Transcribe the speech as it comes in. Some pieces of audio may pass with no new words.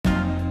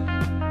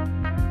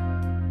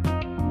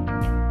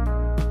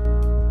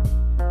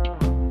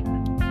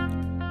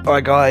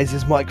Alright guys,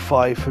 it's Mike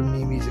 5 from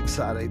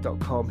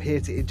NewMusicSaturday.com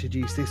here to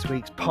introduce this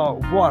week's part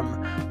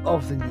 1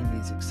 of the New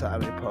Music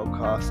Saturday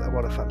podcast, and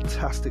what a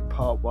fantastic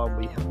part 1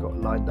 we have got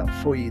lined up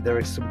for you. There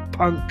is some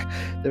punk,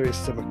 there is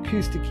some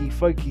acoustic-y,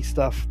 folky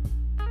stuff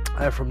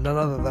from none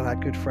other than our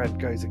good friend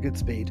Goes a Good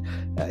Speed.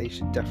 You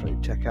should definitely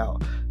check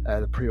out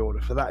the pre-order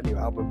for that new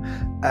album,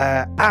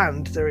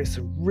 and there is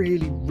some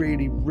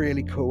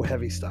really cool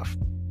heavy stuff.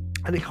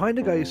 And it kind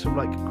of goes from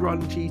like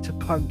grungy to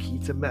punky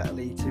to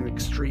metally to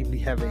extremely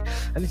heavy.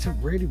 And it's a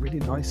really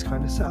nice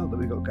kind of sound that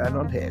we've got going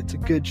on here. It's a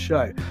good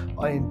show.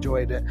 I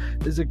enjoyed it.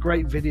 There's a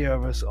great video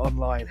of us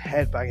online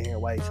headbanging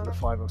away to the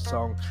final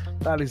song.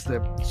 That is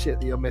the shit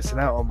that you're missing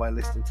out on by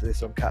listening to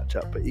this on catch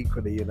up. But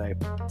equally, you know,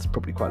 it's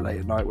probably quite late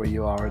at night where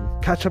you are.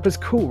 And catch up is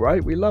cool,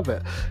 right? We love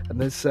it. And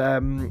there's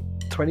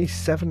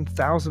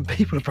 27,000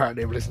 people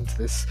apparently have listened to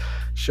this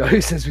show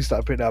since we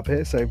started putting it up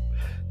here. So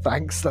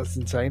thanks, that's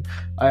insane.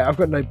 I've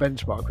got no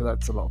benchmark, but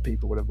that's a lot of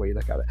people, whatever way you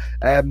look at it.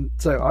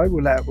 So I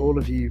will let all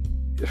of you,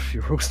 if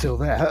you're all still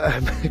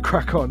there,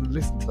 crack on and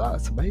listen to that.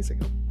 That's amazing.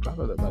 I'm glad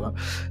I looked that up.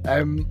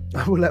 I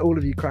will let all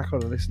of you crack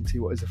on and listen to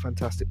what is a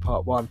fantastic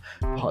part 1.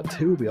 Part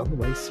 2 will be on the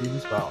way soon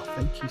as well.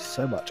 Thank you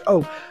so much.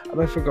 Oh, and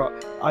I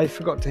forgot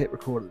to hit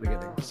record at the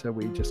beginning, so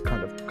we just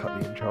kind of cut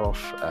the intro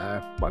off.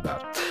 My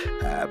bad.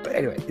 But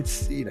anyway,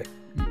 it's, you know,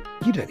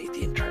 you don't need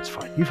the intro, it's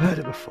fine. You've heard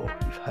it before.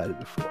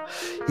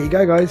 Here you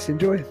go, guys.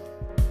 Enjoy.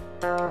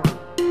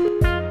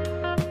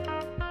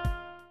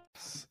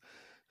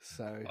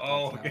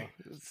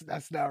 So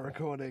that's now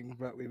recording,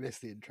 but we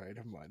missed the intro.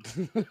 Never mind.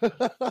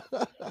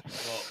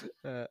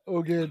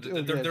 All good.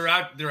 There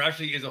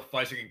actually is a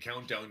 5-second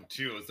countdown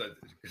too.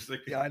 It's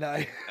like yeah, I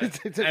know. It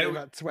took me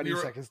about 20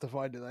 seconds to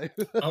find it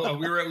though.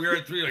 we were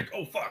at 3. Like,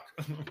 oh fuck.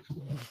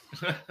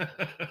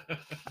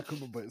 I couldn't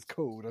remember what it's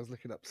called. I was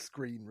looking up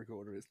screen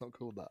recorder. It's not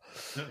called that.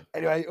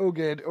 Anyway, all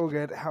good.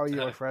 How are you,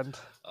 my friend?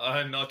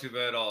 Not too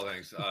bad at all,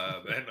 thanks.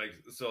 And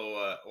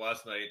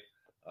last night,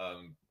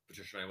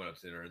 Patricia and I went up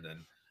to dinner, and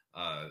then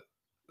it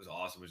was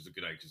awesome. It was a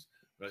good night because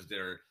we went to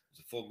dinner. It was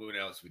a full moon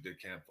out, so we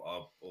did camp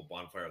old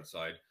bonfire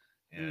outside,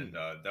 and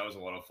that was a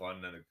lot of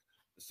fun. And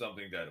it's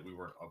something that we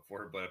weren't up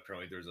for, but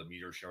apparently there's a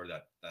meteor shower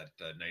that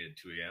night at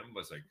 2 a.m. It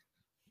was like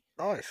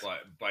nice.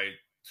 By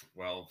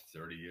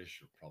 12:30ish,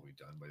 we're probably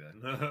done by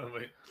then.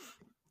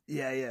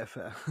 Yeah,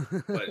 fair.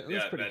 But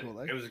yeah, pretty man, cool,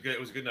 though. it was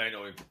a good night.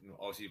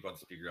 Obviously, you brought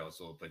the speaker out,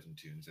 so played some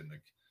tunes, and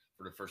like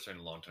for the first time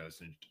in a long time, I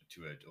listened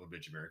to a little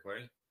bit of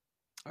Jamiroquai.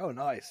 Oh,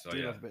 nice. So, Do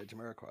love a bit of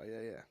Jamiroquai.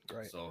 Yeah,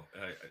 great. So,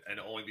 and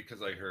only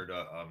because I heard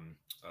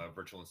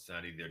Virtual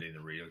Insanity the other day in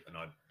the radio,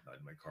 not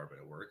in my car, but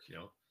at work, you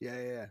know?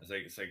 Yeah. It's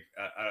like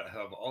I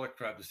have all the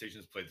crap the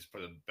stations played. This is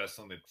probably the best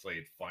song they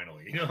played,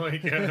 finally. You know,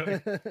 like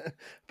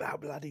about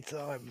bloody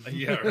time.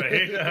 Yeah,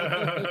 right.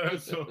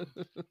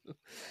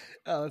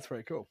 Oh, that's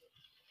very cool.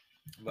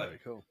 Very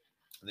cool.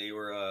 They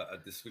were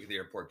this week at the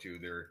airport too.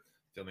 They're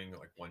filming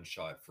like one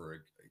shot for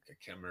I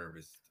can't remember if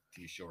it's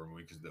TV show or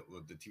movie, because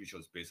the TV show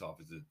is based off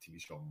is the TV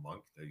show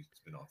Monk.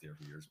 It's been off there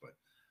for years, but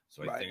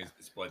so I think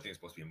it's supposed to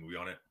be a movie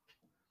on it.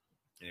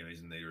 Anyways,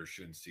 and they were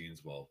shooting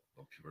scenes while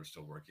people are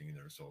still working in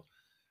there, so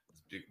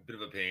it's a bit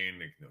of a pain.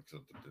 Like, you know, so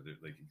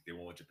they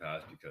won't let you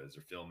pass because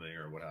they're filming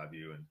or what have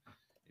you, and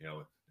you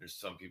know, there's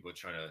some people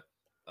trying to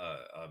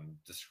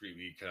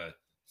discreetly kind of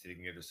see they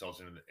can get themselves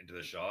into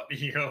the shot.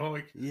 You know,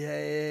 like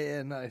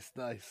yeah, nice.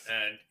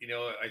 And you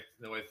know,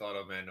 I thought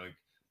of, man, like.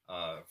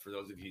 For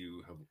those of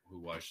you who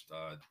watched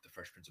The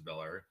Fresh Prince of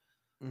Bel-Air,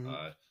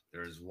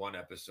 there's one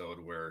episode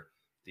where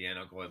the aunt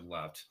and uncle had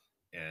left,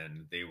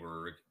 and they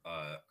were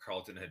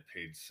Carlton had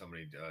paid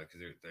somebody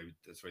because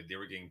that's right, they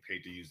were getting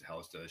paid to use the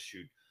house to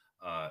shoot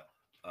the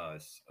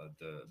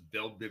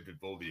Belle Biv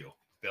DeVoe video.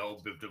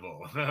 Belle Biv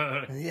DeVoe.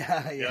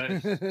 yeah.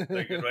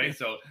 Like, right.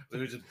 So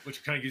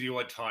which kind of gives you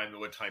what time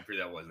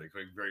period that was, like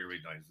very early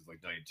 90s. It was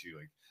like 92,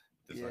 like.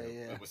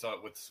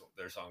 What's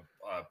their song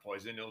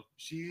Poison? You know,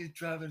 she's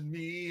driving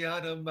me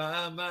out of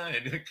my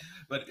mind.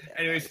 But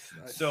anyways,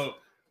 nice. So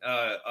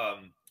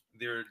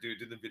they're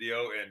doing the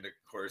video, and of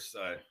course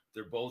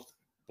they're both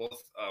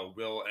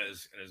Will and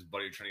his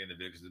buddy are trying to get in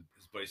the video because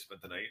his buddy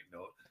spent the night, you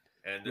know,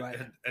 and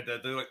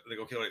they're like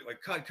okay,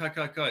 like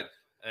cut,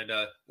 and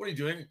what are you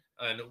doing?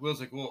 And Will's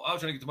like, well, I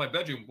was trying to get to my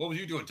bedroom. What was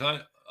you doing,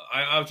 Ty?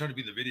 I was trying to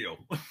be in the video.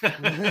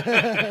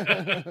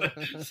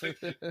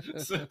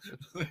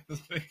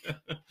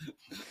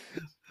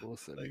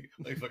 Awesome.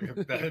 Like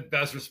fucking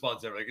best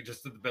response ever. Like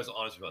just the best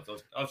honest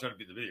response. I was trying to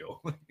be in the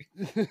video.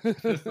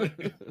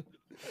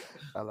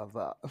 I love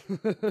that.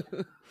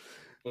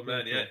 But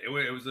man, yeah, it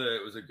was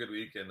a good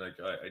week, and like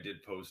I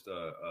did post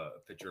a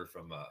picture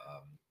from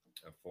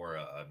for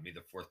May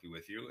the 4th be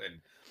with you,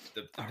 and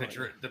the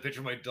picture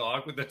of my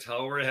dog with the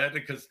towel over her head,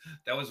 because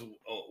that was a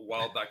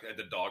while back at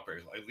the dog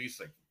park, at least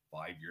like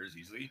 5 years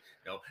easily,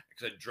 you know,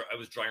 because I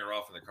was drying her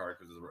off in the car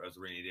because it was a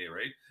rainy day,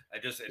 right?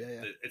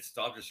 It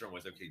stopped her and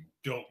was like, okay,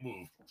 don't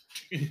move.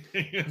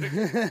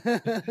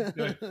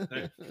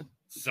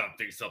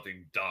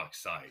 something dark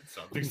side,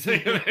 something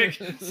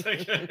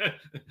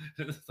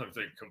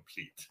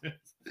complete.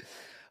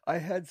 I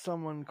heard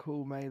someone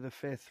call May the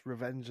 5th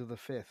Revenge of the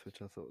 5th,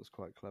 which I thought was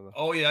quite clever.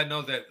 Oh yeah, I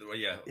know that. Well,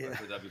 yeah, I've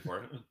heard that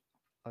before.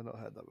 I've not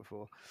heard that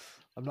before.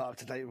 I'm not up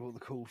to date with all the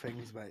cool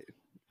things, mate.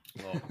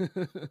 Well,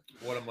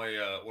 one of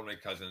my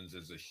cousins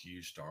is a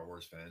huge Star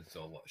Wars fan,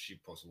 so she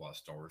posts a lot of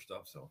Star Wars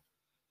stuff. So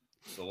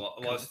a lot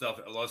of stuff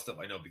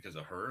I know because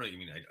of her. Like, I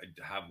mean, I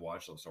have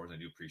watched those Star Wars, and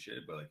I do appreciate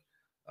it, but like,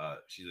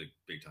 she's like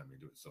big time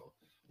into it. So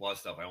a lot of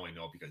stuff I only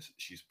know because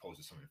she's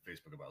posted something on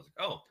Facebook about. I was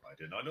like, oh, I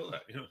did not know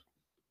that. You know.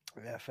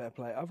 Yeah, fair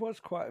play. I've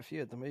watched quite a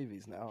few of the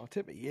movies now. It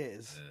took me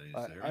years.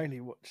 I only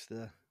watched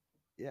the.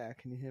 Yeah,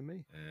 can you hear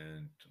me?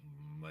 And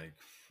Mike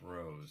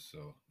froze.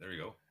 So there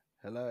you go.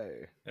 Hello.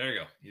 There you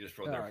go. You just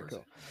froze there first.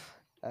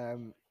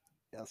 Cool.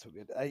 That's all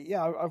good.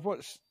 Yeah, I've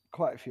watched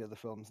quite a few of the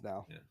films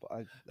now.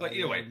 Yeah. But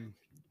either way.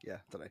 Yeah,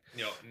 don't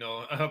know.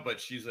 No,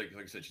 but she's like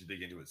I said, she's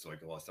big into it. So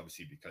like a lot of stuff I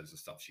see because of the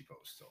stuff she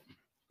posts. So.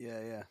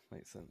 Yeah,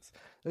 makes sense.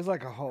 There's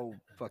like a whole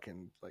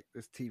fucking like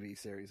this TV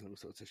series and all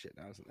sorts of shit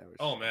now, isn't there?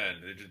 Oh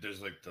man,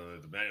 there's like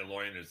the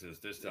Mandalorian. There's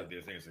this that the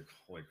other thing. It's like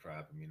holy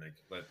crap. I mean, like,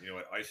 but you know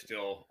what? I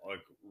still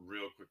like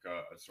real quick.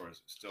 Sort of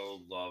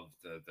still love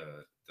the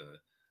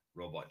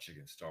Robot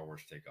Chicken Star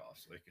Wars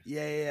takeoffs. Like,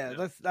 yeah.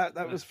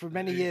 That was for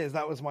many years.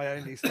 That was my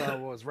only Star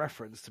Wars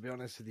reference, to be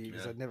honest with you,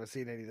 because I'd never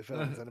seen any of the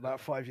films. And about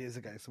 5 years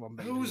ago, someone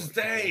made who's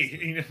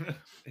they?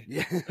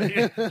 Yeah.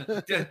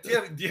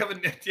 Do you have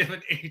an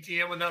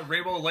ATM on that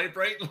Rainbow Light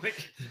Bright?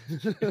 Like,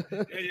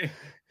 okay.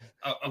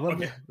 I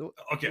love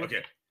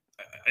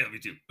you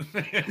too.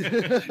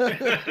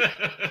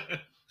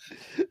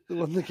 The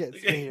one that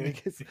gets me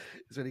is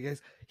when he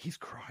goes, he's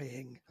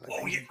crying.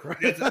 Oh yeah,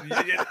 that's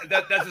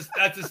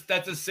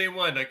the same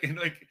one. Like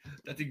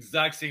that's the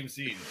exact same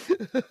scene.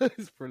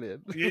 It's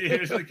brilliant. Yeah,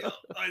 it's like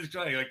he's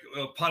crying. Like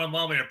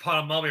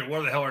Panamami,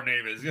 whatever the hell her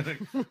name is.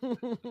 Like,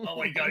 oh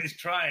my god, he's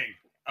crying.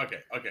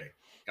 Okay,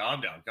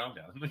 calm down.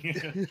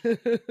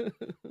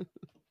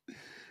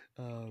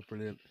 Oh,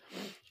 brilliant.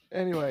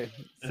 Anyway,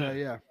 so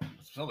yeah,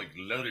 it smells like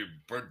loaded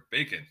burnt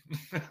bacon.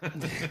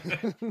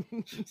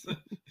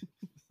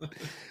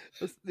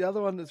 The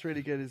other one that's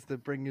really good is the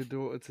bring your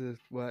daughter to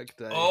work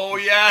day. Oh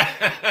yeah.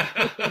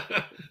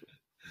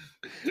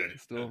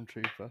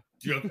 Stormtrooper.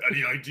 Do you have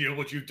any idea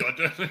what you've done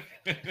to her?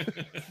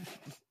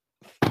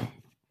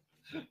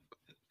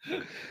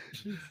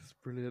 It's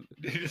brilliant.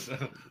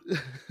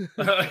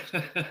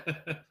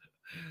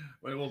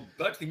 Right, well,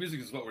 back to the music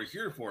is what we're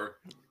here for.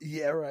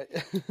 Yeah, right.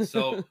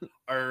 So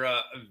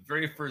our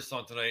very first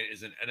song tonight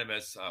is an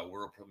NMS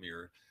world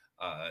premiere.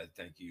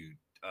 Thank you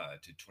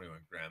to 21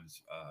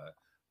 Grams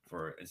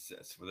for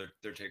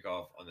their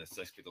takeoff on the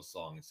Sex Pistols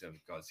song. Instead of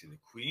God Save the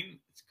Queen,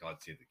 it's God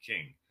Save the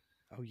King.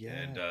 Oh yeah,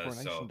 and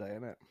Coronation Day,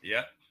 isn't it?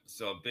 Yeah.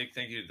 So big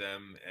thank you to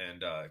them,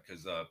 and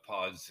because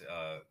Paz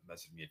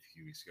messaged me a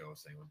few weeks ago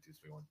saying when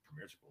 231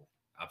 premieres. Well,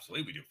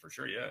 absolutely, we do for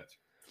sure. Yeah,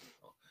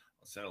 I'll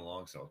send it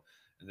along. So.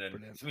 And then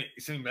somebody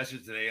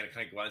messaged today, and I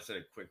kind of glad said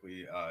it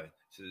quickly.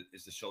 So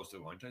is the show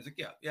still on? I was like,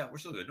 yeah, we're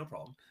still good, no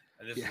problem.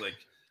 And this is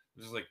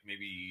like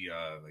maybe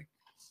like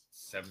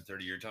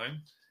 7:30 your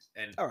time.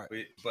 And all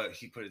right. But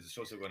he put the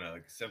show still going at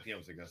like 7 p.m. I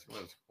was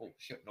like, oh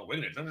shit, no, wait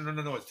a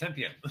minute, no, it's 10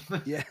 p.m.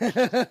 Yeah,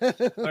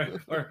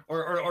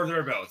 or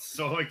thereabouts.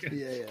 So like,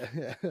 yeah.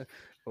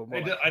 Well,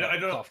 I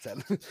don't know. Half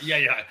 10.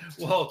 Yeah.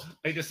 Well,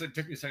 I just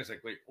took me a second.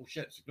 Like, wait, oh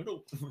shit,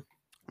 no.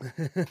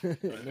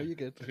 No, you're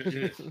good.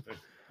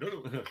 No.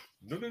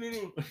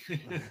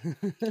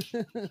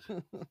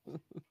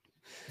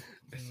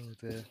 Oh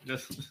dear.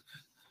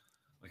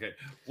 Okay.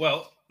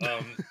 Well,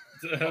 on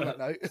that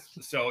note.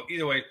 So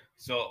either way,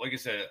 so like I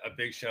said, a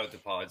big shout out to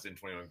Pods and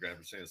 21 Grams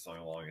for singing the song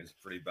along. It's a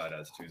pretty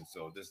badass tune.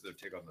 So this is their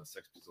take on the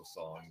Sex Pistols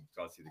song,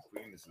 God Save the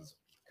Queen. This is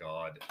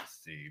God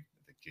Save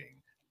the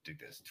King. Dig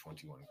this,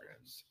 21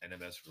 Grams.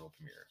 NMS world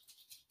premiere.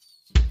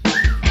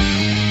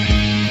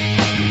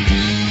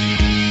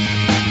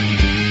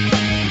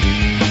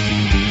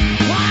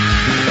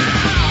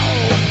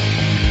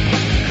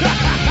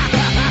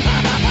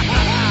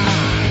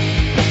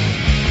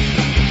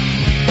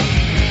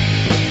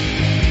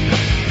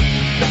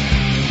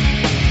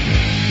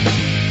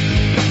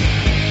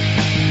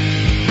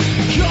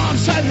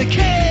 Save the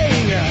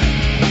king,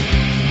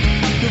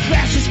 the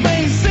fascist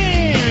main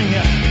thing.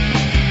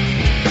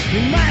 He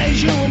made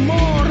you a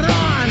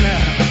moron,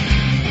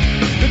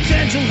 the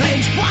dental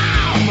age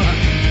bomb.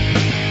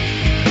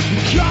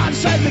 God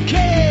save the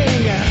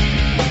king,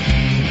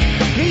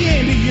 he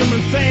ain't a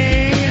human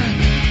thing.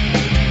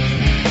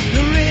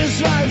 There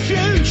is no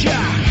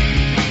future,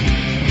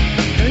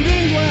 and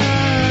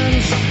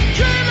England's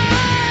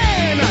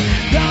dreaming.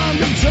 Don't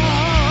be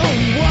told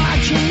what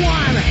you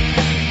want,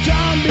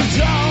 don't be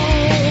told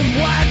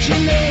what you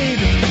need.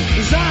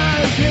 There's no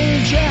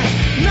future,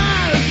 no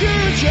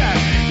future,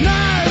 no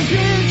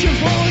future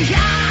for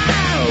you.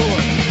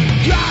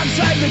 God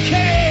save the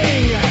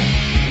king.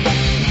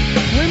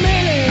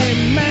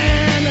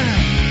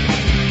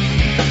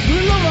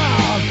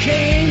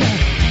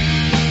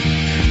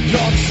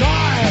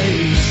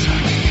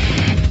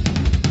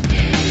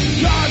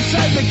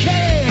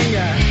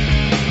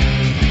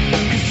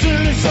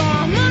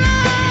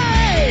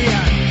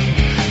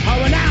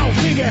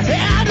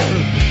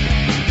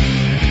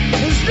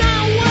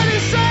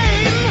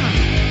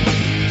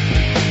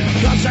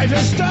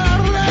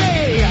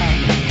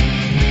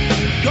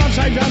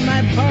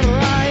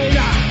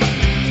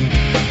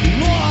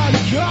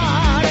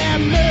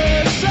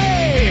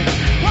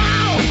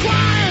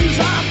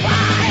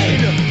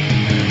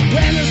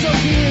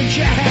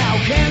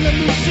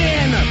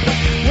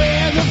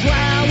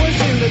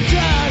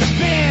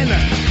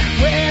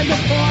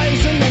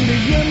 is an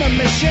end-of-human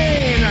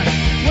machine.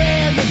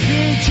 We're the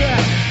future,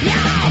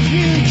 your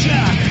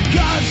future.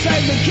 God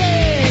save the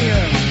king.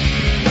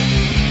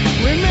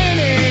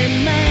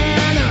 Remaining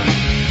man,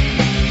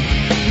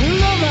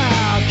 love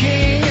our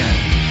king.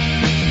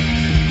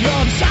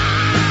 Your size.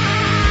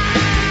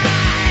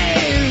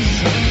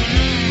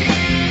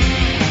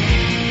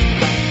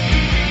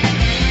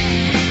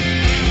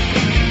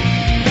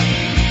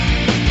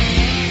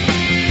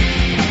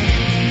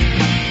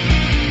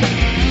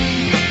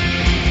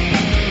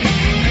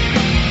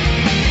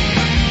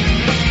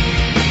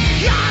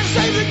 God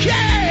save the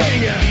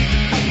king.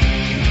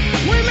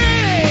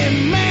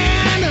 Remaining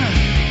man,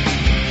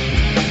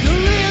 the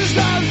least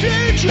of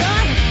future.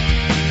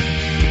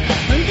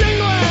 And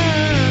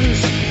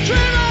England's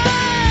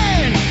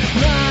dreaming.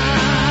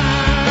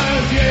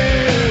 My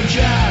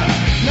future,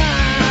 my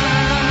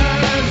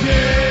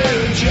future,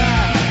 my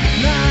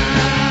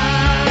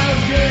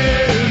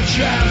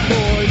future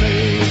for me.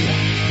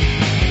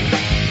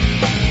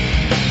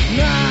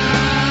 My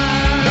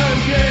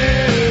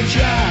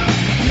future,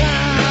 my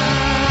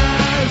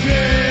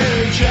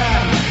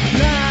future, my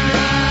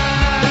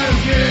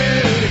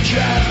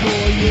future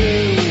for you.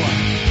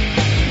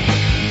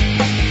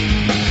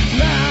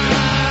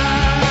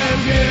 My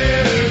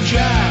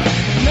future,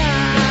 my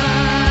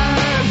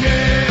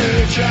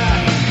future,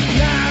 my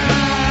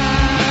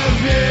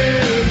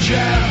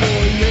future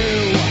for you.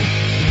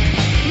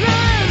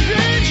 My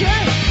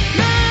future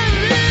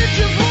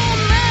for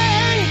me.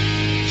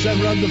 So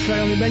run the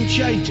family bench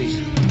 80s.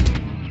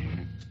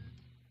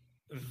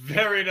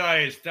 Very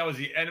nice. That was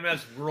the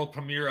NMS world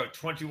premiere of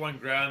 21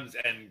 Grams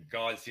and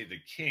God Save the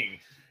King.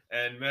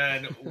 And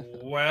man,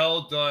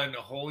 well done.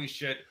 Holy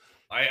shit.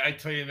 I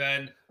tell you,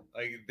 man,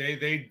 like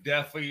they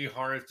definitely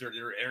harnessed their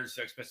air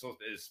sex pistols,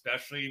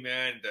 especially,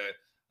 man, the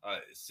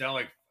sound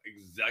like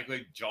exactly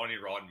like Johnny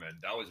Rodman.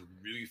 That was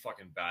really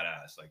fucking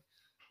badass. Like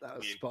That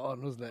was spot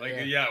on, wasn't it? like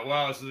Yeah. yeah,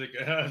 wow. It's like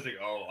I was like,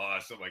 oh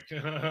awesome. Like I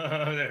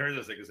heard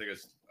this, like I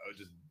was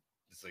just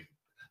it's like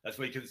that's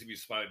why you couldn't see me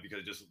smiling, because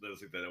it was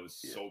like that. It was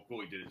so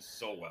cool. He did it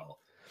so well.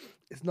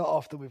 It's not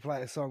often we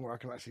play a song where I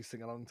can actually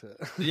sing along to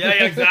it. Yeah,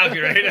 exactly,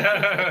 right.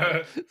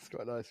 It's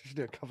quite nice. We should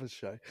do a covers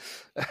show.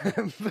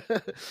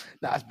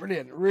 That's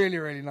brilliant. Really,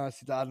 really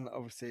nicely done.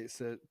 Obviously,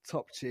 it's a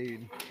top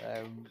tune.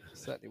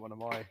 Certainly one of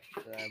my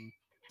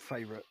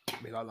favourite.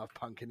 I mean, I love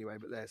punk anyway,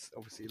 but there's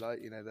obviously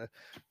the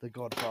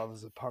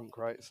godfathers of punk,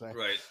 right? So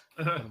Right.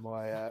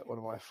 one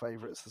of my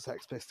favourites, the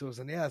Sex Pistols,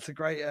 and yeah, it's a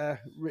great,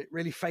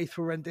 really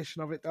faithful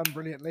rendition of it, done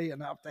brilliantly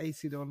and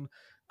updated on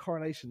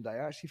Coronation Day. I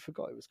actually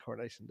forgot it was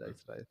Coronation Day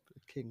today.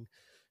 The King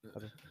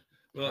had a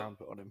crown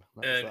put on him.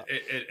 And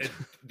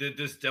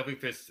this definitely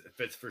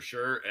fits for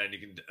sure. And you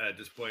can at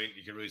this point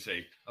you can really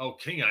say, "Oh,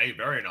 King,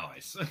 very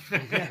nice."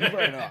 Yeah,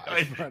 very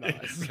nice, very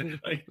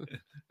nice.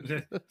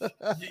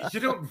 You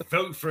don't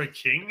vote for a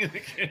king.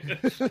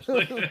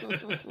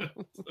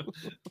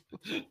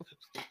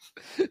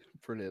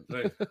 Brilliant.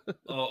 Like,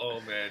 oh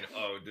man.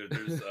 Oh,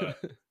 there's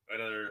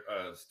another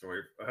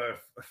story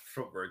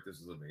from work. This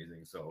is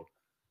amazing. So,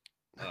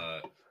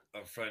 a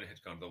friend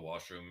had gone to the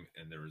washroom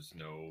and there was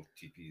no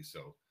TP.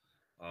 So,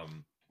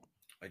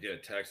 I get a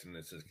text and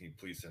it says, "Can you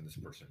please send this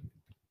person?"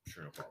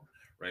 Sure, no problem.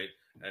 Right.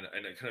 And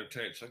I kind of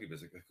tell you, Chucky, but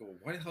it's like, well,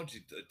 why the hell did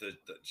you?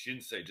 She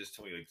didn't say, just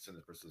tell me, like, send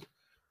this person.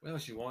 Well,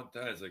 she want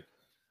that. It's like,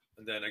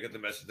 and then I get the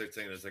message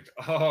saying, it's like,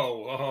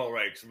 oh,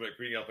 right. So I'm like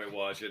reading out my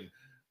watch, and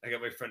I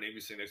got my friend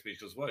Amy sitting next to me. She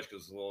goes, "What?" She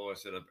goes, "Well," I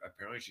said,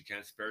 "apparently she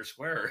can't spare a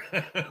square."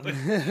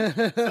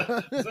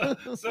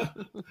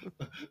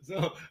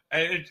 so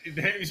and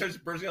then he starts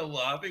bursting out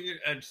laughing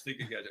and just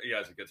thinking, yeah,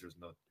 I guess there's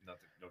no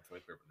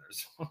toilet paper in there.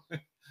 So.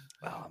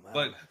 Oh, man,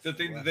 but the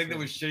thing that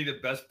was shitty, the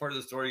best part of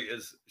the story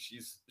is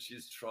she's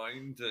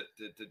trying to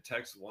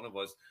text one of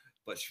us,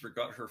 but she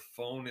forgot her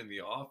phone in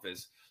the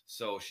office,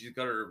 so she's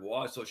got her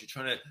watch, so she's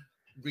trying to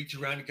reach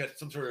around and get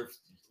some sort of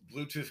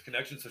Bluetooth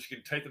connection so she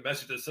can type the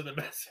message and send a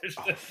message.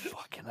 Oh,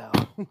 fucking hell.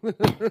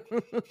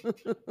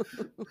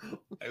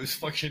 I was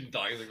fucking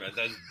dying, man.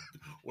 That's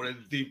one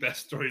of the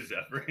best stories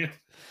ever.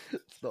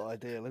 It's not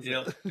ideal, is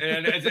it?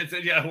 And it's it's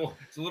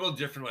a little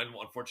different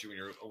unfortunately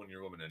when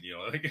you're a woman, and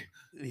like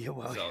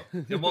so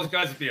most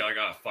guys would be like,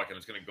 "Oh fuck, I'm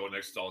just gonna go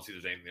next stall and see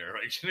if there's anything there,"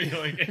 right?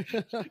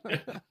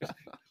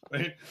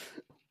 Right?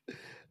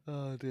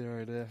 Oh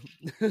dear, oh dear.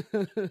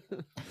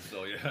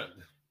 So yeah.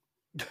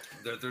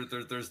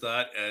 There's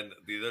that, and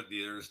the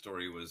other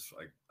story was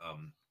like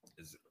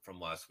is from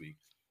last week,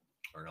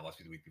 or not last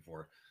week, the week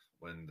before,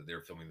 when they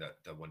were filming that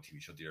one TV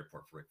show at the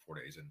airport for like 4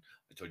 days, and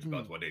I told you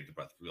about one day they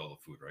brought through all the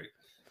food, right?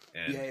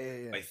 And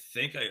yeah. I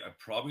think I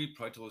probably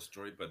told the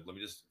story, but let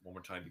me just one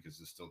more time because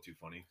it's still too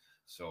funny.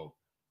 So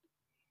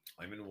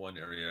I'm in one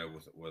area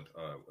with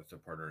a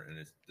partner, and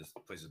this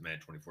place is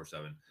manned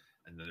 24/7,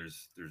 and then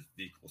there's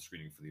vehicle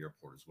screening for the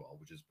airport as well,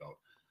 which is about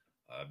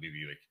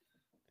maybe like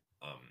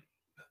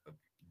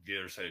the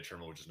other side of the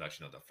terminal, which is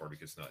actually not that far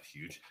because it's not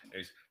huge.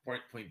 Anyways,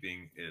 point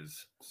being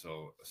is,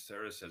 so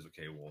Sarah says,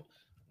 okay, well,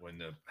 when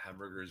the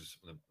hamburgers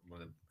and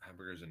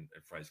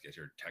fries get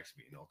here, text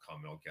me and I'll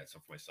come and I'll get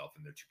some for myself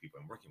and the two people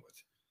I'm working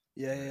with.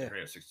 Yeah.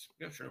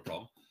 Yeah, sure, no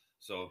problem.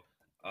 So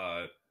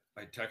I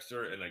text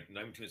her, and like 9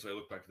 minutes later, I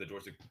look back at the door.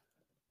 It's like,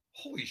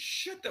 holy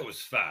shit, that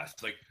was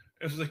fast! Like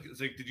it's like,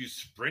 did you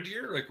sprint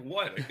here? Like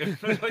what?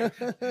 Like,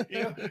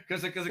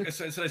 because I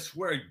said, I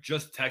swear I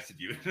just texted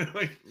you.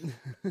 Like,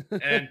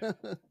 and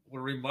what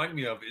it reminded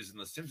me of is in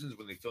The Simpsons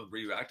when they filmed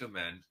Radioactive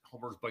Man,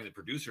 Homer's buying the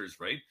producers,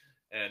 right?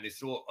 And they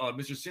said, well,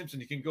 Mr. Simpson,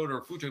 you can go to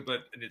our food truck,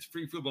 and it's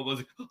free food. But I was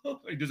like,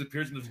 he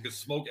disappears and there's like a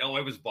smoke all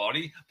out of his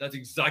body. That's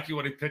exactly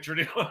what I pictured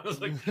it. I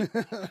was like,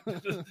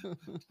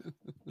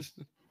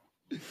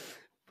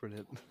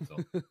 brilliant.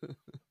 So,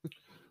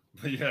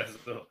 but yeah,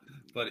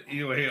 but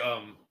anyway,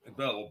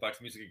 well, back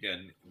to music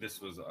again.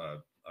 This was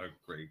a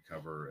great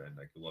cover, and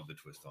I love the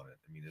twist on it.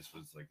 I mean, this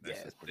was like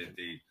nice. Yeah,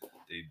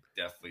 they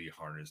definitely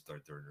harnessed their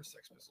inner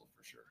Sex Pistols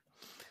for sure.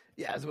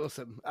 Yeah, it's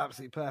awesome.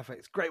 Absolutely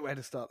perfect. Great way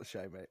to start the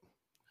show, mate.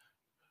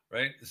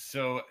 Right.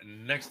 So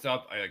next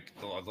up, I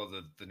love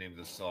the name of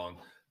the song,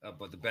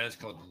 but the band is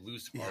called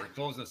Loose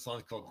Articles, and the song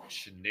is called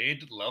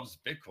Sinead Loves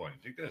Bitcoin.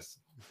 Take this.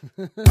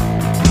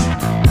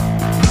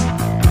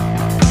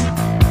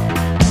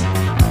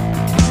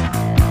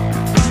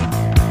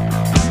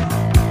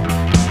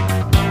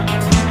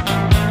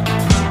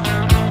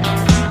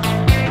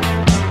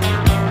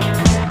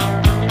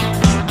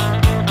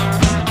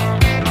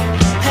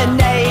 Her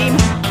name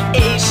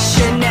is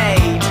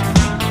Sinead.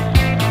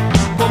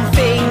 One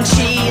thing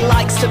she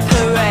likes to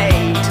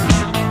parade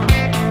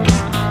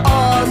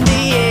on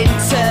the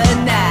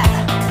internet,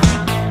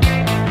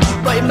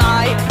 but it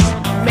might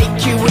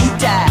make you in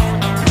debt.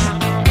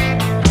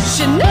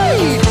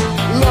 Sinead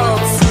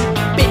loves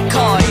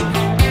Bitcoin,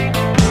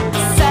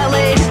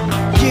 selling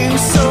you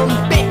some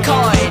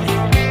Bitcoin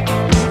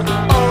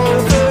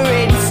over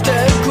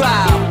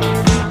Instagram.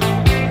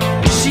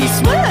 She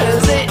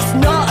swears it's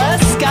not a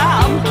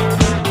scam.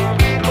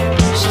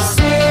 She's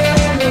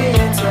stealing the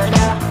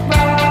internet,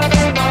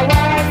 robbing my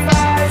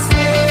Wi-Fi,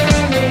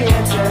 stealing the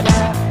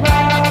internet,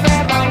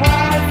 robbing my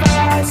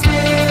Wi-Fi,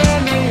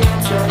 stealing the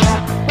internet,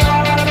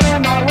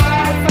 robbing my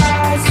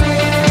Wi-Fi,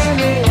 stealing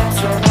the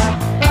internet,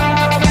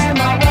 robbing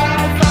my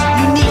Wi-Fi.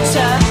 You need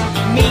to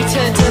meet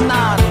her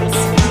demands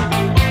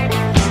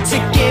to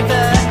give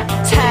her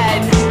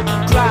 10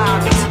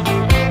 grand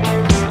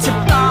to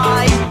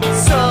buy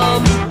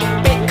some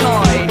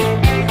Bitcoin,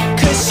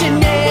 'cause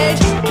Sinead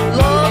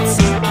loves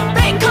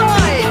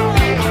Bitcoin.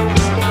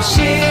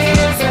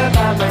 She's a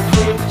mammoth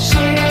thief,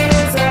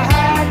 she's a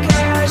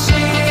hacker,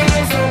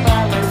 she's a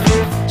mammoth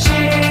thief,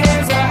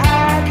 she's a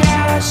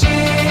hacker,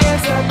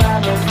 she's a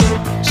mammoth thief,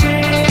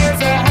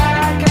 she's a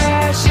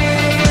hacker,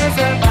 she's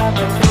a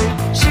mammoth thief,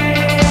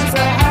 she's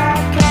a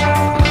hacker.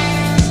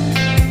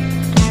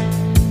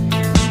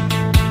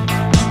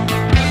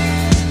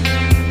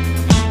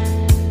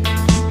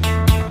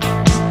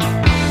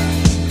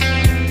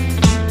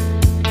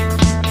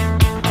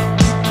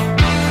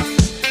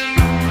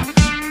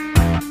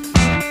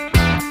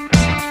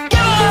 Give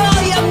her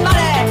all your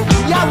money,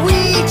 yeah,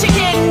 wee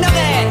chicken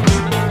nugget.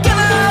 Give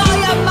her all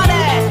your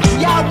money,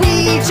 yeah,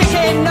 wee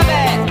chicken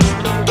nugget.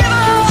 Give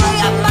her all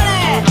your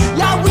money,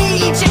 yeah,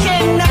 wee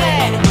chicken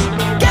nugget.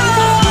 Give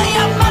her all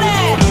your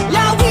money,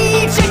 yeah,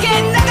 wee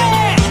chicken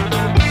nugget.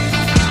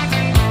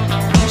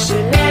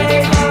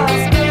 Sinead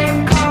loves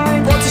Bitcoin.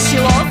 What does she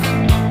love?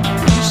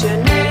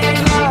 Sinead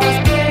loves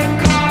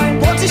Bitcoin.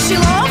 What does she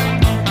love?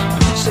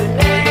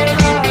 Sinead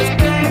loves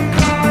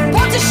Bitcoin.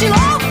 What does she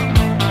love?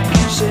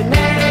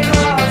 Sinead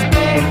loves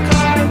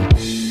Bitcoin.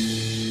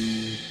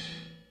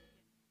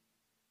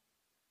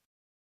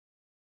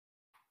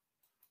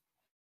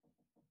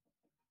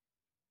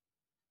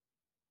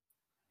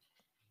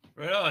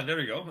 Right on. There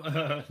we go.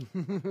 I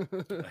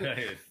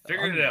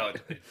figured it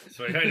out.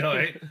 So I know,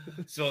 right?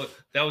 So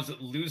that was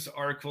Loose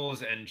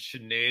Articles and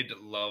Sinead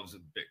Loves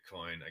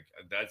Bitcoin.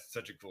 That's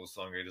such a cool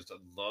song. I just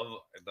love.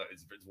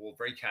 It's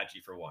very catchy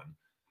for one,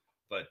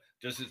 but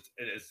just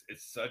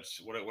it's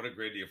such what a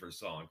great idea for a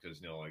song,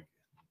 because like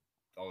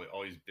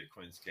all these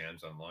Bitcoin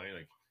scams online,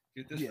 like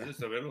get this for this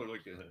stuff.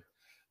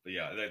 But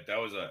yeah, that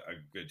was a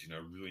good tune. I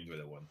really enjoyed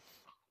that one.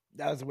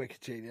 That was a wicked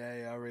tune.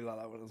 Yeah, I really like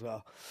that one as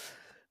well.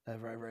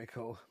 Very, very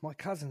cool. My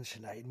cousin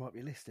Sinead might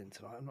be listening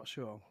tonight. I'm not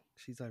sure.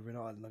 She's over in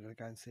Ireland. I'm going to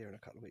go and see her in a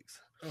couple of weeks.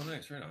 Oh,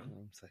 nice. Right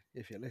on. So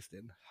if you're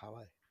listening,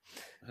 hello.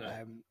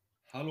 Hello.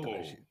 Don't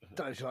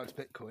know if she likes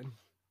Bitcoin.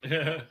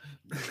 Yeah.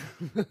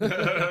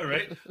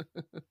 Right.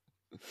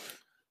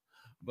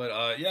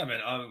 But yeah,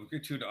 man.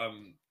 Good tune.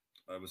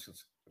 I was.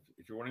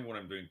 If you're wondering what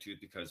I'm doing too,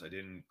 it's because I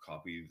didn't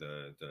copy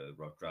the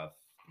rough draft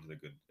into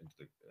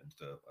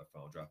the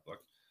final draft book.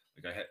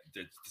 Like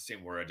it's the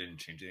same word. I didn't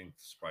change anything,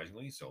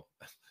 surprisingly. So,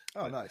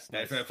 nice.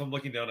 If I'm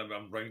looking down,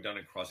 I'm writing down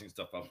and crossing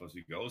stuff off as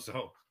we go.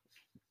 So,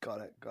 got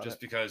it. Just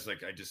because,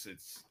 like,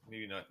 it's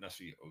maybe not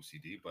necessarily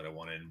OCD, but I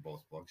want it in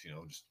both books,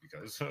 just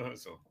because.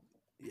 So.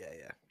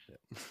 Yeah.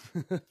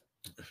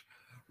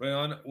 Right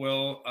on.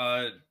 Well,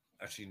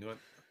 actually, you know what?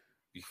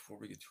 Before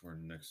we get to our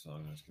next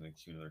song, I'm just going to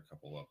cue another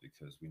couple up,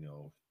 because we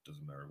know it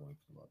doesn't matter when we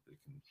put them up. They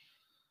can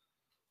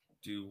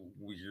do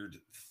weird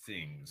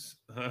things.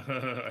 I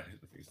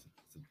think it's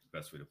the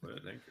best way to put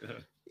it, I think.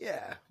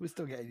 Yeah, we're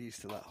still getting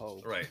used to that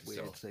whole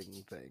weird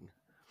thing.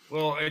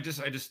 Well, I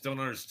just don't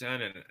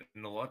understand it,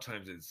 and a lot of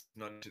times it's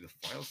not to the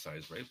file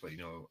size, right? But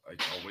I'll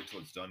wait till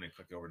it's done and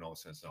click over, and all of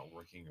a sudden it's not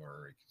working,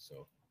 or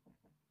so.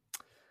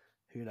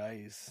 Who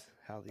knows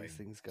how these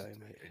things go,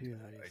 mate? Who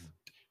knows?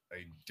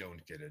 I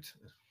don't get it.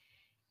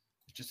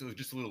 It's just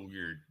a little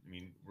weird. I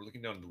mean, we're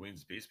looking down into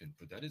Wayne's basement,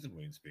 but that isn't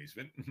Wayne's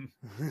basement.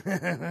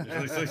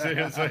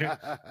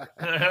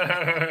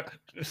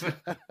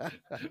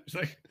 It's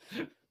like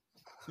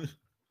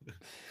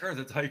Carl,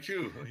 that's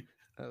haiku. Like,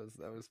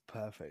 that was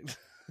perfect.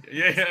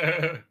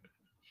 Yeah.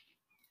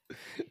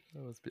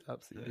 That was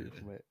absolutely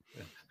beautiful, mate.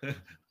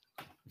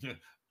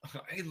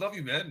 I love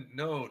you, man.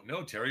 No,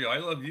 Terry, I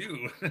love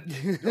you.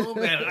 No,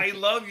 man, I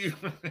love you.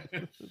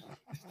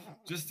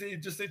 Just say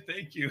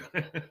thank you.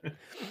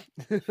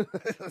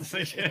 Just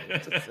say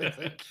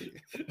thank you.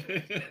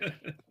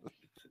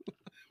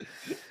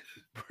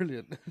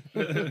 Brilliant.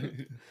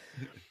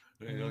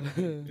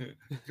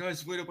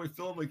 Guys, wait up! I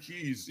fell on my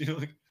keys.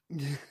 Like,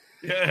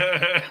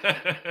 yeah.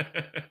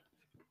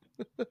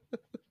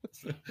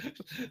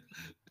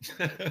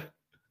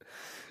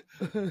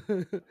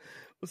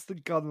 What's the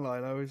gun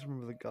line? I always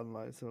remember the gun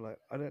line. So like,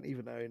 I don't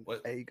even own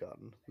a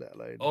gun, let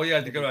alone. Oh yeah,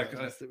 the gun rack.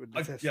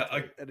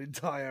 An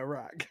entire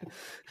rack.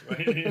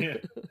 Right, yeah.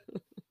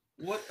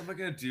 What am I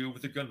gonna do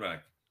with the gun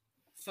rack?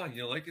 Fine,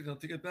 you like it? I'll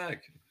take it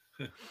back.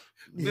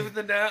 Live in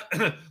the now.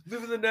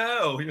 Live in the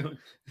now.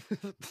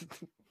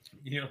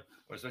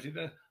 Or especially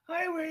the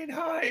hi Wayne,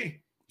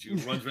 hi. She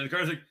runs around the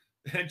car, like,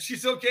 and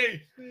she's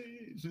okay.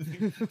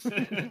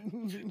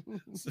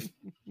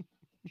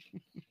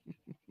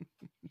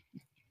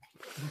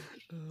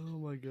 Oh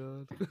my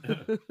god.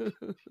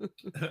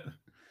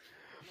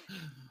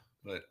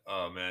 But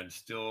oh man,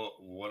 still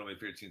one of my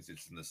favorite scenes.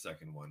 It's in the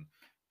second one,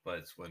 but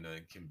it's when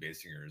Kim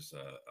Basinger's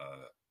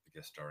I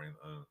guess starring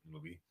in the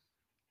movie,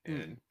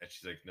 and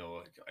she's like, no,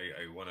 like,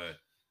 I want to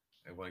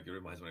get rid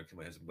of my husband. I kill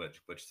my husband, but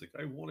she's like,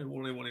 I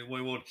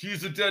won't.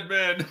 He's a dead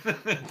man.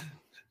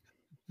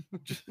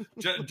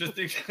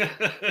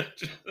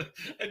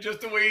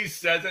 just the way he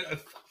says it, a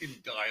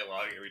fucking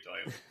dialogue every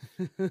time.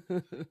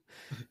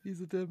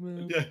 He's a dead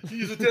man. Yeah,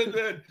 he's a dead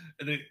man.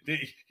 And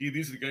he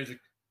leaves the guy. He's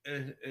like,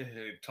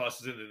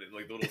 tosses it in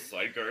like the little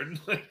side garden.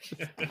 Like,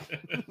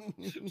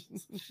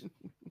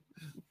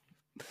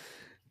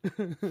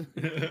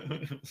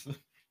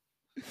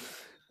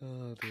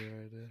 oh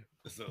dear.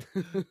 So,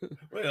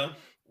 right on.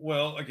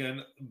 Well,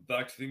 again,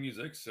 back to the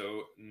music.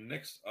 So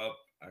next up,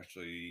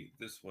 actually,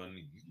 this one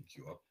you can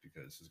cue up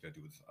because this has got to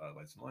do with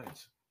Lights and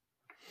Lines.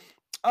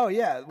 Oh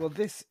yeah, well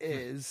this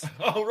is.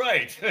 Oh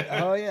right.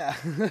 Oh yeah.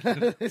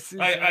 This is,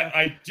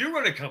 I do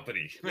run a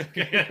company.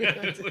 Forgetting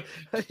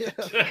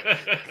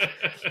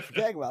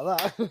about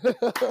that.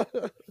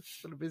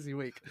 It's been a busy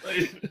week.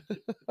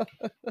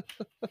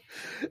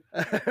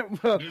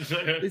 Well,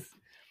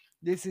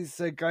 this is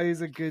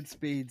Gozer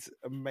Goodspeed's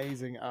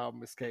amazing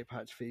album, Escape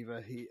Hatch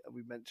Fever.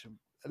 We mentioned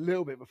a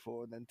little bit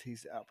before and then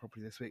teased it out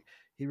properly this week.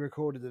 He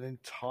recorded an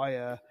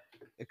entire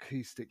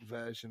acoustic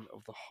version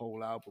of the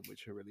whole album,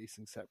 which we're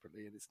releasing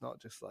separately, and it's not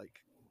just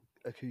like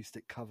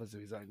acoustic covers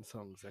of his own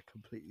songs. They're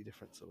completely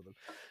different, some of them.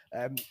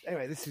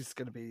 Anyway, this is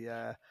going to be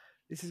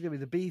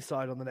the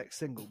B-side on the next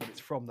single, but it's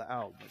from the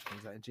album, which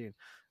comes out in June,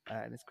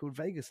 and it's called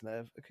Vegas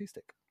Nerve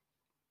Acoustic.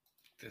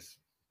 Dig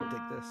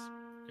this.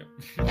 Yep.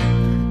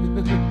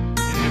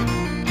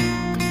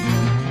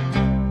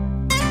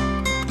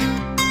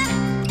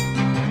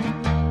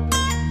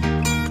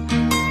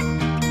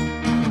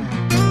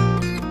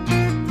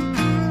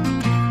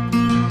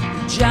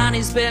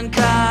 Johnny's been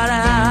caught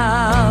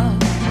out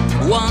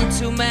one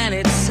too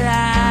many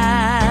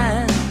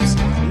times.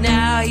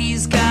 Now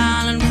he's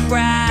gone and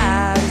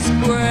fried his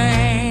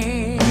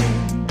brain.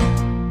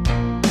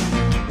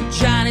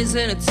 Johnny's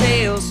in a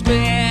tailspin,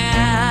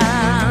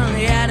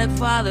 headed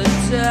for the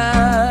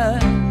dirt.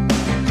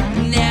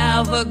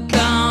 Never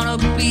gonna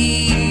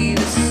be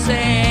the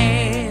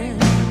same.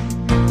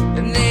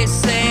 And they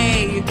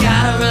say you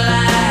gotta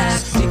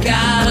relax, you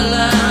gotta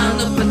learn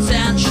the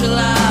potential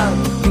of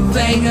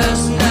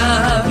Vegas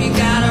nerve. You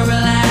gotta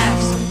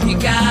relax, you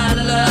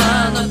gotta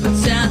learn the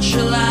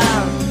potential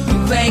of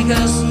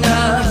Vegas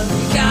nerve.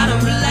 You gotta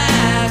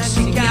relax,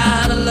 you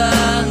gotta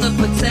learn the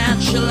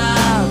potential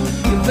of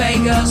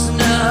Vegas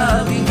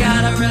nerve. You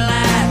gotta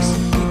relax,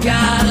 you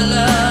gotta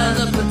learn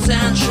the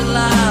potential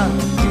of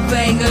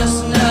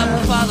Vegas nerve.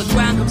 Before the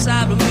ground comes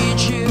out to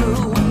meet you,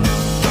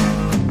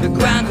 the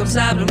ground comes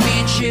out to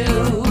meet you.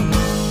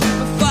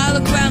 Before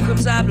the ground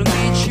comes out to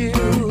meet you,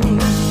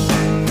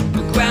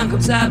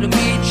 comes out to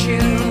meet you.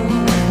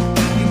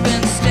 You've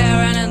been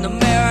staring in the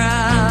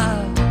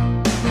mirror,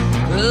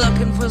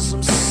 looking for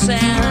some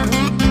sense,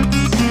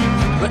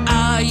 but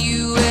all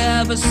you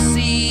ever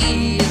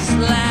see is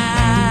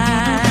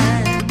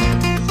light.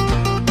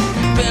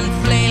 You've been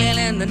flailing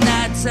in the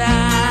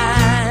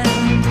nighttime,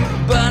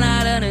 burn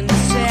out and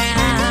intense.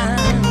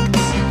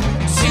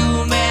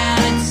 Too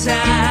many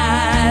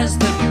ties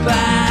that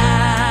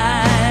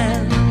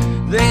bind.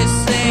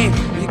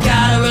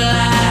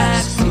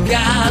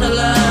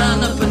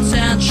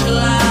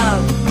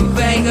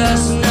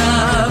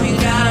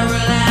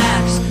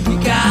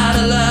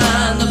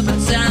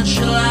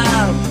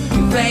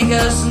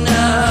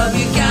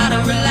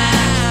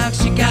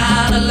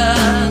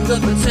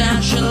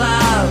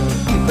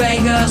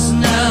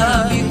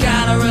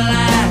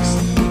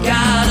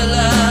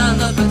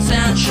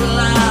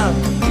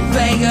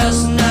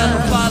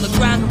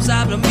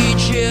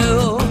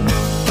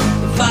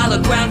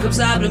 crown comes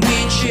out to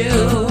meet you.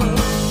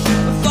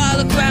 Before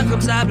the crown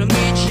comes out to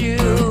meet you.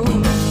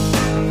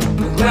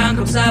 The crown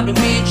comes out to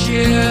meet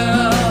you.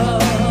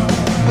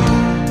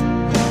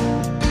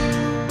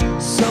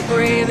 So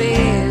breathe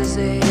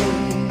easy,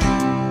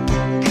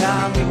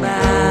 calm your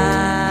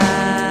mind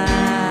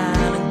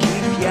and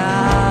keep your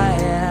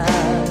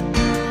head.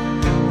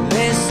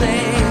 They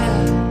say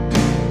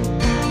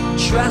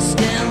trust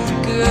in the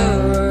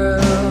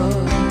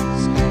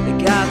gurus, they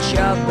got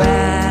your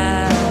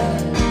back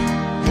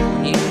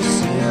when you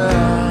see her.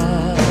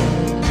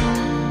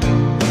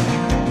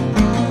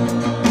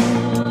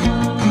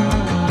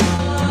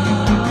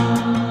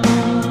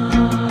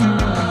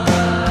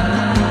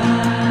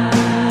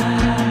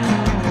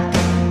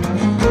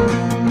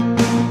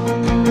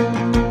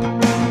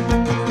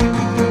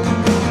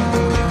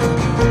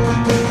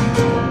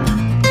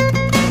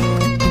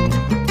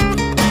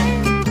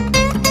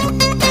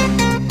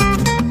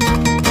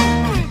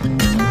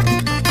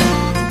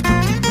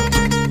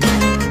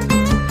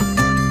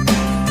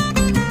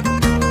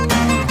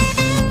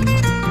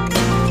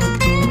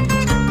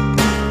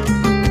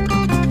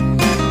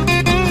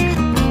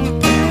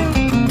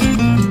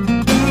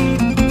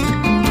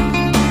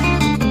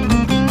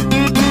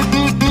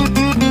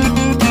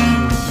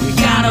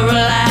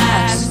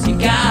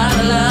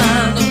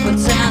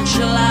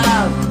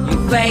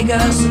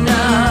 Vegas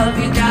enough,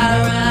 you gotta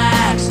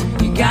relax,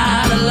 you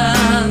gotta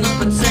learn the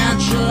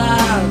potential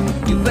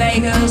of you.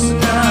 Vegas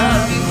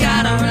enough, you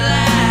gotta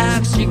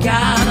relax, you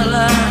gotta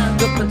learn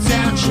the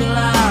potential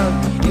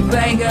of you.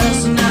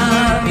 Vegas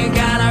enough, you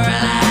gotta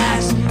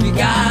relax, you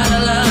gotta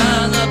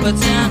learn the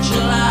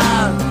potential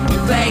of you.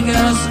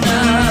 Vegas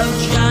enough,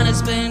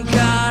 Johnny's been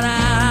caught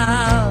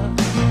out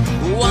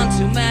one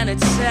too many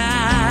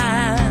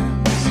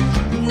times.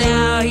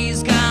 Now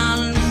he's gone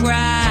and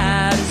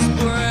fried his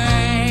brain.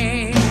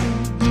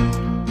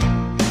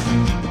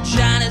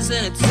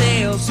 In a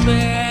tailspin,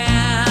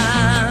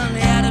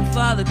 headed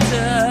for the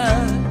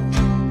dirt.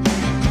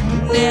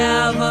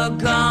 Never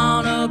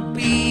gonna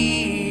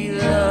be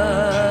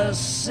the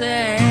same.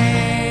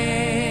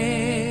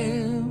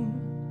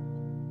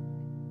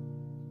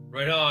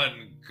 Right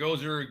on,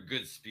 Gozer,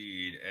 Good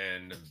Speed,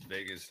 and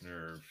Vegas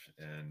Nerve,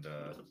 and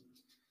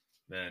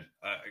man,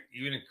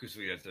 even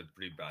acoustically, that's a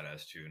pretty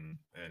badass tune,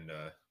 and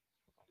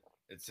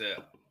it's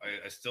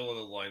I still love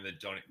the line that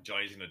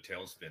Johnny's in a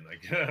tailspin,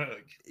 like,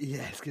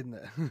 yeah, it's good,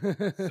 isn't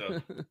it?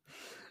 So,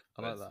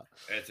 I like that.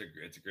 It's a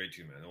great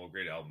tune, man. A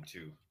great album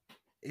too.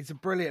 It's a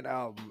brilliant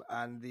album,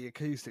 and the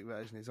acoustic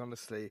version is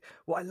honestly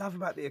what I love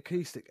about the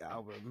acoustic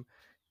album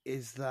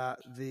is that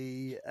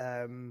the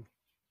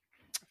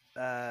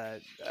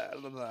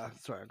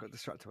sorry, I got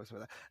distracted by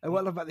something there. What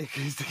I love about the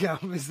acoustic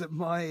album is that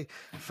my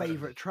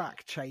favourite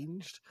track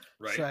changed.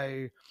 Right.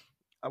 So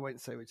I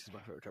won't say which is my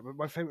favourite track, but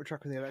my favourite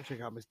track on the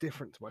electric album is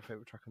different to my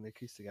favourite track on the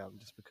acoustic album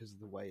just because of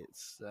the way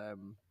it's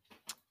done,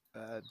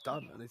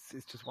 and it's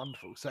just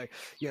wonderful. So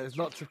yeah, there's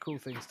lots of cool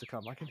things to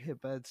come. I can hear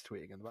birds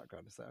tweeting in the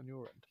background. Is that on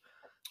your end?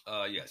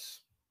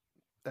 Yes.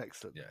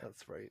 Excellent. Yeah.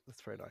 That's very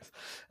nice.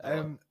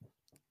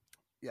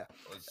 Yeah.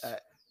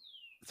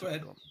 Go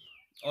ahead. Go on.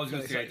 I was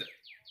going to say,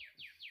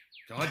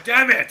 God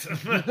damn it!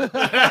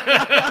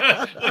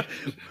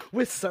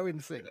 We're so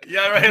in sync.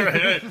 Yeah,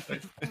 right.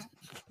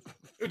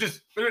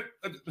 Just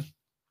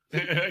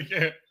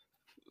yeah.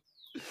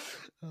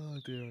 Oh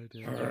dear.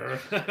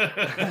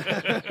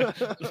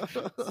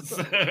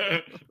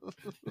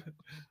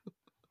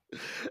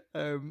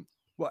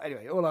 Well,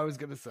 anyway, all I was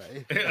going to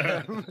say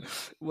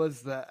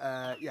was that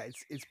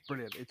it's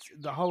brilliant. It's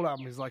the whole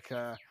album is like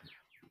a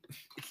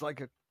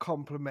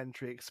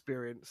complimentary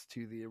experience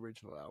to the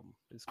original album.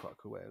 It's quite a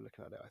cool way of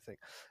looking at it, I think.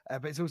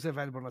 But it's also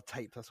available on a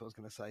tape. That's what I was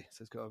going to say.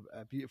 So it's got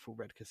a beautiful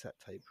red cassette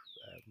tape,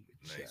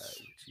 which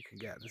you can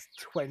get. There's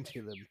 20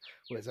 of them.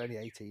 Well, there's only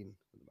 18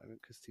 at the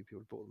moment because 2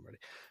 people bought them already.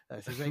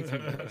 So there's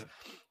 18 of those.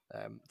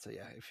 So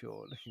yeah, if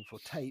you're looking for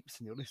tapes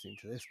and you're listening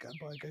to this, go and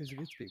buy a Goes a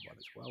Good Speed one.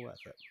 It's well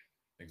worth it.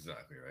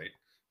 Exactly right.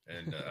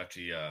 And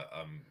actually,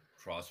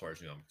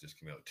 Crosswire's new album just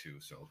came out too,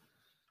 so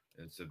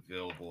it's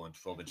available on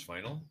 12-inch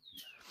vinyl.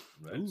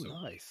 Right? Oh, so,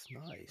 nice.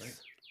 Right?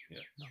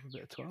 Yeah, another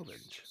bit of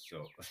 12-inch.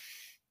 So,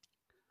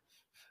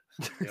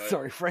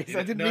 sorry, Fraser.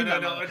 I didn't mean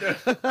that. No.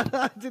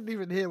 I didn't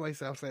even hear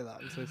myself say that.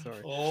 I'm so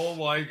sorry. Oh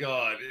my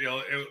God!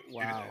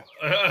 Wow,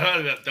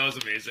 that was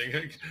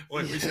amazing.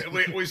 When we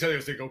said it,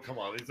 was like, "Oh, come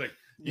on!" It's like,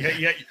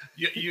 yeah.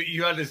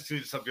 You had to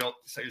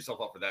set yourself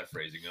up for that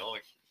phrasing,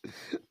 like.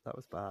 That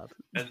was bad.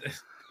 And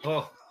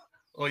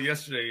well,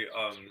 yesterday,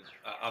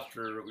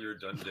 after we were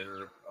done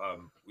dinner,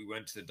 we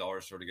went to the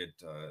dollar store to get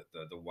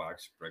the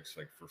wax bricks,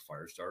 like for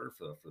fire starter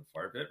for the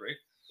fire pit, right?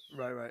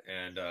 Right.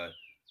 And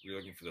we were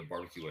looking for the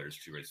barbecue lighters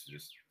too, right? So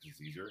just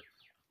easier,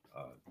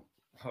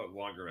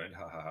 longer end,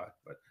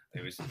 But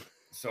anyways,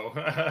 so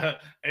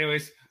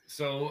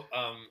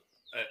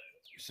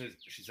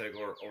she's like,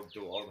 or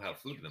do all of them have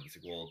food in them? It's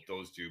like, well,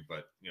 those do,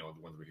 but the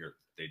ones over here,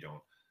 they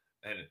don't.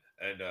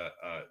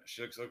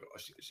 she looks like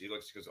she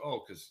goes,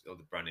 oh, because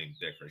the brand name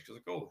Bic, right? She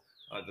goes like, oh,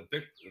 the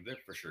Bic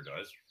for sure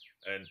does.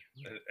 And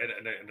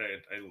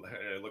I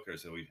look at her and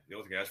say, well, you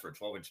don't think I asked for a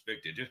 12-inch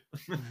Bic, did you?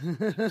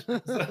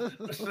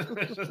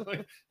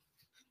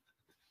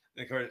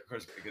 Like, of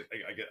course, I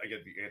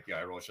get the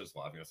eye roll. She's just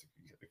laughing. I was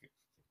like,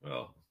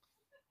 well,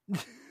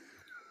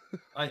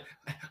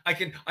 I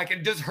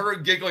can just hear her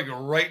giggling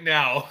right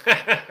now,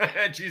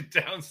 and she's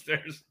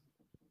downstairs.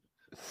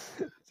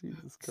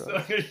 Jesus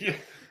Christ. So, yeah,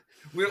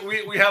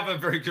 we have a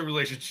very good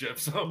relationship.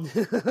 So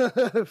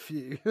a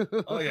few.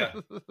 Oh yeah.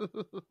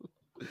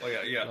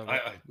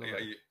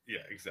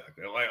 Yeah,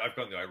 exactly. I've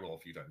gotten the eye roll a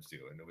few times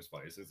too, and it was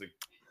funny. So it's like.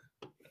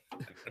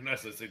 And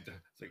that's it's like,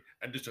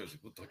 and just like,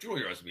 well, don't you roll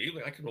your eyes at me?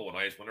 Like, I can roll an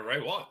eyes whenever I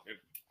want.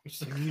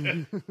 It's like,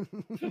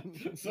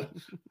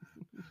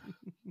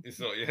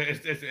 so yeah,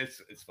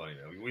 it's funny.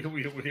 Man. We have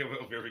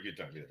a very good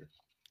time together.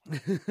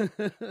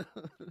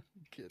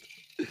 Good.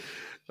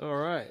 All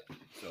right.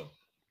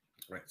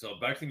 So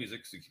back to the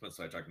music. So keep on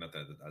sidetracking. Not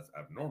that that's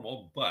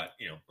abnormal, but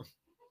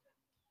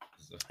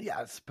So,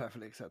 yeah, it's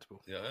perfectly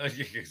acceptable. Yeah,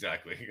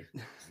 exactly.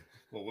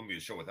 Well, it wouldn't be a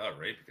show without,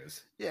 right?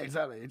 Because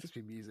exactly. It'd just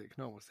be music.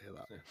 No one wants to hear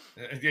that.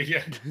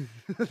 Yeah.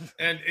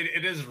 And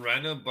it is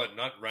random, but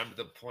not random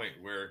to the point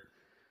where,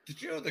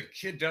 did you know the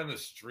kid down the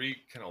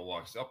street kind of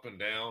walks up and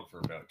down for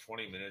about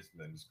 20 minutes and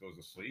then just goes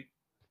to sleep?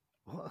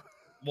 What?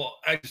 Well,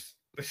 it's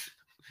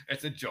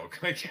a joke.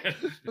 I can't.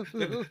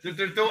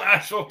 There's no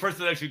actual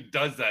person that actually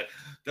does that.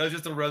 That's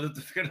just a rather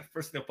kind of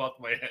person that popped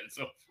in my head.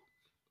 So.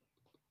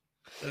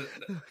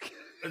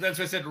 And that's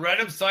why I said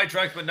random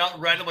sidetracks, but not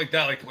random like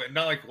that. Like,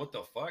 not like, what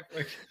the fuck?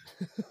 Like,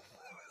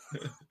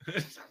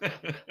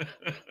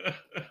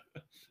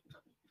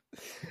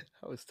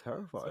 that was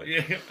terrifying. So,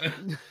 yeah.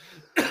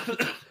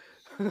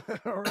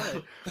 All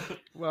right.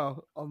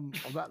 Well, on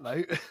that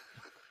note,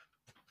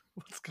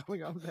 what's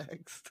coming up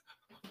next?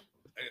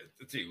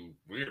 It's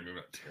weird, maybe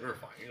not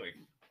terrifying. Like,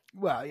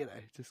 well,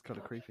 just kind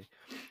of creepy.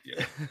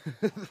 Yeah.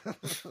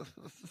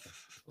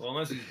 Well,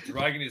 unless he's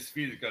dragging his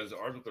feet, he's got his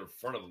arms up in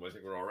front of him. I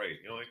think we're all right.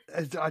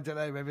 Like, I don't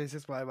know. Maybe it's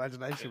just my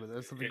imagination, but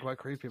there's something quite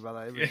creepy about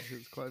that image.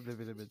 It's quite a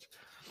vivid image.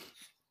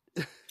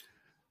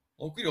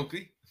 Okie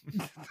dokie.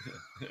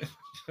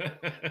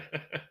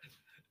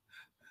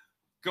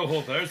 Go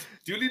hold those.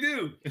 Doodly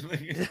doo.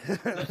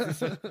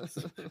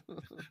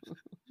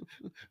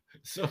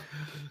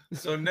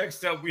 So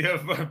next up, we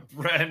have a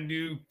brand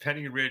new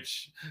Penny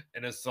Rich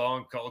and a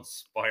song called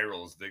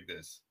Spirals. Dig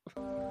this.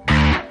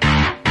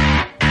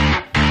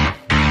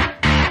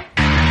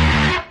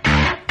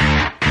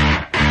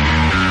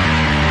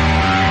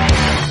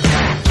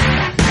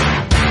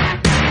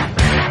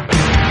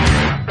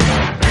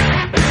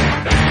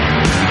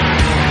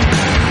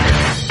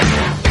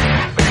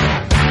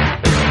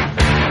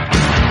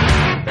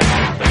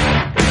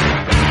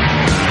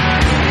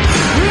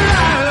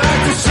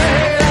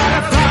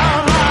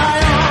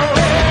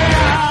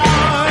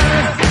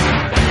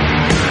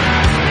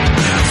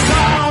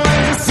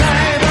 Always the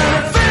same.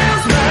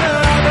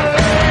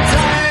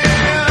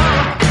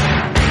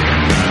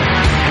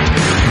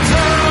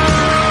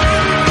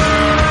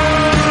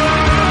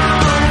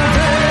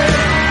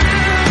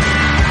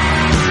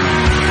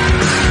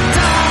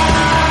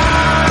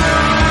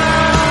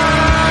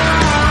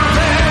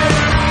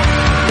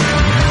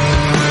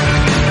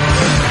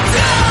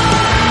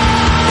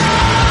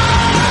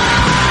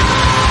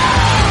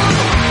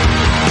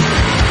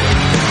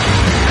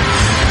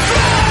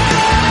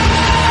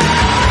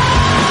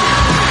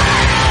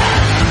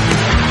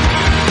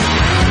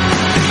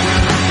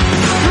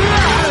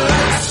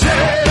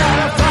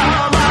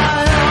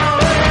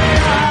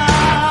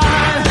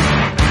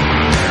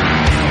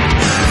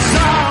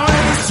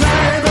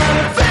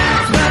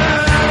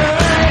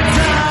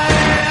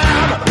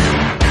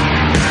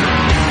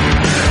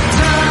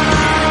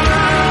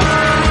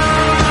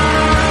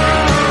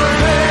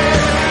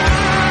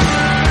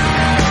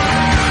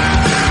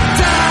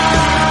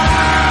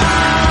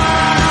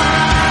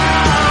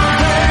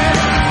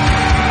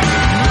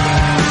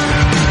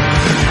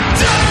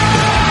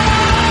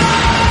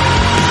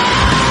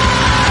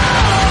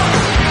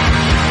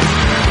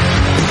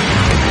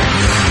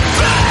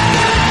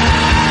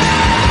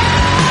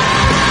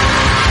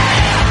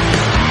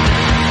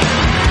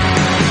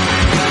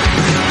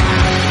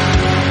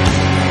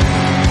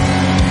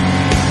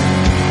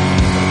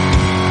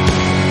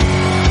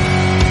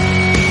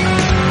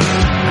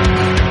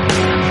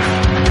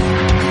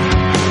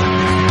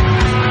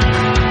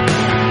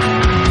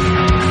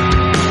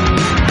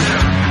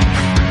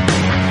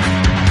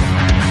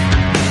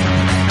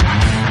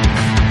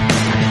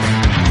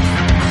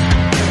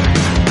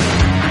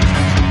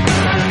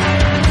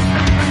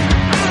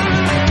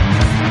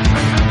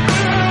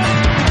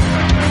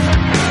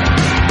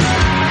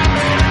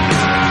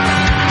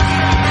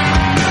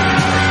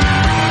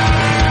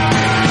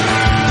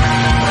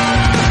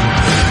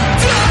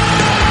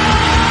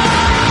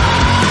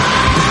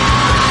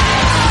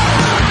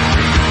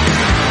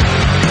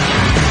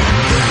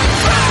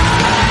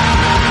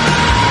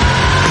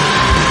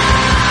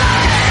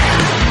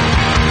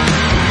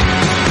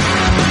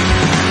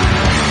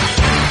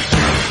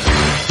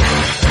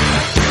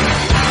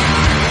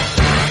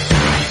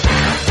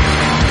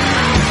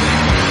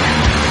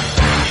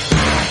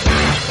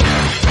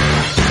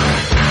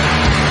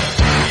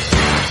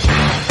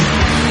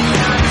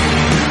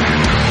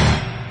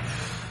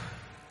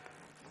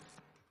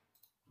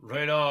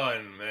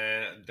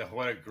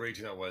 what a great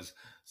tune that was.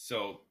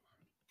 So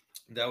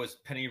that was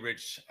Penny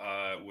Rich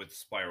with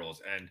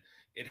Spirals, and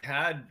it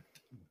had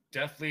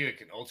definitely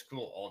like an old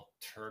school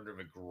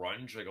alternative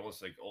grunge, like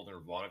almost like old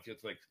Nirvana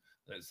feels like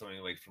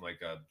something like from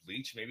like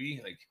Bleach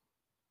maybe, like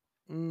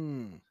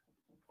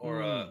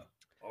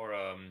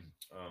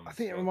I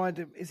think it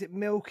reminded. Is it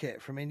Milk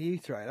It from In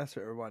Utero? That's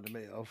what it reminded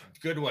me of.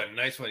 Good one,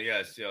 nice one.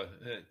 Yes,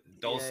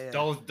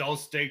 dull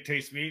steak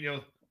tastes meat.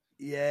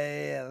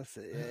 Yeah, that's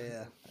it.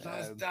 Yeah.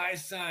 Plus thy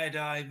side,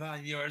 I'm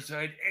on your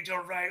side. Angel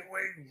right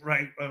wing,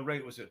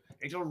 right was it?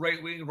 Angel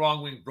right wing,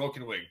 wrong wing,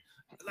 broken wing.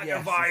 Like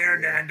a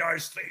iron and are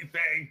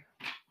sleeping.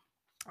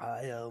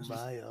 I own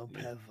my own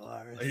pet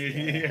virus.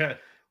 Yeah.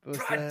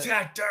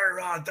 Protector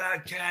of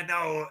the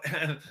canoe.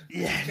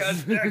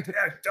 Yes. Because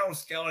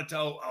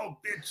ectoskeletal. Oh,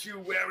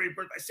 bitchuary.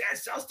 But my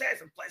sense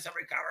stays in place of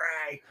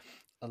recovery.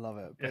 I love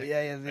it. But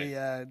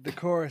the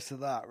chorus of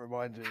that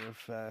reminded me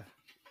of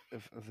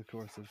the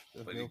chorus of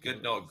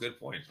good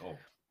point. Oh.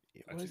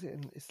 What is it?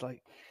 It's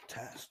like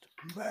test.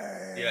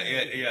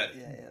 Yeah.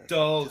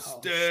 Don't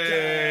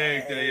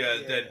stick.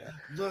 Then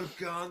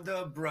look on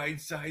the bright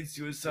side.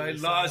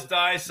 Suicide, lost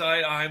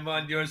eyesight. I'm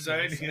on your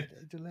side.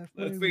 Left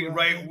wing,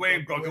 right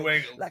wing, broken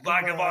wing,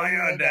 lack of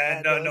iron,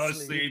 and no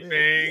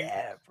sleeping.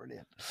 Yeah,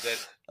 brilliant. Then,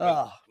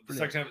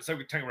 second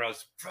time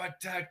around,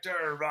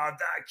 protector of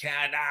the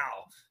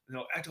canal.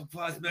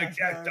 Ectoplasmic,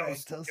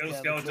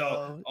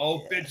 ectoskeletal.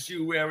 Oh,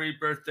 bitchuary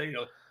birthday.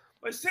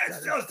 My set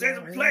still stays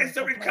in place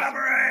of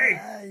recovery.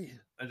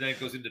 And then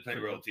it goes into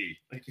Penny Royalty.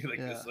 Like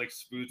this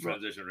smooth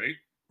transition, right?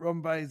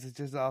 Ron Baines has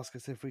just asked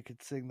us if we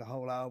could sing the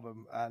whole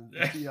album, and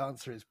the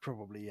answer is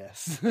probably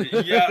yes.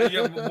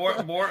 yeah, more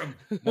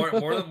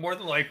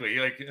than likely.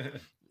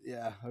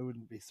 Yeah, I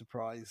wouldn't be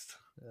surprised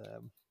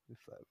if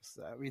that was.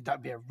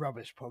 That'd be a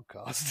rubbish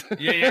podcast.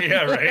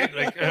 yeah,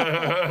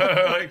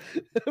 right.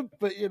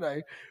 But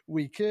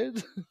we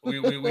could.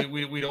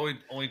 We'd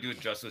only do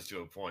it justice to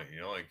a point,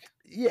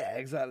 Yeah,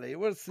 exactly.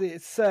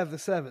 It's Serve the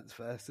Seventh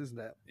first, isn't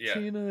it? Yeah.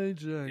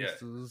 Teenage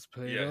youngsters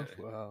paid off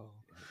well.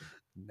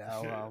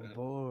 Now I'm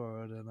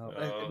bored and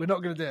we're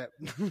not going to do it.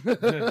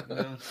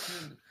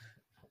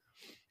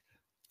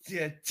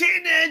 Yeah,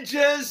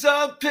 teenagers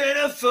are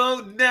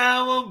pitiful.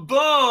 Now I'm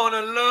born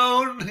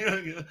alone.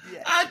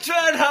 I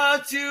tried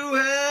hard to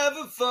have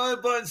a fun,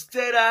 but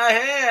instead I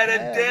had a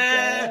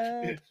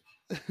dad.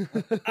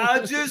 I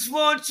just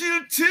want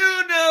you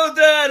to know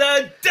that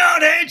I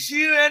don't hate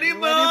you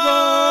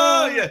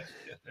anymore. Yeah.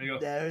 There you go.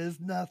 There is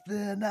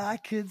nothing I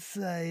could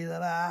say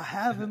that I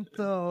haven't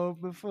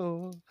thought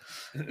before.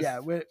 Yeah,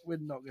 we're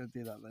not going to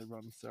do that though,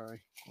 Ron.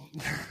 Sorry.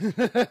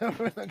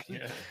 We're not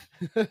gonna...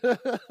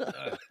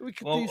 we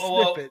could do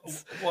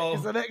snippets.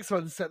 Because the next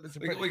one's set this.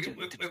 We could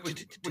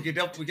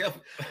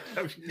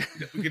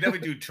definitely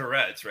do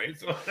Tourette's, right?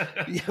 So...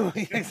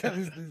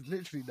 There's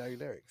literally no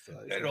lyrics. So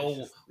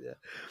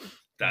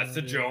that's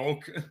a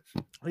joke.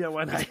 Yeah,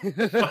 why not?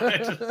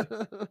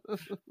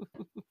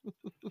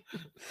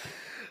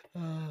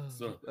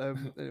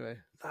 Anyway,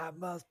 that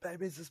must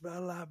babies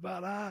smell like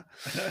butter.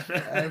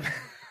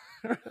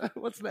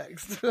 What's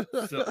next?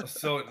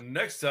 so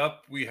next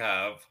up we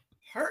have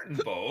Heart and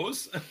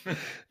Bows.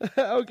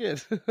 Oh,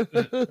 good.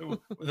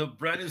 With a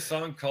brand new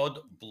song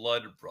called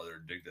Blood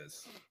Brother. Dig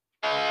this.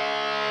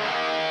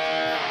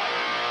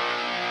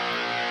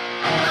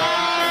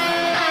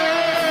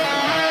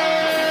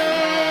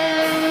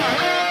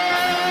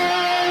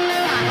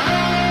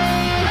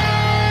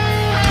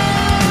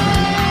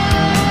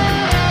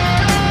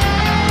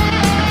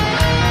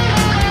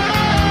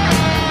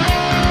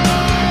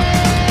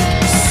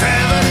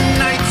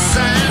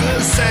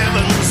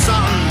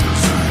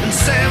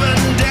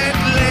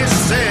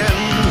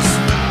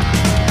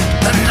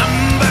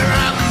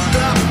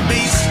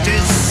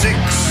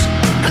 Six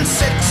and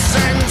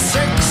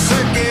six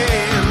again.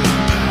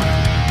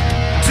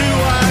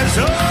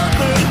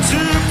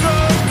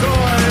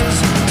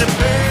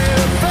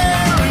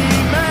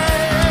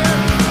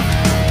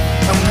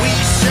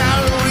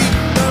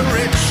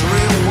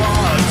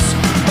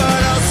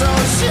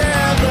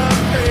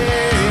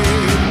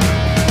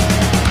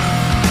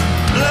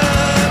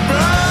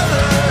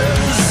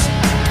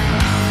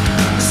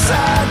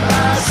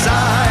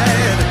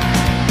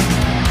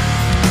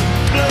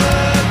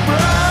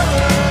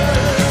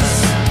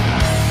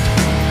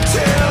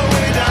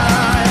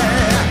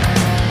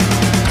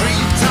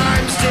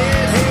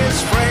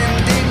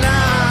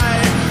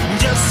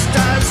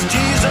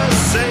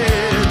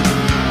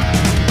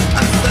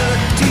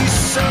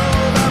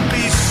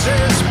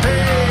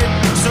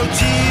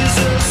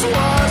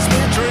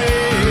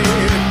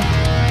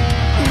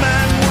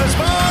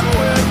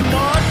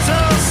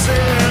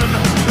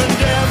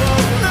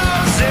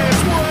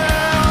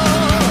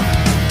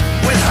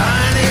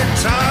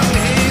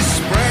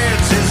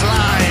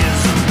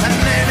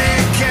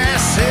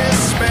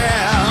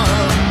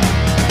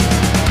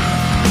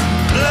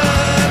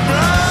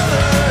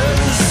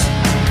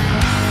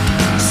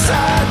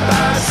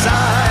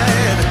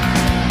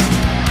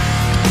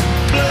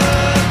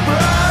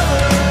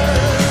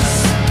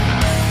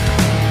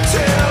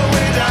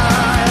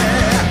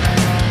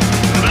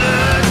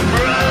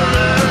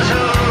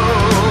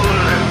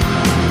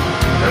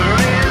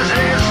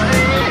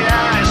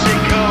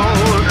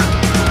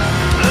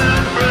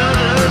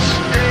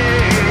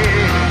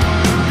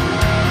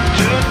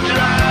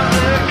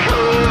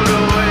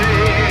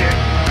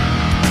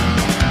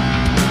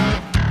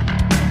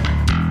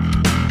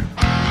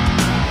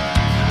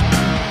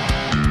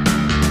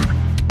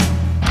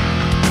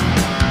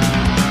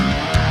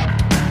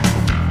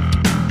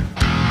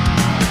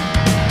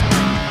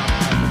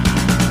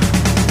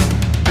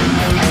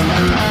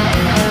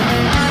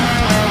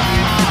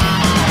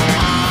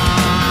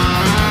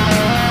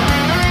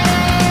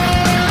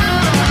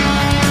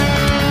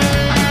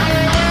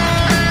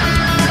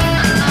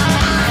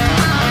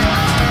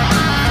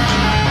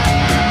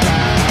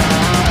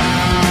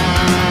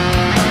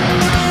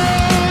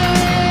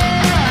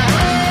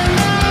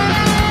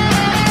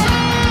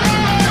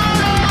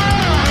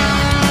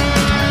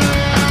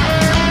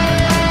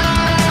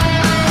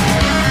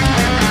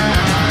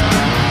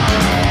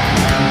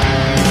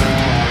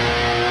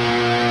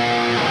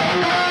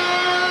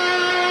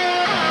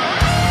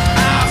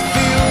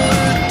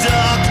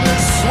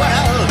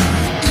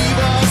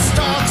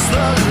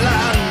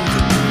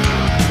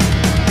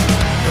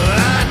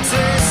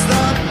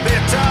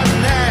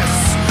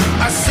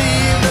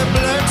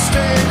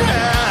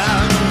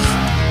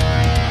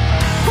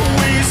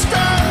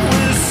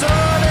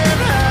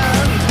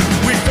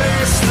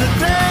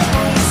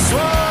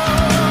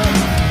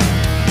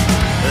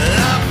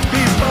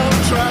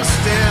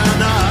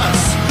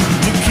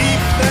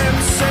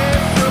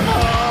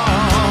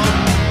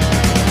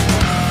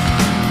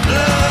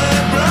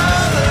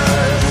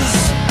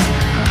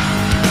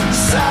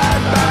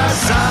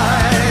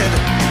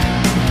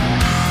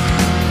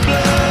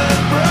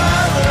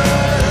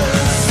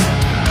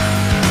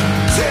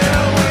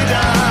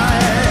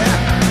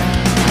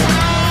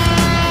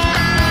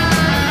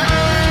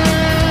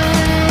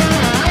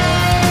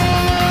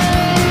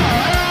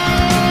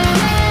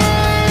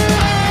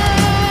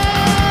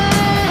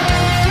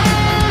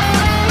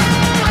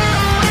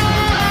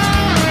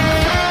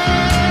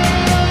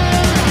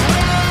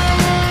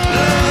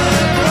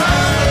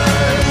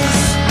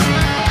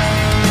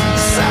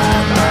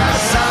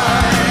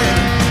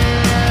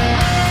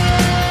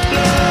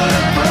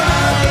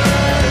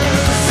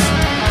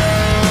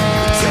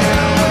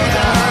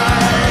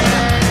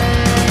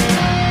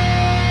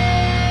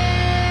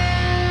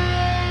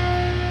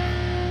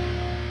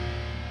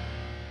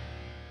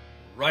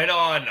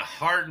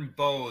 Martin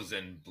Bowes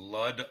and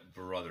Blood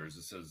Brothers.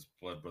 It says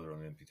Blood Brother on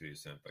the MP3 you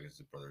sent, but I guess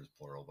the brother is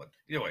plural. But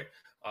anyway,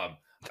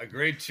 a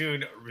great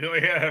tune, really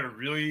heavy,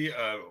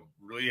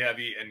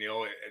 and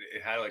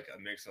it had like a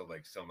mix of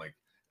like some like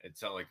it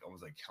sounded like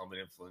almost like Helmet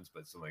influence,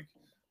 but some like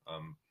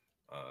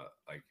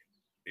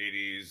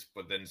 80s,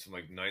 but then some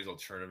like nice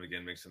alternative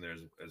again mixed in there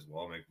as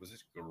well. Like, it was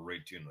just a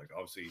great tune. Like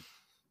obviously,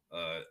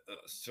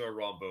 Sir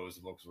Ron Bowes,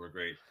 the vocals were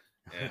great,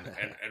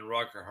 and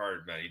Rocker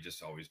Hard, man, he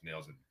just always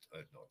nails it.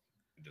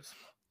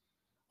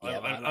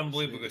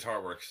 Unbelievable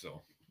guitar work.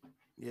 So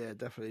yeah,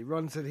 definitely.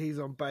 Ron said he's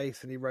on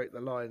bass and he wrote the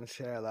lion's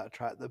share of that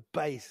track. The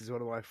bass is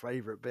one of my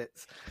favorite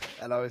bits,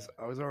 and I was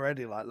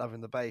already like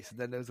loving the bass, and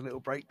then there was a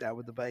little breakdown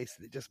with the bass,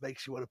 and it just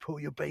makes you want to pull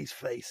your bass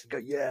face and go,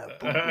 yeah,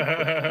 boom, boom,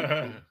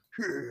 boom,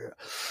 boom.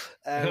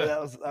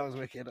 That was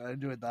wicked. I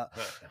enjoyed that.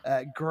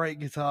 Great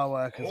guitar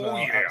work as well.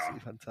 Yeah.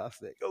 Absolutely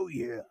fantastic. Oh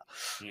yeah.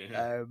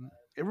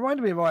 It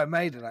reminded me of Iron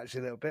Maiden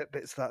actually a little bit.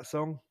 Bits of that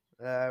song.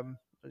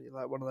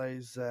 Like one of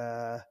those.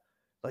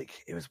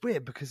 Like it was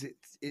weird because it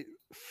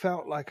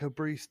felt like a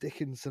Bruce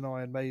Dickinson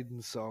Iron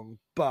Maiden song,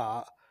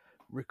 but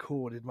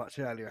recorded much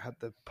earlier. It had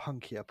the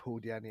punkier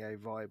Paul Di'Anio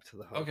vibe to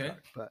the whole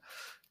track. But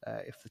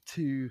if the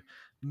two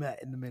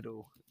met in the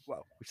middle,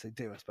 well, which they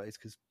do, I suppose,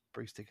 because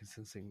Bruce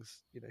Dickinson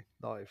sings,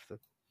 live the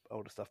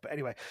older stuff. But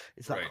anyway,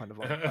 it's that kind of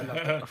vibe. I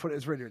loved it. I thought it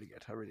was really, really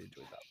good. I really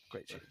enjoyed that.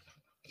 Great tune.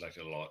 I liked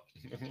it a lot.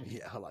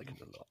 Yeah, I like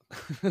it a lot.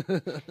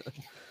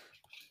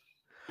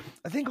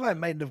 I think Iron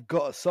Maiden have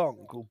got a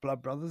song called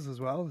Blood Brothers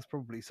as well. There's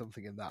probably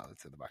something in that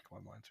that's in the back of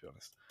my mind, to be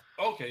honest.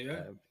 Okay,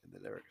 yeah. In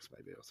the lyrics,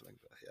 maybe, or something.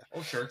 But yeah.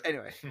 Oh, sure.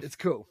 Anyway, it's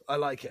cool. I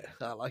like it.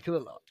 I like it a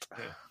lot.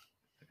 Yeah.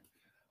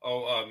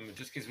 Oh,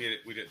 just in case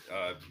we did,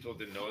 people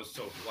didn't know,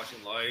 so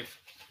watching live,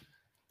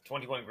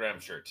 21-gram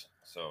shirt.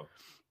 So,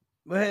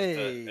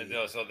 hey.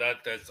 So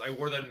that's I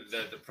wore the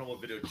promo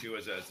video too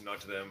as a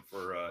nod to them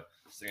for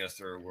singing us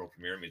their world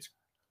premiere. I mean, it's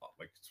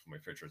like it's one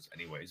of my favorite shirts,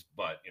 anyways.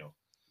 But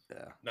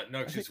no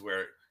excuse to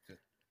wear it.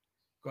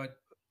 Go ahead.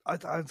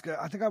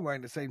 I think I'm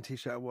wearing the same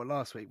T-shirt I wore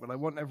last week, but I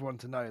want everyone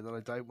to know that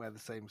I don't wear the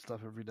same stuff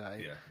every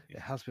day. Yeah.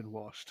 It has been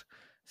washed.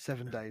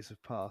 7 days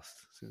have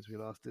passed since we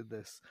last did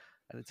this,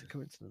 and it's a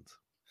coincidence.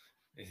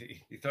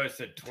 He thought it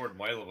said toward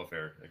my love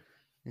affair.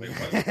 Mike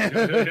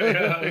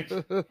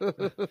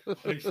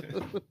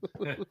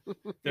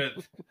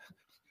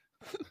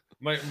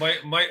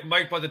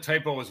bought the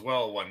typo as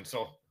well one,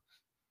 so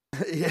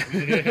yeah.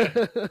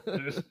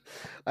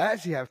 I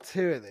actually have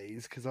two of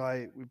these because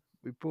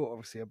we bought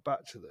obviously a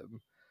batch of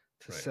them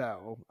to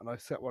sell, and I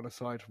set one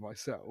aside for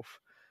myself,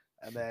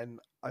 and then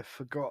I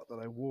forgot that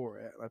I wore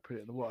it and I put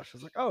it in the wash. I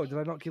was like, oh, did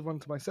I not give one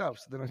to myself?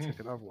 So then I took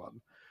another one.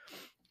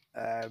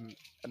 And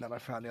then I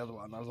found the other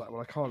one. I was like, well,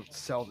 I can't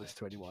sell this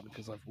to anyone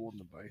because I've worn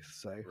them both.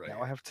 So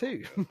now I have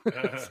two. All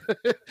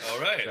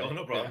right. So,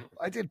 no problem. Yeah,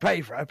 I did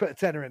pay for it. I put a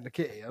tenner in the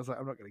kitty. I was like,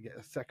 I'm not going to get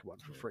a second one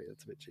for free.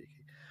 That's a bit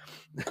cheeky.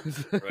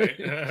 Right.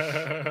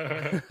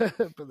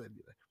 But then,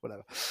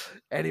 whatever.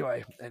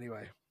 Anyway.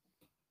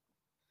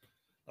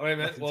 All right,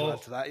 man. Nothing to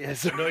add to that,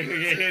 yes. No.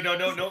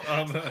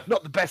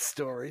 Not the best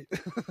story.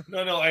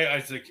 No. I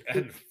was like,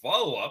 and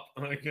follow up.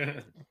 Like,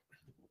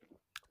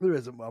 there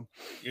isn't one.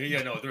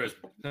 Yeah, no, there is.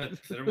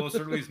 There most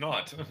certainly is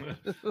not.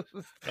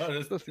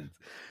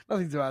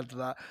 Nothing to add to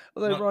that.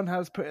 Although Ron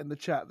has put in the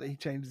chat that he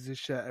changes his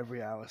shirt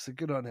every hour, so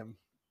good on him.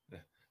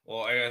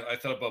 Well, I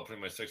thought about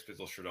putting my Sex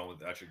Pistols shirt on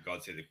with actually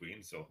God Save the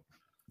Queen. So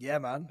yeah,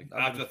 man.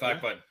 Like, after the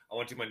fact, but I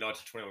want to do my nod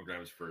to 21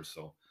 grams first.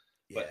 So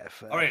yeah,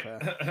 fair, all right.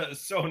 Fair.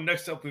 So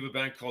next up, we have a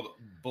band called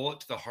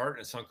Bullet to the Heart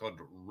and a song called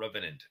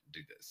Revenant.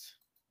 Do this.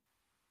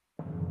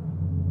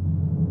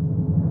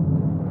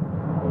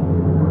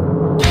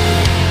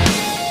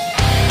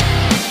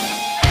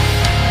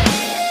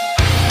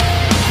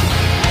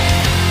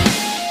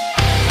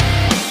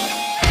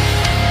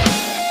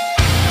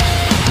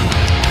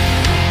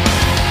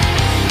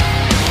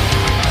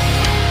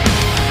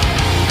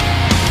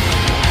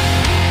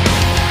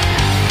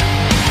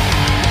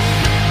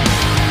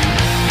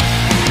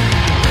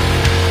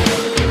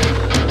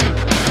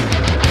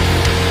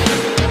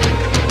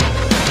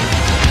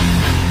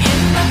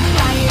 In the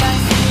night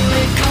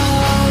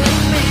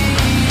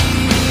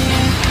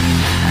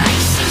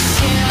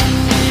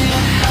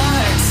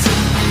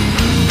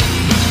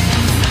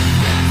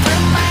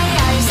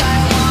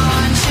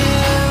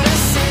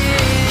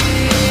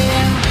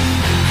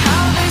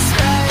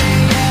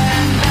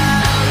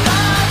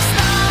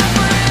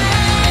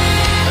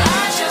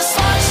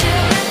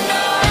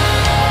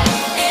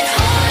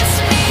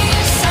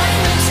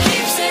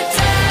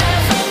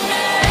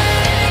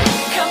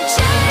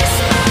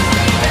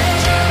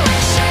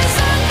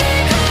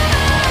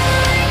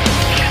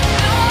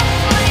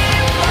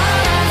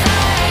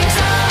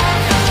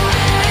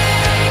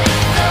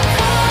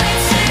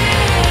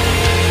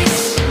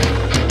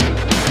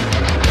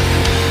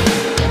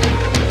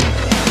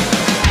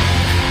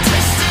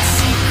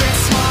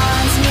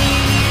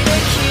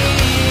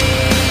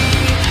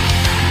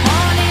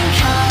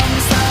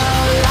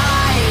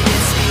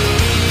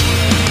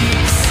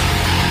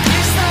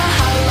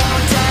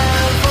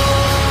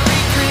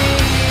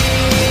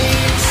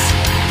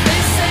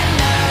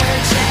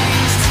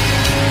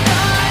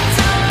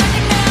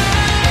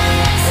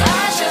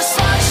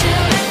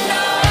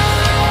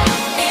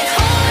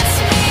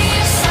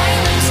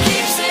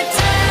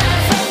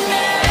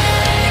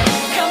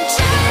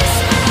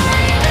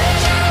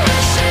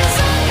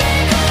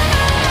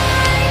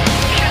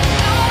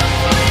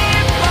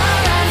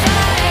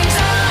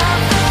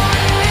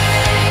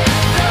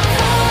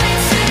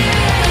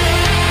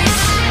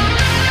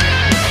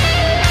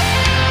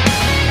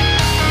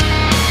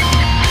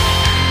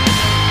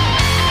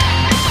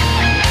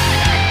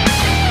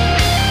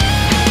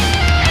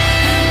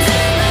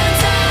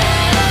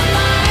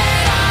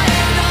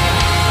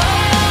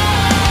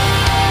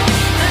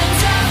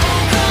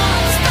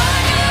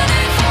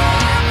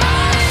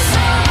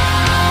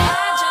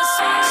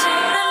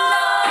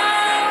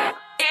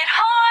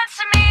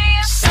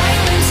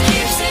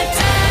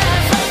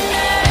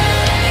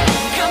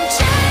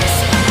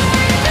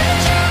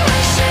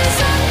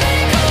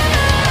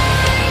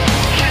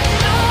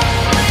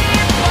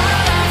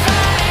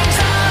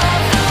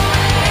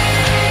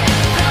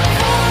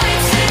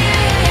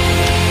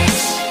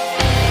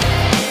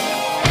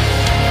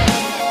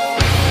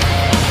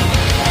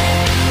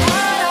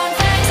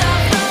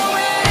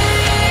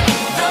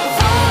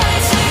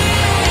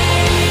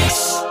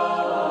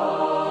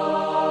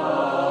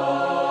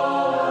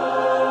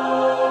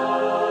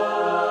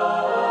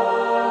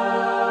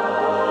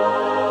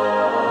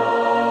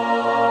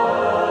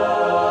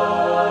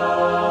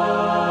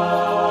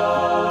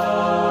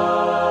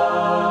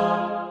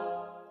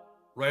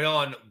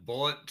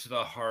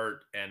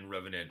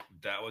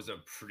that was a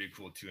pretty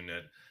cool tune.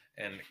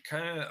 And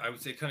kind of, I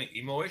would say, kind of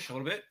emo-ish a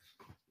little bit.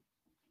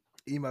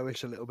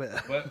 Emo-ish a little bit.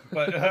 But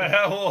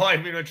well, I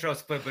mean, I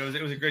trust. But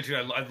it was a great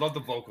tune. I love the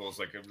vocals.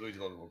 Like, I really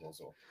love the vocals.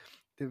 So.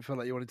 Didn't feel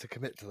like you wanted to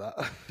commit to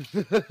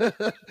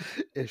that.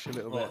 Ish a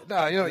little bit.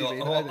 No, you know what you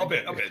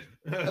mean. A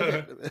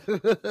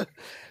bit.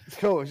 It's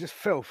cool. It's just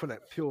filth, isn't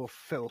it? Pure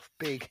filth.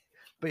 Big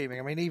beaming.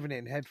 I mean, even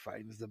in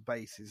headphones, the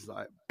bass is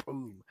like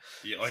boom.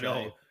 Yeah, I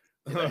know.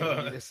 When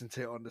you listen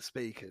to it on the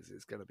speakers,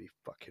 it's going to be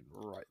fucking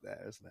right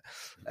there, isn't it?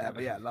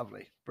 But yeah,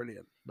 lovely.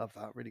 Brilliant. Love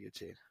that. Really good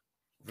tune.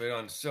 Right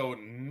on. So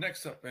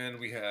next up, man,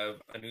 we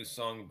have a new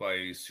song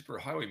by Super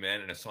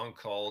Highwayman and a song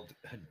called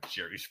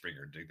Jerry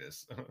Springer. Dig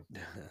this.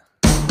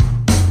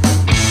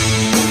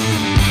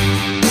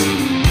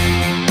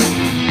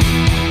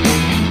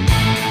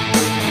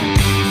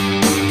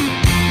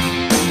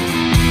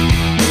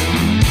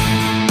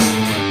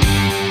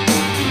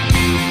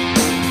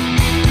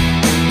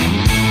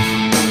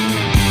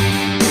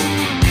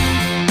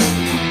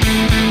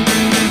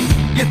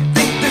 You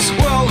think this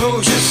world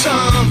owes you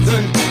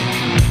something?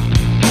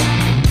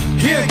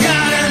 You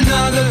got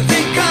another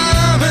thing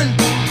coming.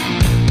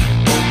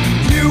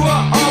 You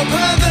are all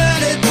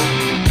perverted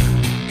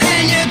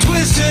and you're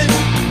twisted.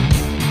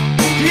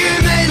 You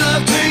made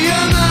love to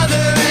your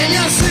mother and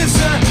your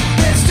sister.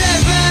 There's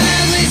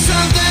definitely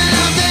something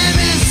out there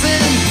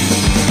missing.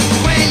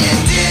 When you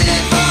did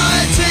it for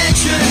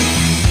attention,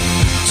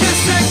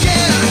 just to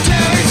get on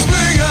Jerry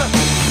Springer.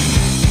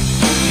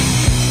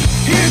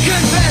 You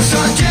confess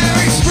on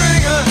Jerry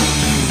Springer.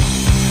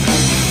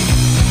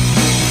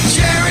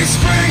 Jerry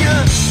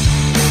Springer.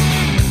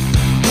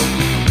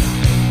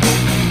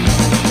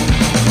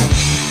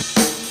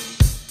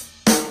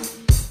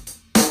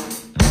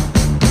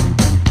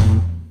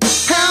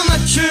 How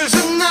much is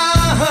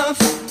enough?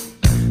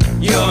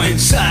 You're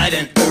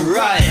inciting a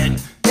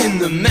riot in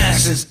the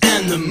masses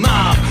and the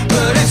mob,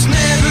 but it's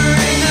never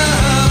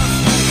enough.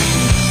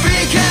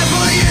 Be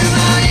careful, you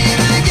might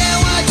even get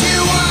what you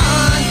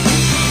want,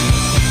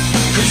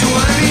 'cause you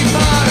wanna be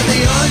part of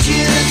the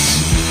audience.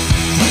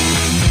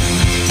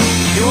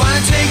 You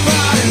wanna take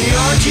part in the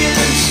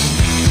audience.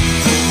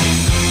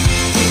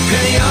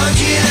 In the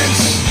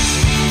audience.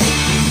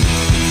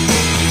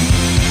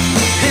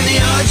 In the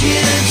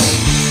audience.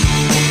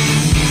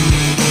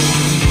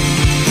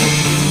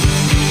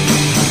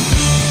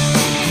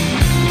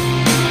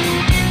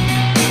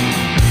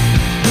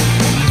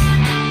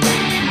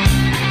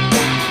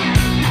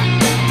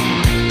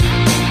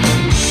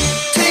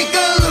 Take a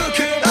look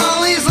at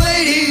all these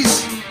ladies.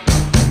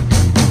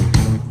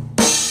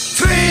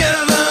 3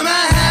 of them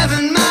are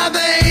having my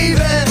baby.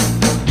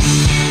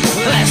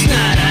 Last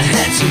night I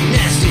had some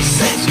nasty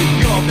sex with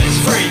your best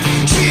friend.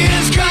 She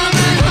is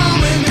coming home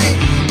with me.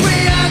 We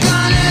are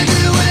gonna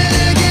do it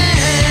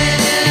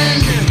again.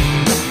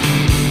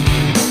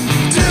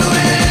 Do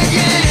it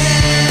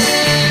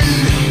again.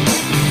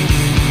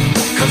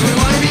 'Cause we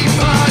wanna be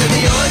part of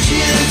the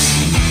audience.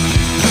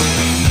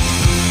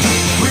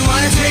 We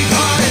wanna take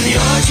part in the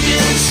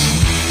audience.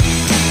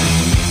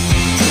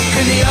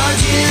 In the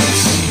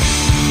audience.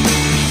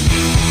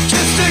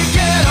 Just to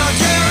get on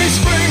Jerry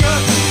Springer.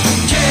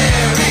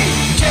 Jerry,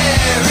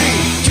 Jerry,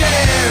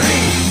 Jerry,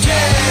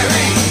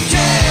 Jerry,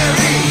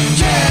 Jerry,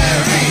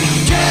 Jerry,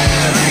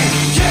 Jerry,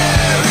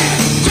 Jerry,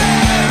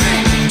 Jerry,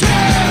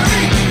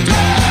 Jerry,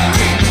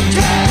 Jerry,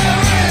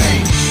 Jerry.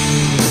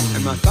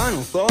 And my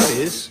final thought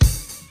is,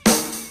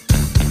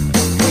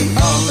 we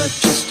all are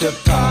just a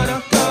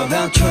product of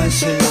our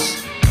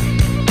choices.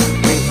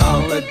 We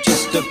all are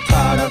just a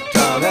product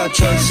of our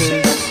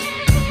choices.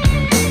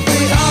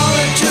 We all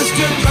are just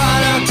a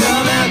product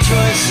of our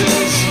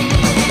choices.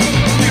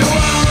 You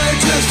all are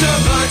just a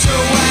bunch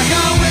of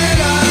wacko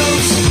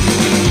widows.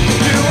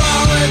 You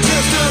all are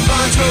just a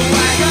bunch of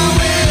wacko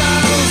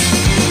widows.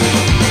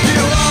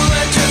 You all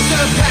are just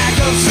a pack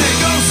of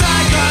single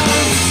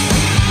psychos.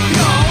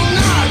 You're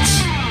nuts.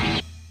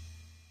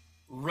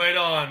 Right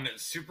on.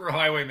 Super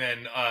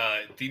Highwayman.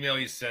 The email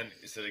you sent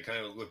said they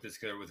kind of whipped this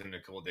together within a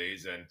couple of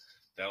days, and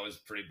that was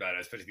pretty bad,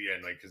 especially the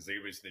end, like, because they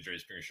released the Jerry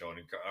Springer show, and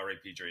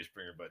R.I.P. Jerry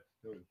Springer, but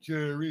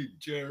Jerry.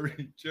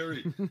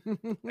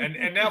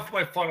 and now for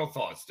my final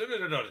thoughts.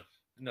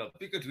 No,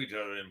 be good to each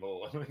other in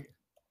bowl.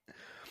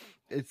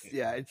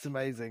 It's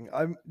amazing.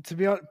 I'm, to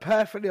be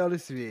perfectly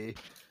honest with you,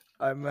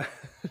 I'm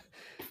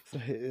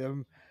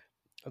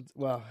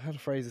well, how to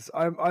phrase this?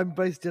 I'm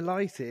both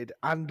delighted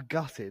and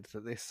gutted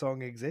that this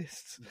song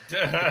exists.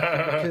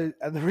 And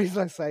the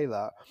reason I say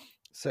that,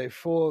 so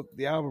for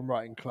the album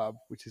writing club,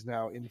 which is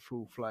now in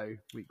full flow,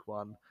 week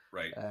 1,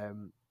 right,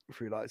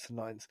 through Lights and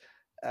Lines,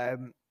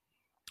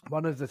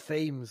 one of the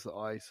themes that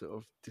I sort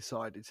of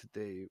decided to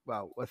do,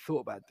 well, I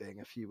thought about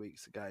doing a few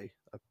weeks ago,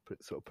 I put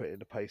it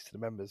in a post to the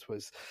members,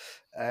 was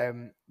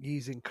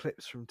using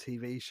clips from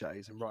TV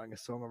shows and writing a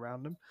song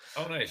around them.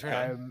 Oh, nice.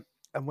 Right.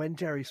 And when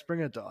Jerry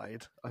Springer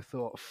died, I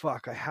thought,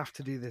 fuck, I have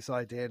to do this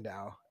idea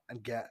now.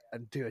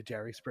 and do a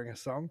Jerry Springer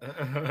song,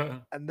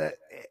 and that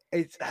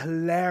it's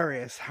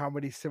hilarious how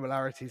many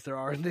similarities there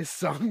are in this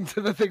song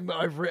to the thing that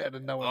I've written,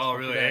 and no one's. Oh,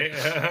 really?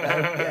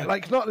 Yeah,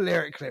 like not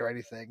lyrically or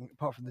anything,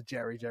 apart from the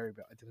Jerry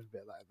bit. I did a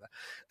bit of that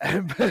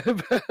in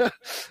there,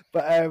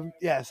 but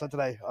yes, I don't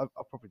know.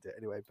 I'll probably do it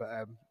anyway.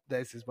 But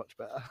theirs is much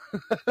better.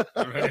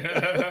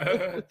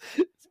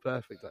 It's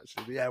perfect,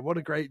 actually. But yeah, what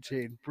a great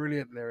tune!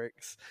 Brilliant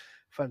lyrics,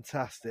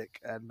 fantastic,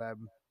 and.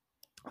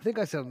 I think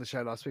I said on the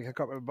show last week, I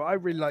can't remember, but I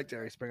really like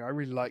Jerry Springer. I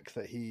really like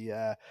that he,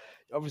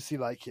 obviously,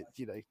 like it,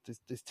 you know,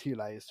 there's two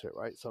layers to it,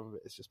 right? Some of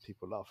it is just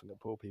people laughing at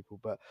poor people,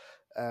 but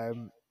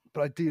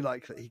I do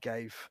like that he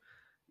gave,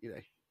 you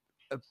know,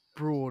 a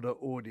broader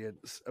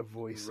audience a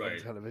voice on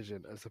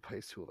television as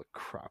opposed to all the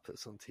crap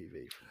that's on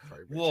TV.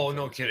 Whoa,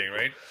 no kidding,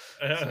 right?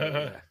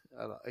 So,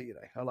 yeah,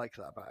 I like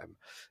that about him.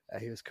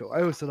 He was cool.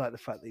 I also like the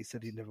fact that he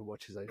said he'd never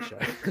watch his own show,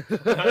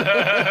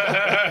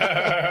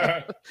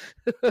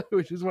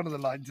 which is one of the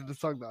lines in the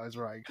song that I was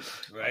writing.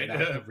 Right. I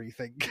have to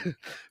rethink.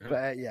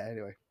 But yeah,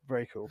 anyway,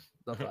 very cool.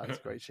 Love that. It's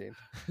a great tune.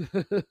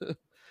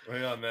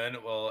 Right on, man.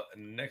 Well,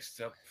 next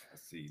up,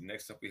 let's see.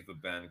 Next up, we have a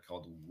band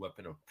called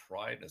Weapon of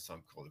Pride and a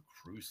song called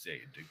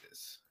Crusade. Dig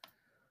this.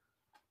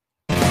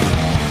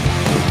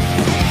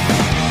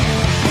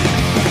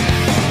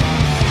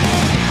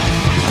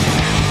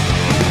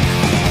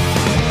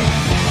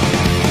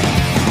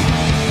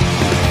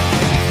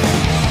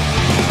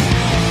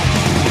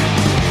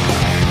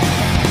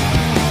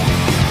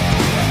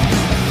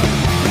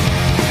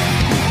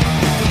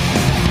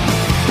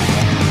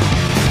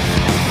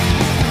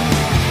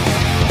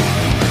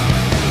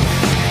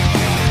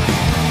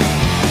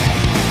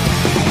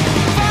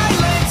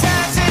 Violence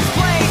has its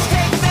place,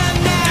 take them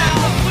now.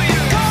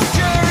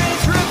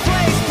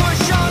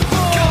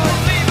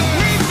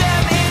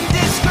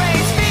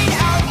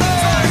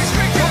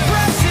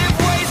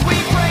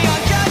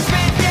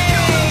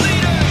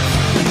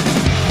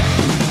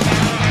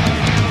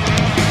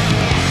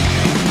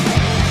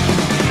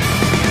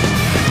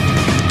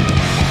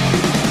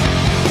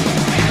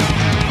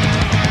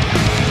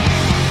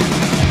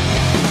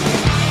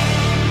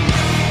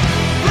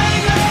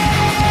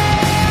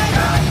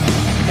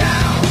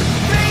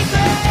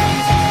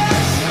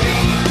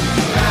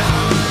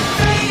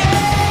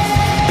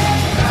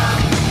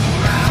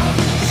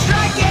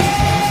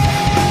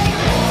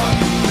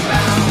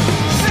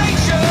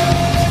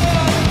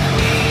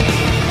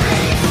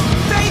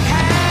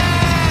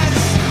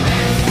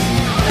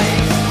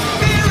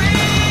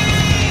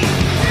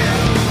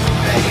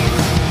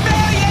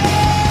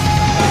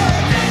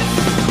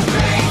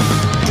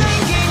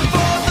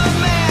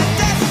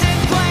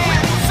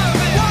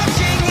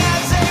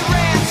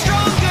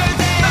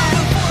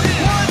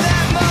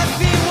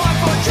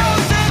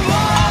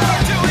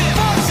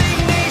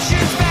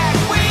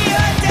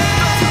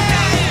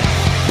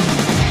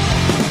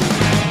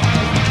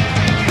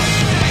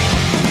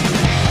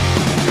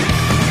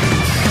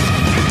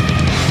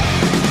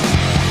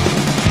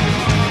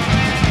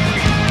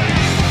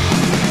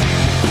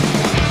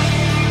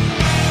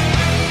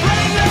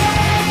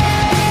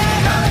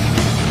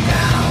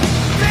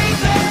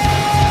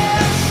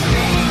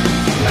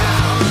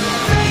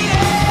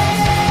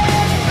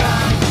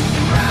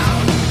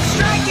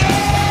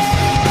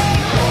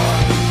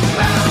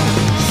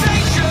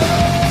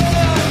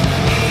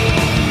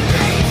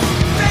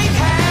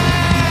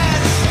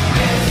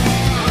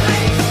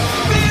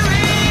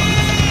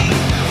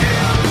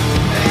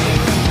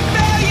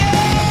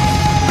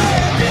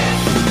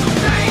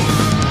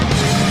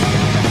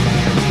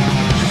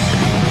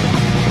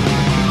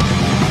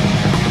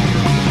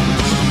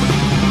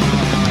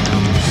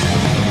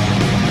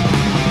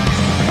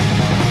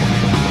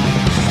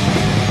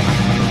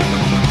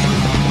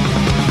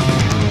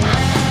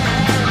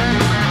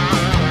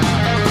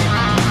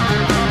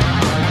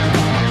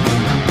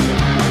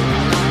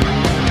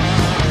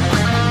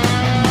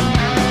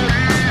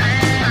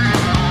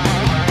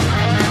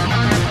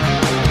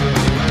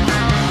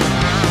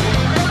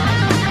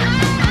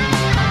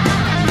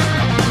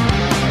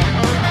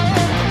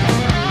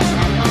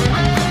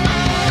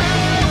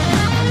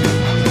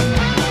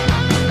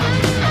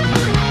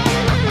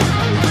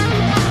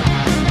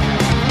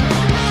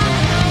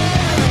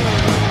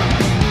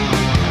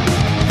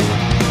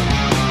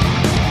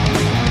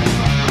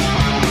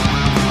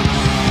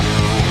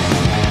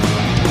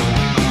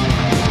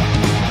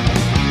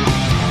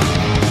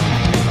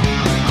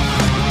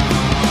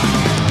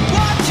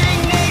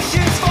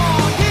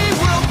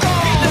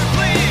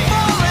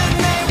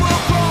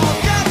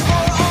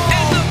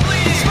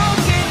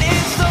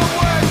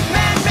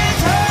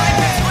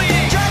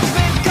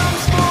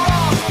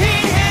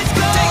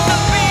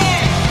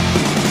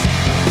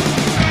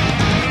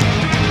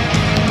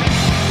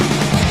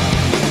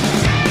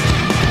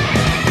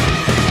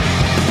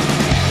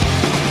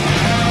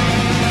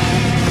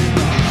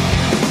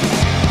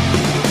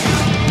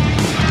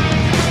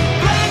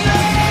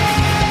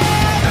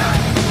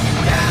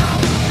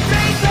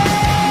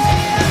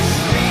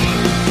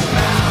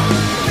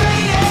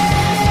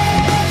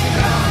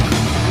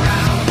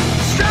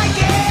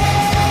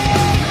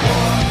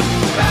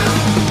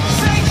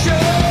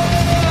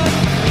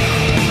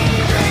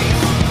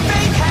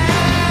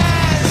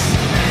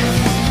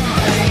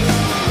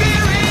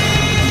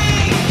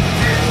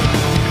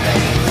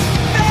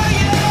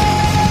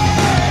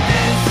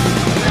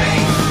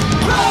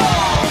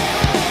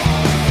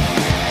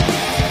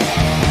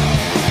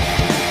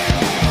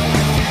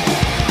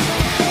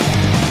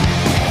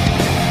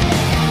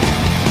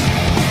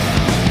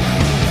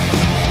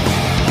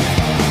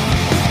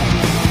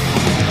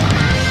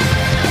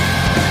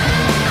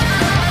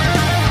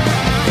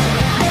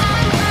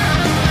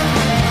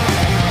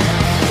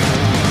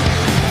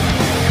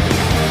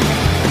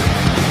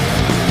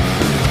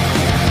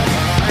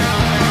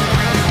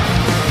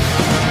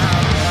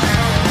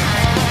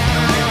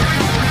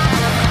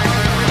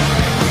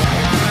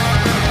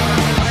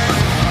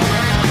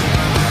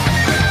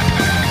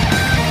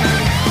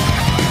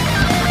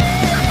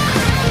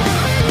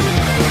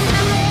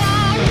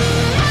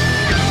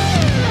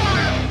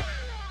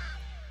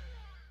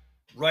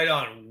 right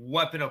on.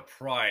 Weapon of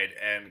Pride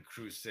and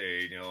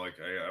Crusade. You know, like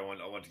I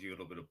want to give a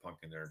little bit of punk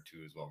in there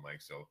too as well,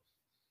 Mike. So,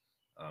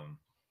 I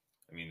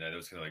mean, that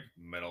was kind of like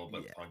metal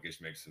but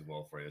punkish mix as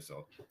well for you.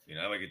 So, you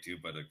know, I like it too.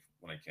 But like,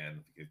 when I can,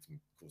 if you get some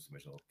cool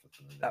submission, I'll put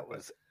them in there. That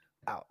was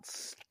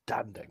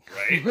outstanding,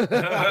 right?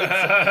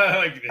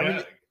 Like, yeah. I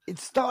mean, it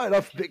started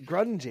off a bit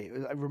grungy.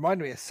 It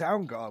reminded me of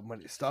Soundgarden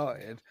when it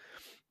started,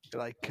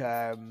 like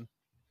you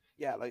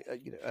know,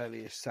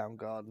 early-ish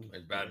Soundgarden,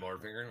 Like Bad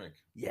Motorfinger, like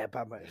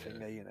Bad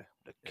Motorfinger, you know,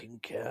 like in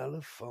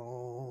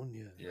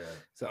California,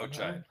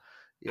 Outshine.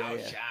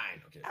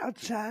 Outshine. Okay.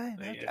 Outshine.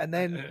 Yeah. And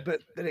then,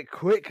 but then it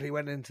quickly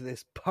went into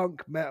this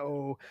punk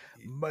metal,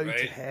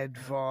 Motorhead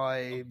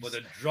vibes. But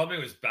the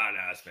drumming was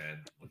badass,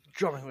 man.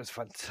 Drumming was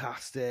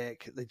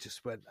fantastic. They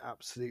just went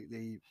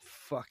absolutely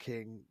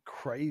fucking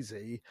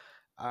crazy,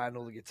 and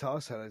all the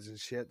guitar solos and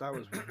shit. That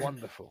was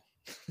wonderful.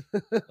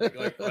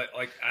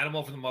 like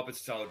Animal from the Muppets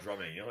style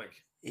drumming, you know,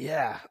 like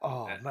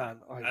man,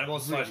 I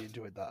really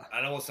enjoyed that.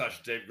 Animal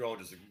 / Dave Grohl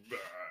just like.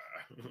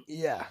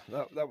 Yeah,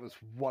 that was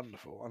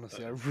wonderful.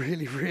 Honestly, I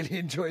really, really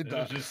enjoyed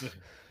that. Just,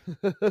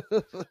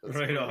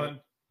 right on.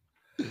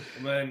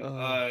 And then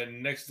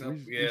next up,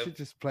 we should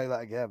just play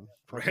that again.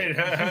 Right.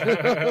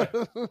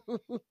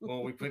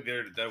 Well, we played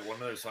that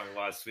one other song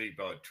last week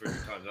about 2 or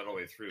 3 times, not all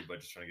the way through, but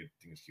just trying to get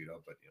things queued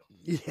up. But you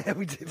know, yeah,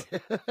 we did.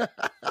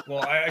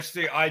 Well, I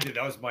actually I did.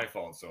 That was my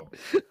fault. So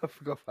I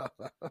forgot about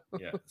that.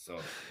 Yeah.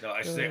 So no,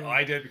 I should say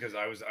I did because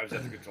I was at the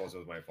controls. So it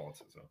was my fault.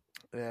 So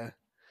yeah.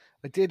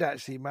 I did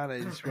actually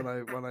manage when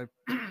I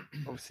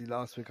obviously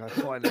last week I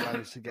finally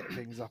managed to get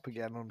things up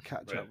again on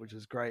catch up, which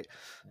was great.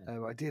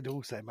 I did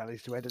also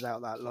manage to edit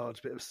out that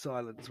large bit of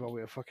silence while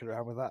we were fucking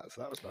around with that,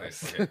 so that was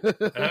nice.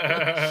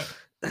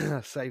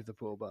 Okay. Save the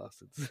poor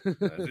bastards.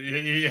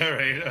 Yeah,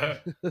 right.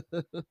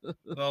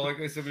 Well,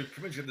 like I said, we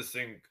pretty much got this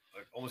thing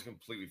like almost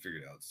completely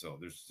figured out. So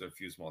there's a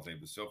few small things,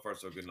 but so far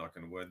so good. Knock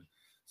on wood.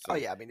 So,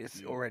 I mean,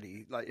 it's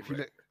already like if you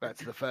look back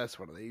to the first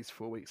one of these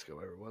 4 weeks ago,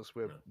 wherever it was,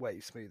 we're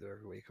way smoother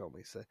every week, aren't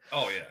we? So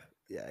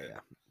yeah.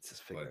 It's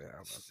just figuring it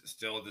out. Man.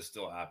 This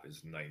app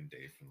is night and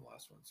day from the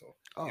last one. So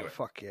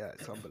fuck yeah,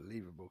 it's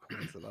unbelievable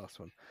compared to the last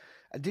one.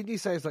 And didn't you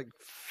say it's like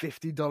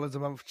 $50 a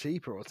month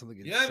cheaper or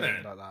something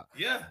insane like that?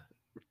 Yeah,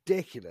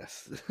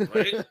 ridiculous.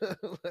 Right?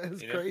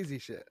 That's crazy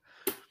shit.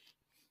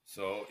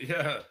 So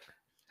yeah,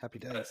 happy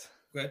days.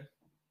 Go ahead.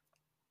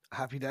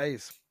 Happy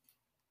days.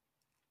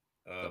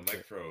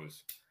 Mike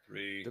froze.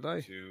 3,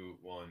 2,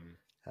 1.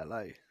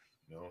 Hello.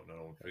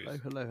 No, please.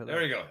 Hello. There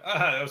we go.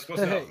 That was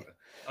close enough.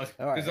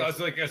 Because I was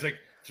like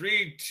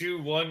 3,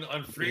 2, 1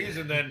 unfreeze,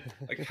 and then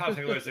like half a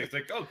second it's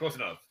like, oh, close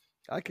enough.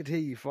 I could hear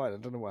you fine. I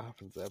don't know what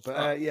happens there,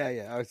 but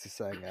yeah. I was just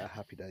saying,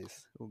 happy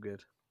days, all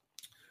good.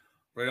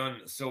 Right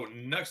on. So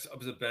next up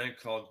is a band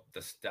called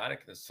The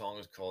Static, and the song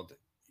is called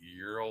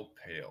Euro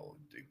Pale.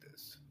 Dig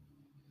this.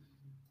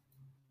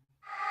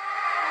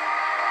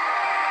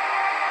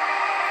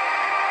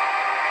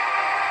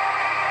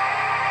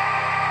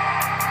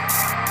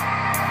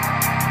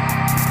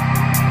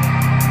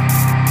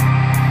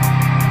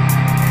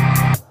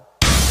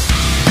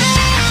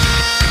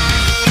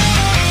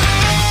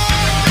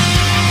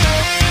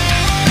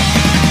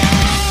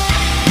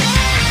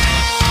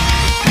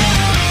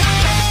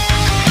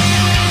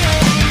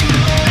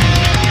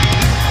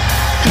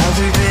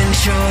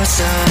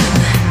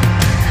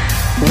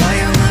 Why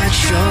am I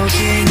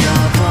choking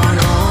up on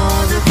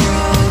all the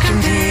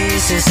broken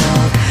pieces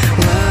of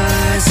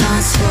words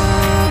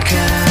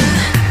unspoken?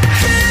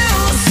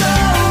 Feel so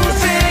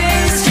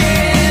thin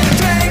skin,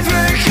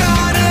 paper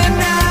cotton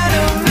out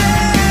of me.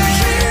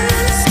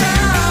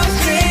 Stop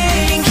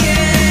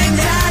thinking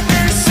that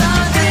there's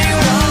something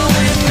wrong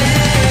with me.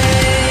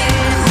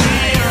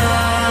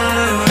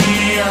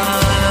 We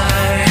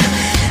are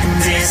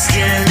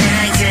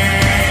disconnected.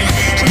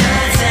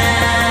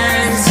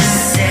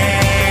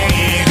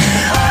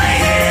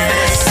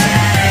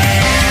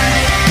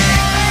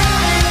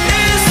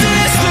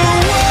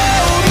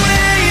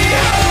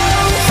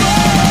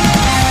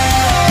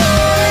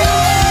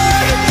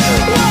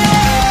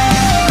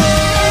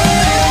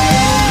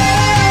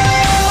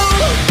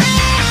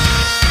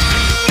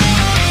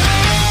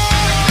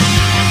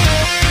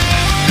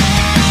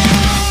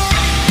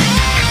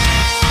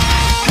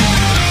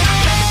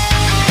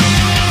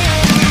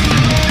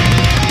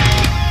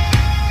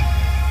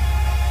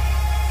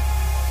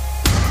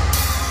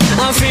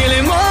 I'm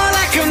feeling more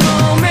like a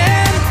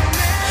moment,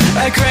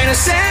 a grain of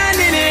sand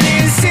in an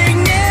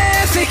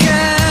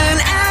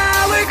insignificant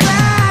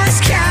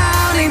hourglass,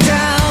 counting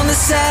down the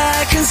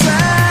seconds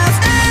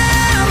left.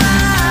 Am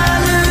I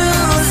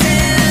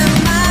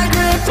losing my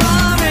grip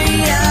on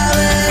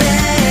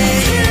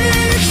reality?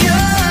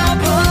 You're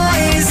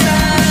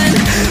poison,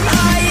 I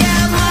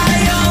am my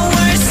own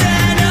worst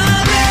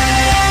enemy.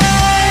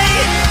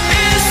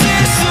 Is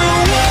this the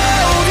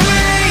world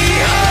we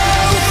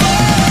hope for?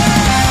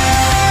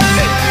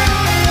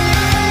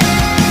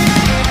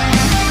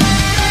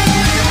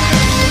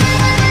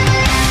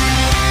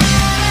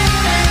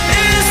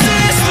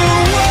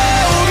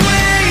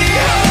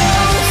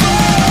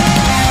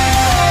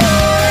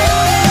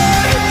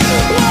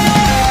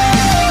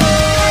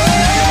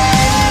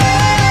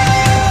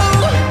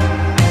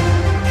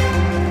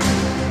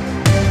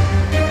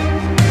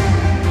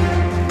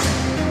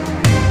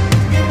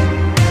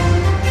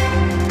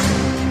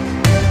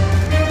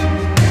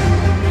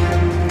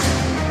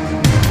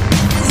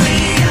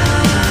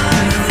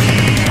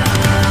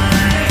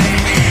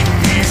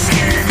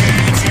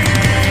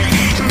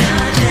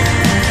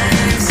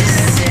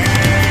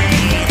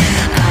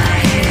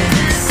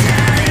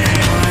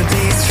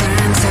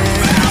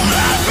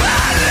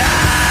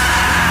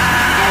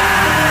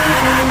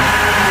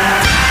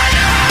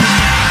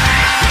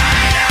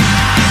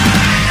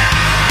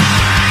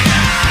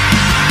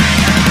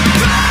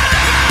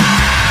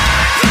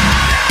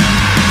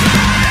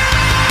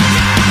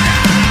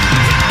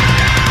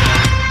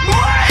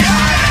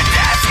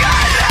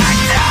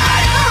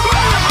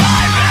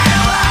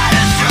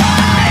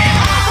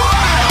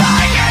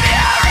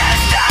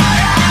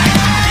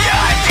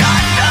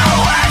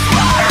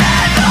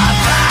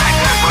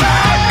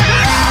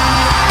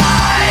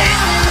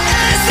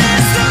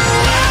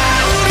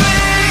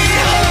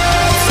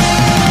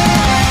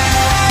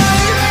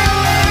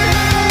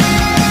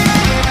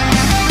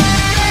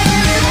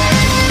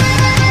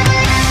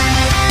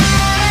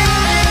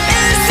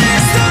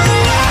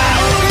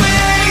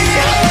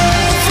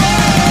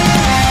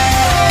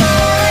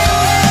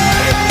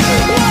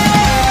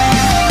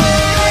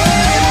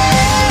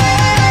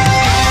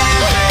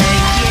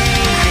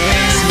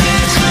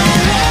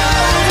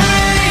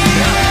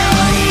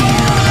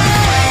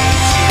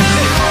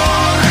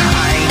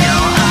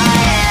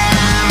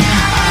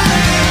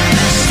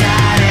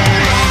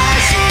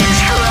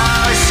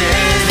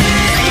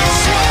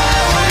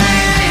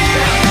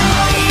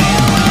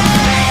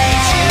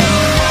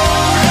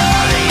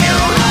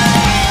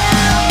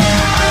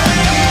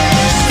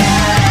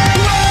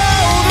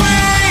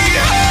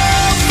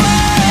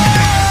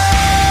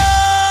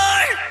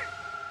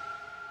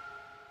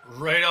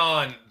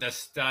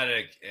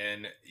 Panic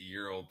and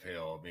Euro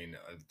Pale. I mean,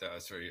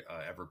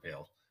 Ever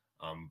Pale.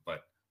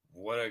 But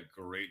what a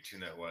great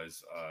tune that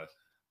was.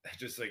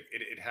 Just like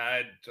it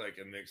had like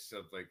a mix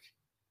of like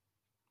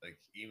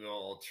emo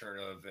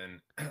alternative,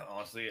 and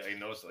honestly, I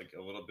noticed like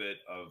a little bit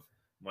of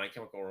My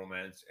Chemical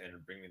Romance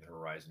and Bring Me the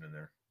Horizon in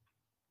there.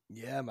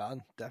 Yeah,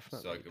 man,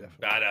 definitely. So like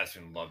definitely. badass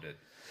and loved it.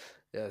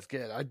 Yeah, it's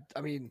good.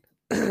 I mean,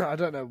 I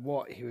don't know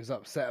what he was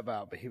upset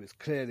about, but he was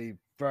clearly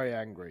very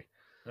angry.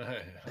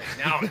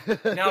 now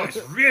he's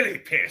really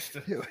pissed.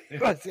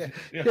 Yeah.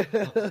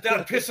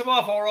 That'll piss him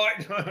off, all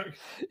right.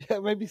 Yeah,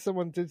 maybe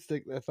someone did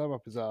stick their thumb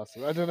up his ass.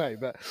 I don't know,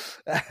 but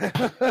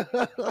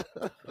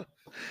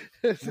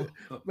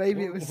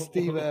maybe it was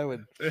Steve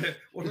Irwin.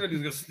 What I'm gonna do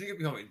is go sneak up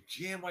behind me,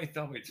 jam my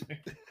thumb into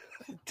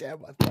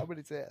Damn, my thumb in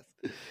his ass.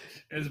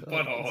 His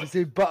butthole. It's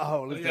his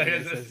butthole. Yeah,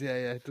 It says. Yeah.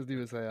 It doesn't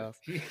even say ass.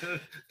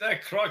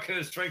 That croc has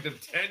the strength of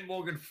 10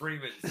 Morgan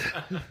Freemans.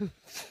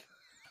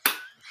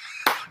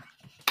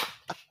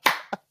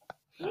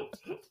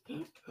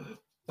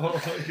 Oh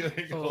my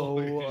god! Oh,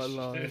 what a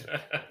line!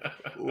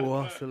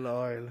 What a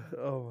line!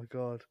 Oh my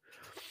god!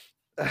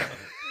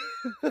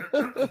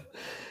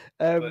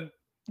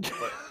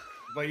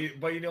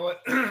 But you know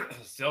what?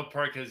 South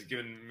Park has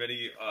given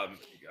many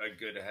a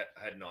good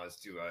head nods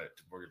to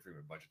Morgan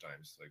Freeman a bunch of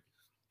times. Like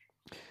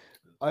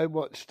I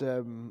watched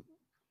I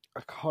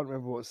can't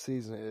remember what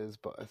season it is,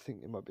 but I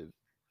think it might be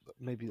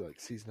maybe like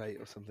season 8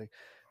 or something.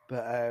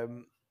 But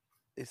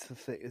it's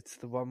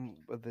the one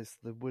where there's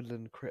the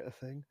woodland critter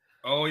thing.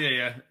 Oh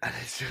yeah. And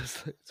it's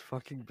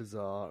fucking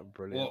bizarre and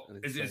brilliant. Well,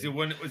 is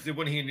it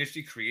when he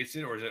initially creates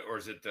it, or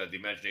is it the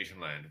Imagination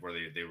Land where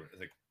they were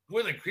like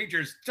woodland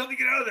creatures, tell me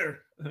to get out of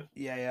there?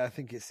 Yeah, I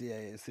think it's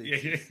the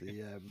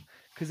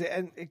because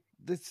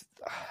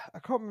I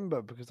can't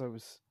remember because I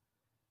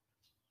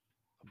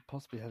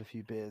possibly had a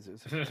few beers. It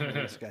was a couple of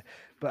years ago,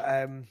 but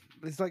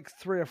there's like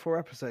 3 or 4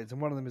 episodes,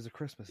 and one of them is a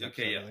Christmas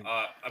episode. Okay,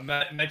 yeah.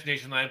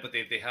 Imagination Land, but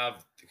they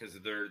have because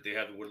they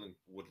have the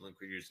woodland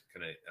creatures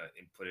kind of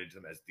input into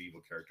them as the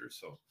evil characters.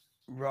 So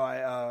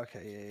right. Oh,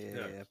 okay.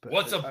 Yeah. But,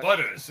 what's up,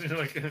 Butters?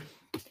 Like, I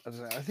don't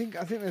know. I think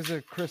there's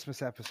a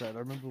Christmas episode. I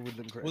remember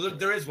woodland critters. Well,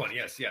 there is one.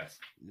 Yes. Yeah.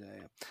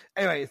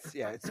 Anyway,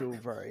 it's all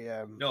very.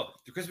 No,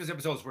 the Christmas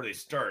episode is where they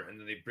start, and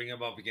then they bring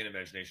them up again.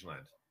 Imagination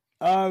Land.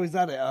 Oh, is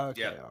that it? Oh,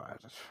 okay. Yeah. All right. I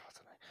don't know.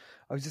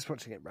 I was just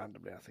watching it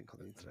randomly, I think, on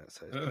the internet.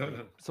 So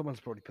someone's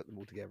probably put them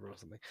all together or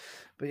something.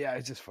 But yeah,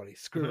 it's just funny.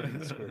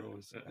 Squirrels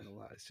and all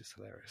that. It's just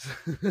hilarious.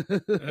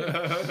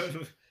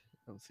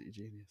 Absolutely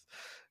genius.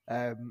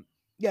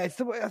 Yeah,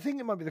 it's I think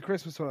it might be the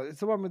Christmas one.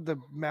 It's the one with the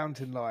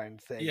mountain lion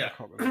thing. Yeah. I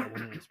can't remember.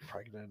 One was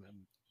pregnant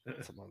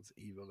and someone's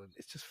evil, and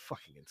it's just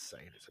fucking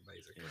insane. It's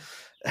amazing.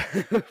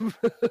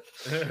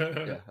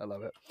 Yeah, I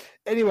love it.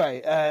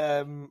 Anyway,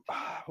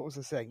 what was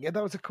I saying? Yeah,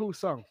 that was a cool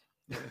song.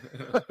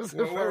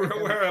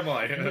 Where am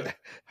I? That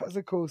was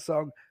a cool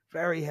song.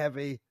 Very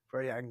heavy,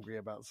 very angry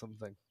about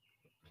something.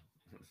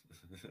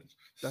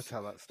 That's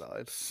how that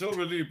started. So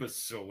relieved, but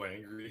so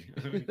angry.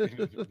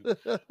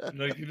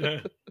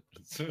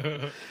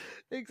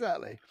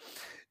 Exactly.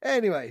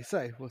 Anyway,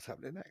 so what's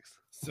happening next?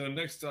 So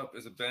next up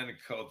is a band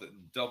called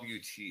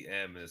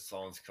WTM, and the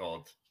song's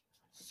called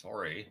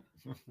 "Sorry."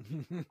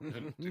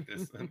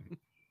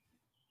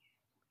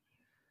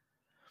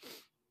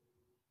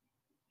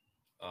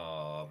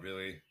 Oh,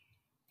 really?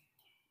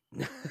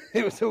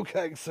 It was all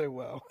going so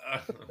well.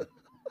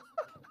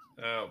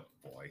 Oh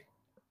boy.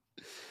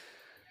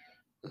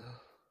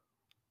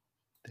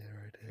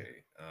 Dear.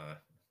 Okay.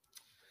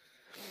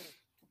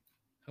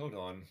 Hold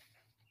on.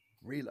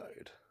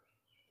 Reload.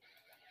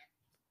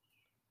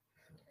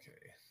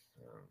 Okay.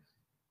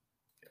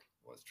 Yeah.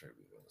 Let's try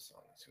reloading the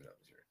song. See what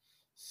happens here.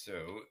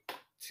 So,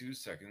 2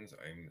 seconds.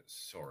 I'm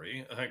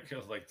sorry.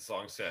 Because, like the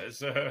song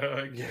says.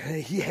 Yeah,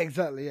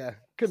 exactly. Yeah,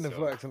 couldn't have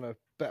worked on a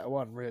better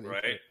one, really.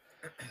 Right.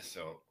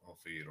 So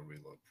hopefully it'll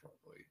reload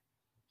properly.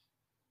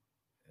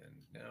 And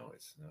now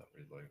it's not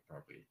reloading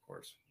properly. Of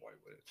course, why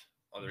would it?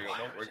 Oh, there we go.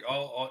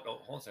 No, no,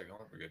 hold on a second.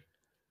 We're good.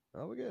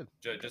 Oh, we're good.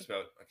 Just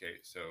about.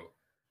 Okay, so.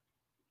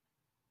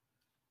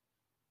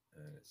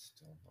 And it's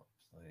still not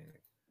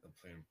playing. I'm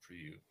playing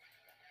preview,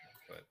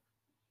 but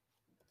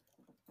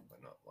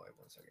not live.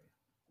 1 second.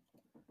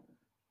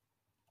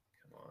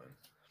 Come on.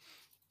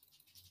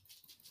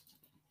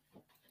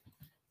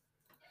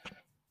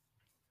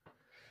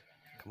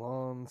 Come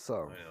on,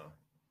 song. I know.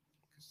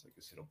 Because, like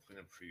I said, I'll play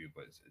in a preview,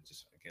 but it's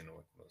just, again,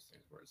 one of those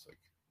things where it's like,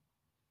 I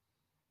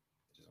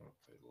just want to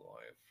play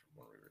live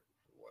for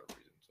whatever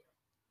reason. So.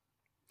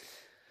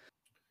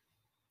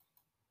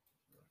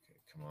 Okay,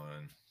 come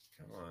on.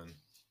 Come on.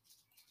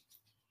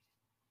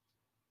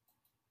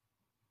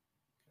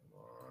 Come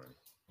on.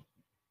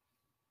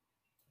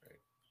 All right,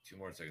 2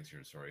 more seconds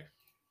here, sorry.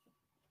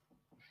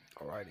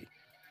 Alrighty.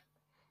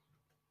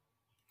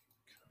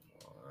 Come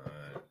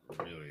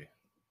on. Really?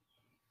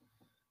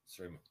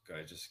 Sorry,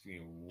 guys, just give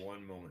me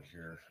 1 moment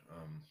here.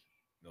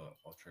 No,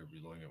 I'll try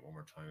reloading it one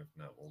more time. If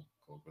not, we'll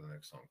go to the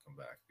next song and come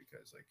back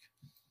because, like,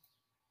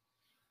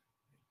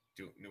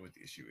 don't know what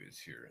the issue is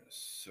here.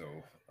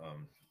 So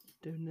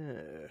Don't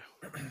know.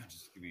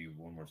 just give me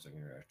one more second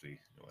here. Actually,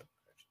 you know what?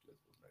 I should do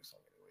the next song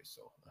anyway.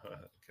 So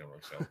it kind of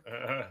works out.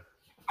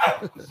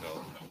 So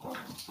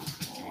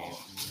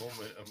give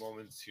me a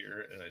moment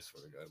here, and I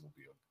swear to God, we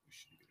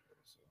should be good to go.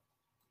 So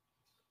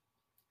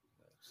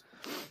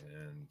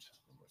and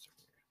one more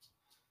second here.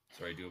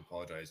 So I do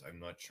apologize. I'm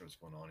not sure what's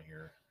going on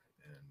here,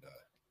 and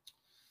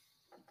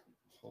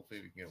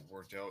hopefully we can get it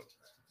worked out.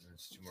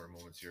 There's 2 more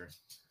moments here.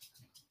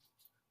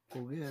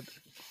 All good.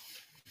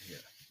 Yeah.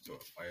 So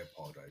I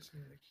apologize. I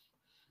mean, like,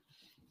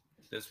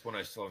 this one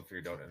I still haven't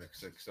figured out, and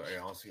so I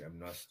honestly I'm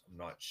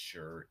not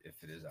sure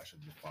if it is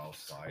actually the file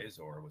size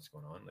or what's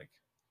going on. Like,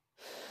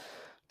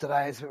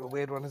 Today is a bit of a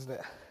weird one, isn't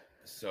it?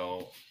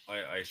 So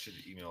I should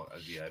email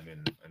the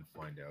admin and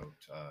find out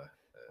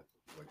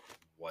like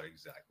what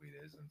exactly it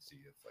is and see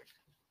if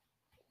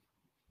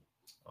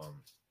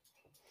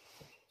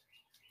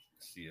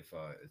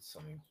it's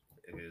something.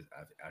 It is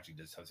actually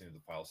does have something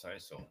with the file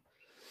size. So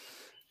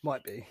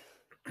might be.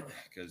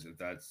 Because if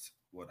that's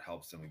what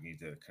helps them, we need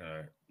to kind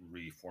of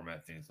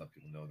reformat things, let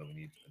people know that we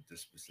need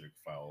this specific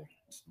file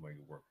to make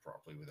it work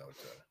properly without.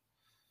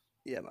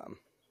 Yeah, man.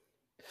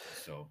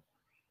 So,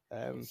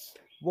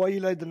 while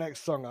you load the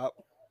next song up,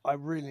 I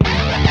really.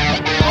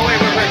 Oh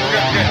wait.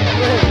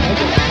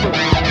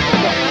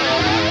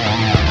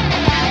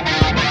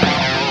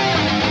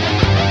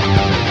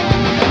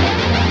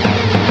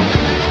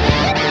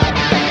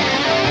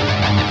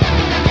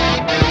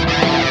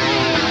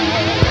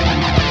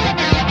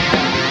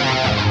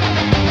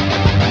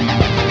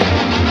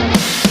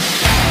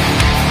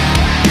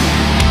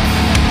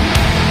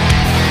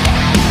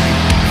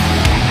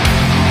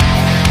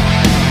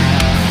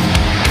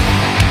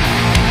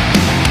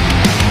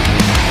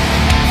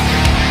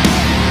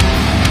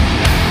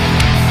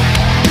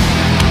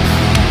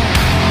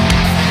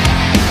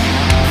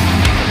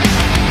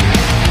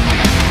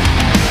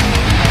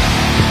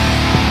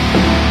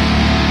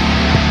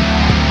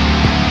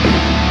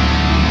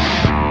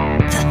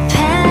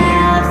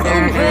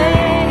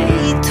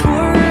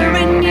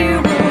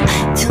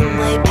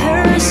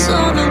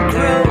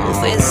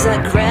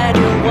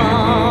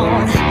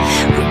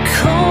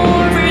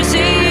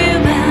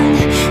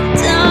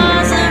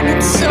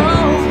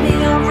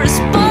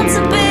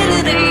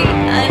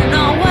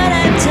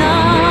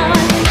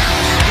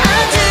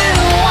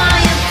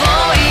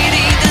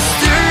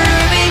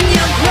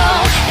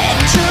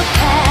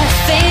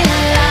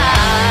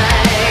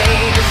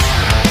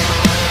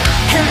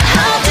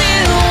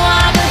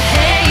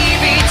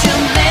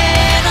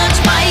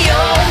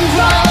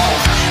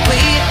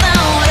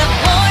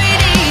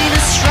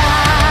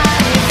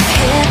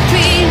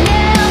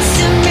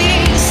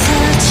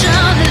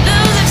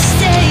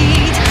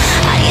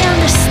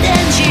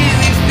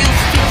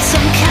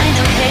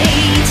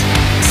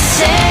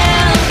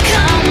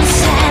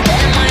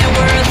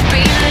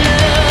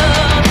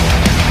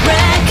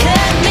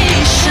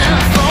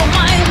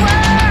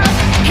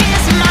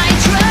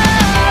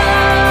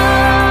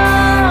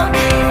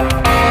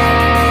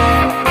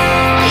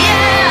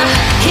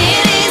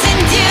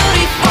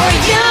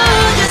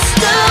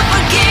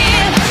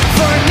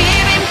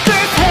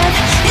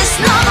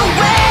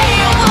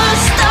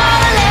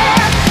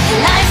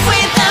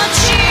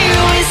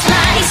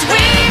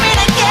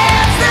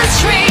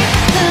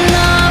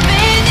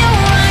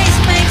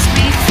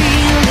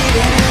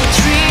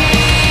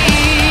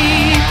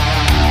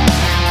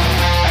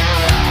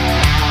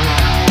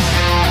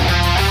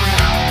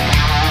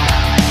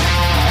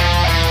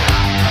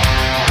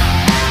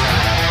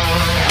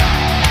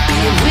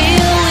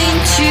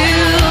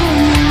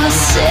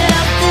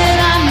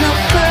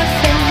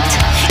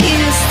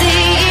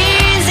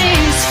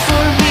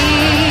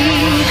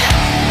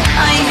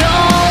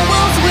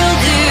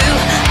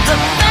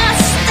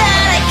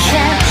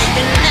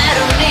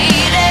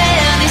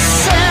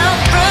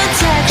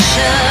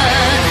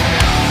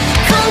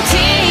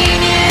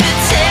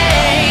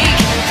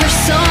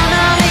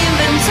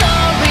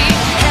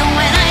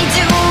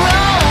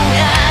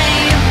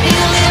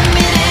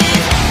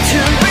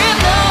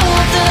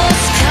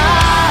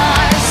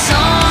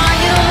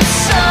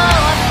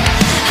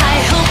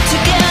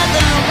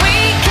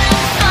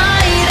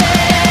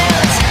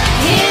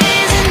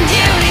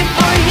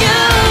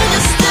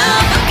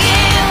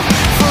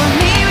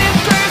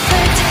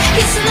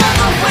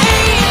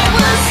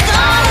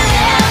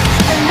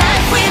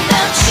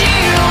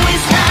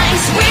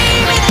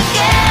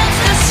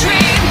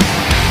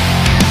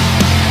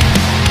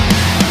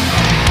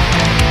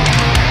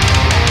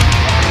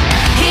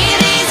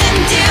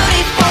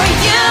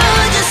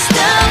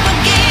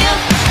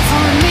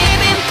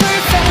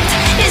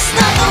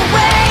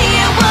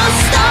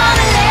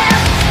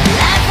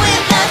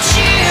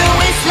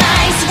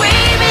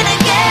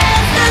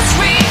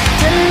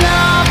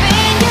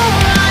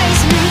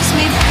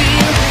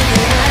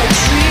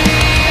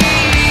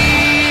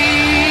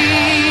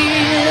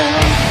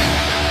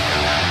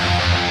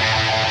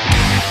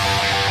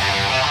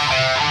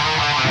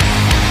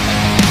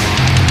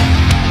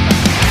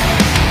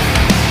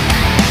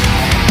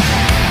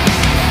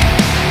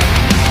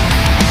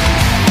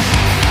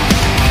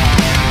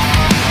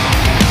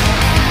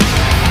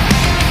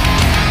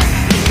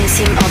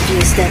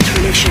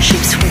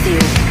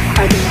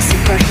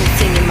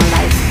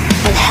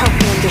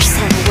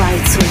 understand why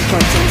it's so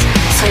important,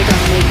 so I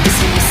don't make the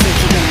same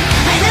mistake again.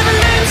 I never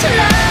learned to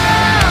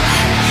love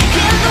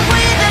in the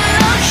way that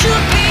love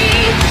should be.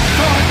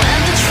 For when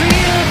the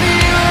tree of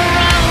you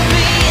around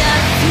me, I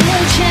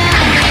feel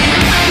gently.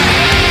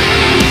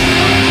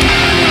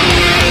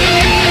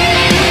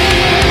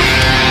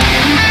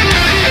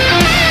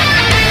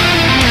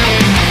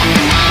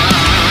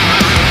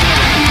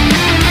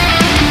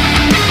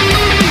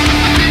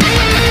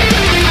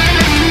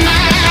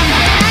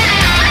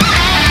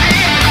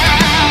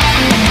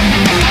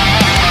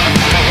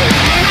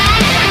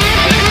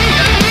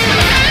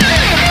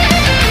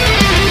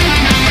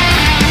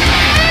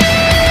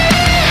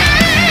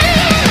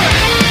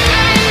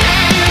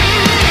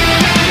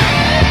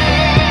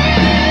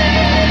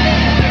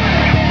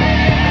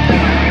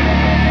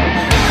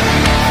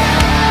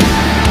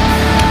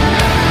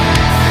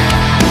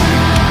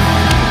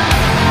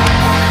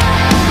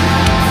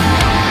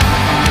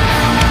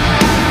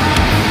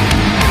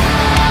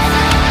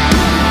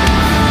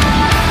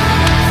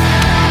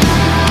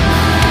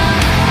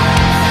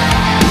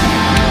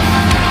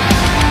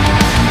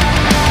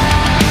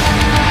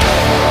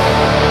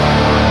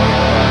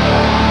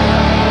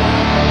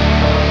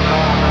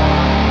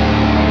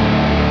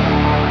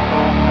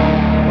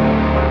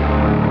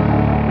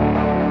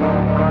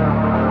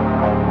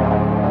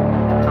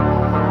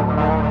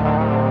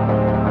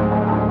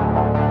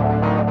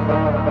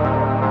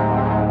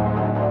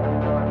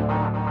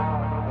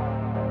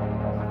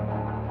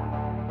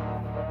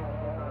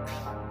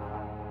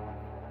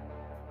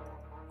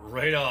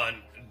 Right on.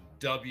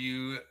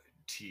 WTM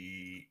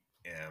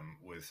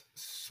with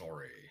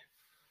Sorry.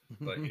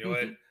 But you know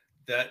what?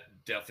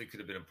 That definitely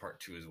could have been in part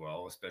 2 as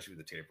well, especially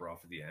with the taper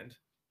off at the end.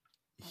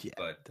 Yeah.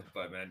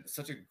 But man,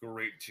 such a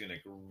great tune. I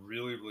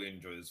really, really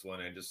enjoyed this one.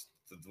 I just,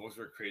 the vocals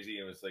were crazy.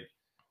 And it was like,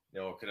 you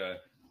know, kind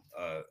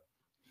of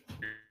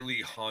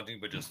really haunting,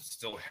 but just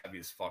still heavy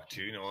as fuck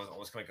too. You know,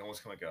 almost kind of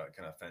like a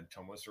kind of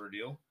Phantoma sort of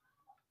deal.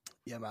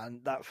 Yeah,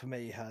 man. That for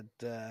me had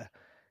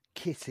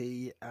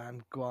Kitty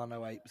and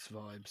Guano Apes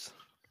vibes.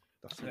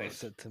 That's what it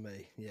said to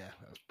me. Yeah,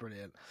 that was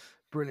brilliant.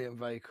 Brilliant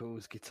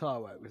vocals.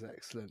 Guitar work was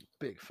excellent.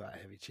 Big fat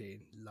heavy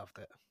tune. Loved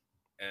it.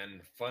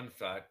 And fun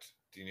fact,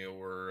 do you know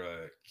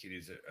where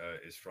Kitty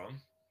is from?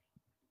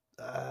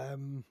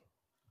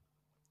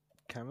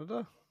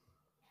 Canada?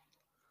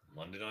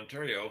 London,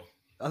 Ontario.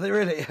 Are they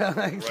really?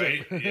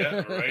 Right,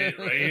 yeah,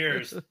 right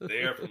here.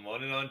 They are from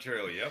London,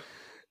 Ontario. Yep.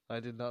 I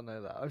did not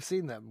know that. I've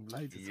seen them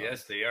loads of times.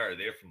 Yes, they are.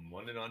 They're from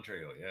London,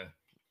 Ontario. Yeah.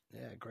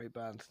 Yeah, great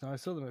band. No, I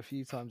saw them a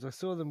few times. I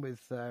saw them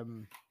with I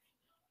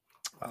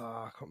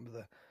can't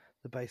remember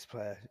the bass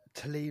player,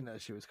 Talina.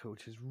 She was called.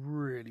 She's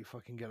really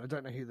fucking good. I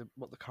don't know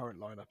what the current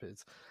lineup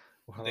is.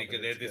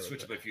 They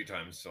switched up a few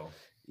times, so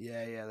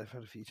yeah, they've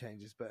had a few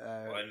changes, but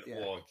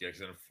because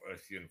a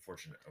few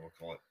unfortunate. We'll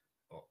call it.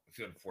 Well, a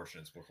few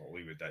unfortunates. We'll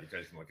leave it at that. You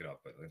guys can look it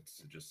up, but it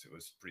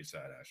was pretty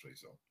sad actually.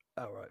 So.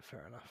 Oh right,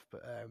 fair enough.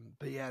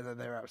 But yeah,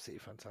 they're absolutely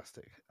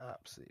fantastic,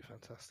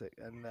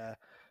 and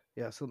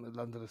yeah, I saw them at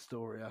London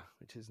Astoria,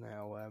 which is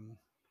now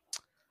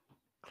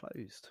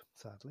closed,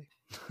 sadly.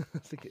 I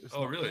think it was.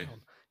 Oh really?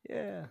 Down.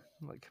 Yeah,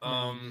 like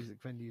many music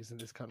venues in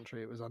this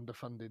country, it was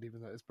underfunded, even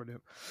though it was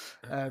brilliant.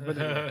 But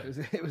anyway,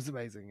 it was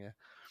amazing. Yeah.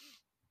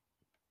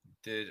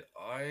 Did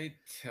I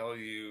tell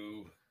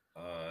you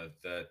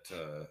that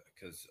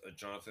because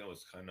Jonathan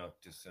was kind enough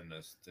to send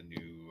us the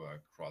new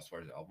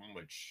Crosswires album,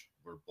 which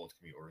we're both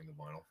gonna be ordering the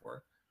vinyl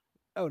for.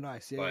 Oh,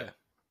 nice! Yeah.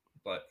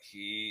 But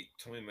he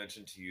told me to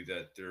mention to you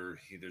that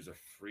there's a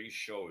free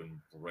show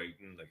in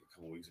Brighton, like a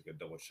couple of weeks ago.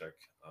 Double check.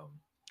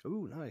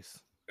 Oh,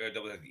 nice. I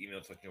double check the email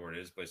to let you know where it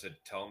is. But I said,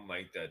 tell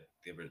Mike that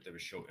they have a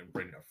show in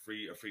Brighton, a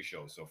free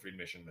show, so free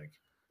admission. Like,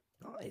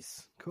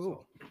 nice,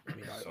 cool.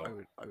 So, I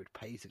mean, I would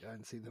pay to go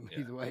and see them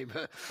either way,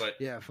 but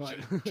yeah,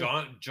 fine.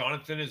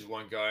 Jonathan is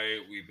one guy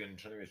we've been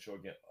trying to get a show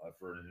again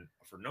for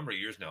a number of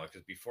years now.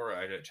 Because before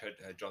I had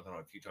Jonathan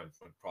on a few times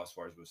when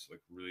Crosswires was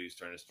like really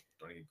starting to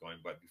get going,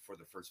 but before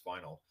the first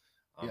vinyl.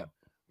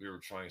 We were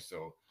trying.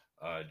 So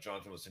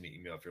Jonathan was sending an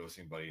email, if you're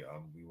listening, buddy.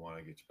 We want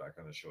to get you back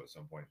on the show at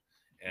some point.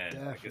 And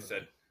Definitely. like I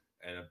said,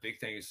 and a big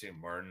thank you to St.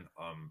 Martin.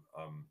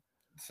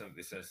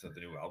 They sent us the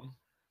new album.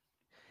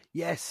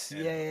 Yes,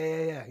 and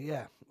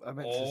yeah. I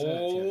meant to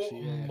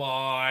say that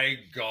my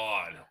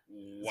god!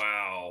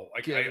 Wow!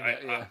 I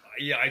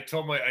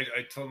told him I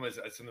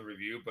sent the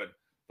review, but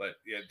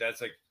yeah,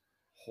 that's like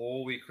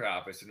holy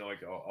crap! I said no,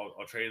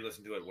 I'll try to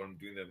listen to it when I'm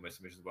doing my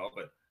submission as well,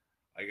 but.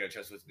 I got a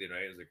chance to listen to it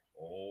tonight. I was like,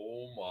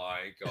 oh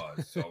my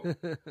god. So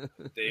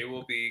they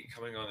will be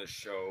coming on the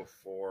show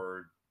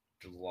for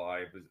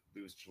July, but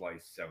it was July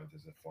 7th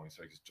is the following.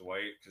 So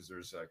because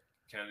there's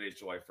Canada's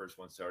July 1st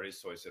one Saturday.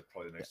 So I said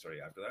probably the next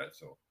Saturday after that.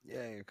 So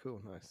yeah,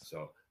 cool, nice.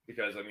 So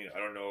because I mean, I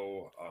don't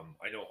know.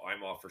 I know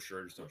I'm off for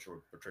sure. Just not sure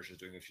what Patricia's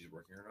doing, if she's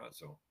working or not.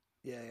 So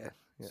yeah.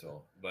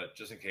 So, but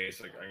just in case,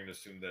 like I'm gonna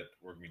assume that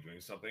we're gonna be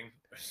doing something.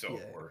 So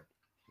or.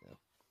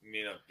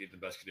 May not be the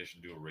best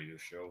condition to do a radio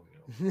show, you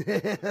know.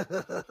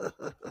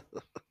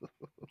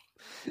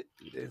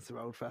 You're doing some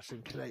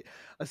old-fashioned Canadian.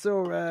 I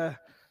saw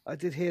I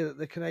did hear that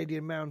the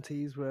Canadian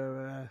Mounties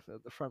were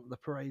at the front of the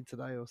parade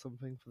today or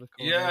something for the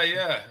Yeah, coronation.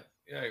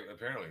 yeah.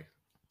 Apparently,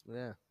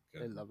 Yeah.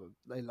 Good.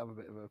 They love a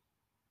bit of a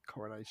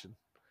coronation.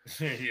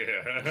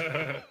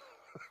 yeah.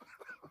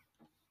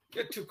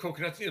 Get 2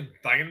 coconuts and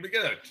bang them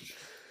together.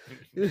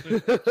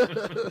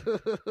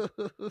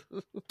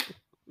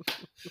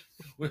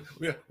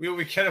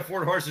 we can't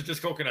afford horses,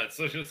 just coconuts.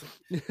 So just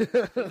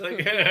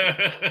like,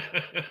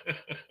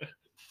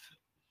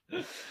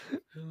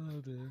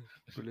 Oh dear.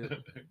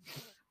 Brilliant.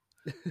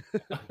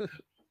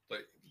 But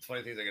it's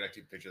funny things I can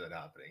actually picture that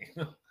happening.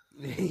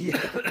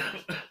 Yeah.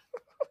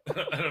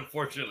 And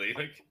unfortunately,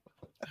 like,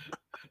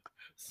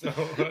 so.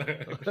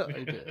 Oh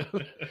dear.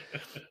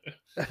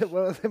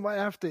 Well, they might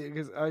have to,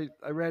 because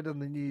I read on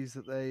the news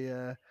that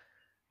they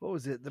what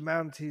was it? The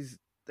Mounties,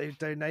 they've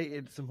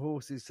donated some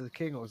horses to the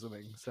king or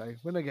something. So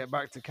when they get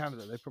back to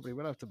Canada, they probably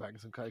will have to bang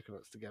some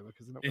coconuts together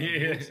because they're not going to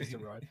have horses to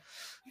ride.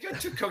 You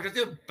got 2 coconuts,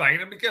 you're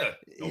banging them together.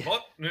 No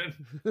what?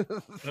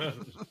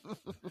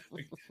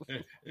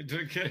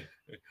 Okay.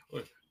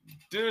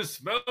 Do a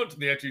smell, and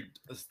they actually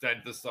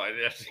stand to the side.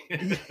 They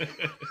actually,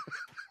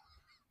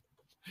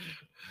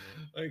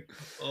 like,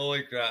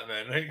 holy crap,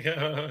 man! Like,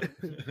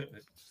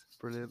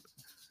 Brilliant.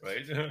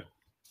 right?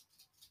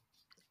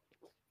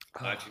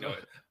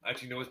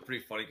 Actually, no, it's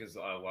pretty funny because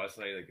last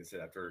night, like I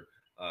said, after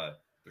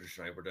British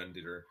and I were done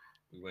dinner,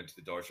 we went to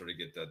the dollar store to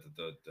get the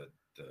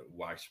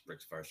wax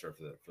bricks fire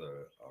starter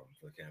for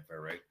the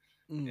campfire, right?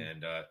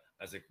 And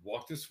as I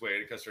walked this way,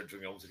 and I started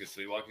doing almost like a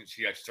silly walk, and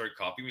she actually started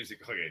copying me. She's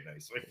like, "Okay,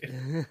 nice."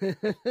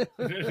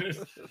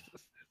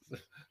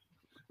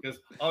 Because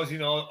obviously,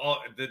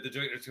 the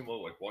joint is too much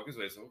like walk this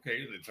way. So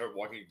okay, they start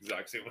walking the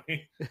exact same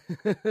way.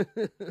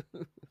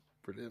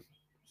 Brilliant.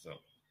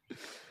 So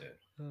yeah.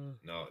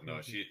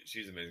 No,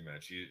 she's amazing, man.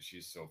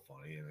 She's so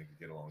funny, and they can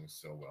get along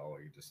so well.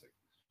 Like, just like,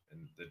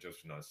 and the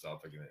jokes are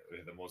non-stop. Like,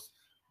 the most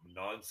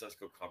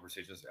nonsensical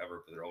conversations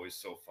ever, but they're always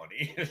so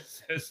funny.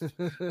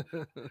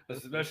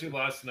 Especially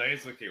last night.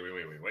 It's like, okay,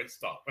 wait,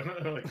 stop.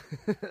 Like,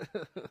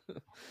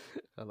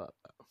 I like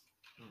that.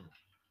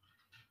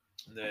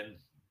 And then,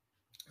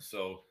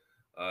 so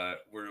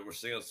we're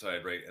sitting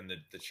outside, right? And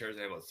the chairs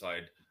I have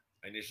outside,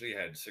 I initially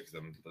had 6 of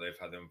them, but I've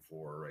had them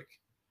for like,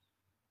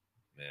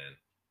 man,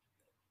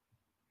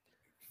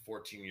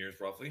 14 years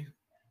roughly.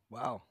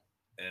 Wow.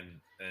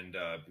 And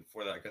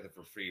before that, I got them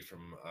for free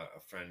from a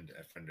friend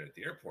at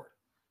the airport.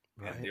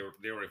 Right. And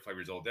they were like 5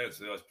 years old then,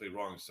 so that was pretty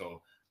wrong.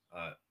 So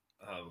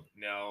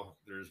now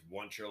there's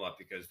one chair left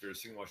because they were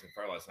sitting watching the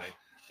fire last night.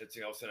 That's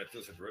all of a sudden I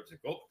feel such a rip. It's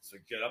like, oh, so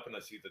get up and I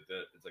see that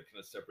it's like kind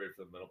of separated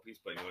from the metal piece.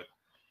 But you know what?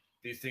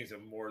 These things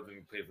have more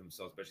than paid for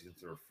themselves, especially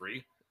since they were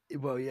free.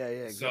 Well, yeah,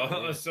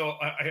 exactly. So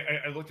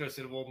I looked at it and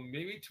said, well,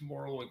 maybe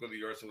tomorrow we'll go to the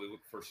yard, so we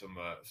look for some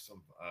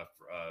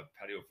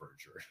patio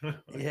furniture.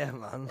 Yeah,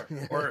 man.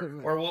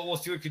 or we'll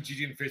see what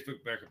Kijiji and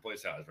Facebook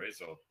Marketplace has, right?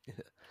 So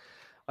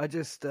I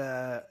just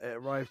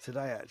arrived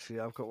today.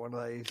 Actually, I've got one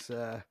of those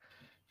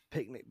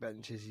picnic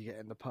benches you get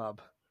in the pub.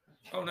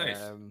 Oh, nice.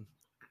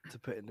 To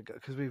put in the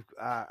because we've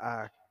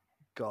our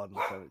garden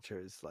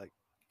furniture is like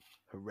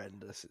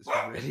horrendous. It's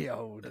really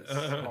old. It's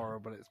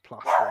horrible. It's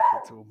plastic.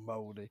 It's all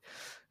mouldy.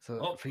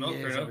 So for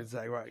years I've been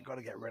saying, right, got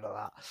to get rid of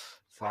that.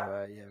 So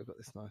yeah, we've got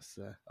this nice.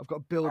 I've got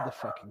to build the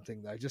fucking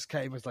thing though. It just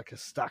came as like a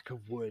stack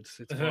of wood.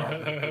 So tomorrow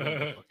I'm gonna build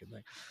the fucking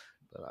thing.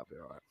 But that'll be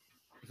all right.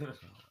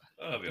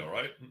 That'll be all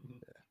right.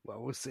 Yeah.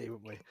 Well, we'll see,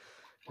 won't we?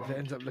 If it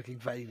ends up looking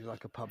vaguely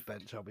like a pub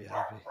bench, I'll be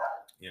happy.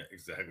 Yeah,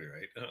 exactly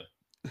right.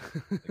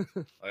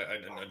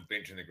 I'm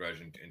painting the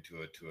garage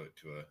into a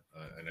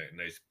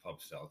nice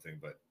pub style thing,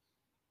 but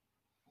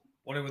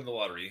when I win the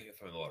lottery, if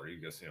I'm in the lottery,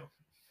 I guess, you know.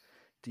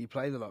 Do you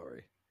play the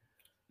lottery?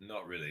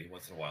 Not really.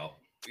 Once in a while.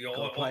 You know,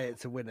 gotta play it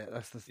to win it.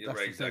 That's the thing.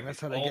 Exactly.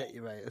 That's how they get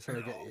you, mate. That's how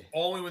they get you.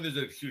 Only when there's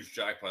a huge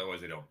jackpot,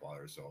 otherwise they don't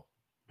bother. So.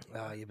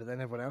 Oh yeah, but then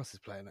everyone else is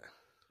playing it.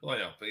 Well,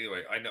 yeah, but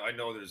anyway, I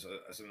know there's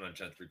a certain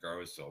chance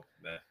regardless. So,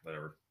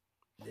 whatever.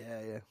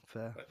 Yeah,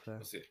 fair.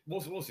 We'll see.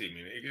 We'll see. I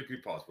mean, it could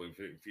be possible if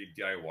you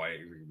DIY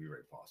it. It could be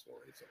very possible,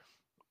 right? So.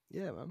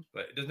 Yeah, man.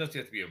 But it doesn't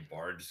have to be a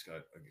bar. Just kind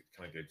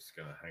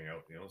of hang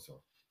out, you know.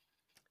 So.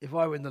 If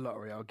I win the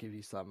lottery, I'll give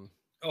you some.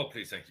 Oh,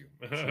 please, thank you.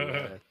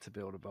 to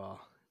build a bar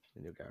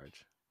in your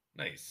garage.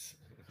 Nice.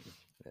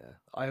 Yeah,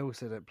 I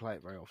also don't play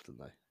it very often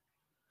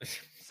though.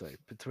 So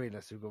between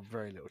us, we've got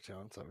very little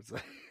chance, I would say.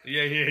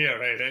 Yeah,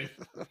 right.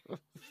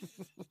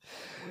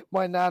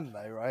 My nan,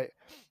 though, right?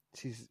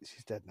 She's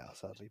dead now,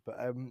 sadly. But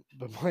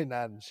my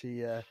nan,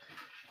 she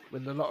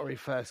when the lottery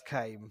first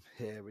came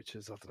here, which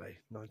was, I don't know,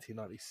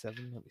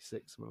 1997,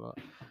 96, something like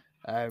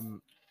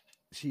that,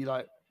 she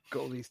like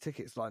got all these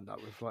tickets lined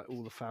up with like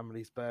all the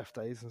family's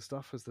birthdays and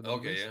stuff as the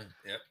numbers. Okay,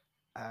 yeah.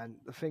 And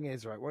the thing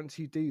is, right, once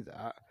you do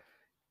that,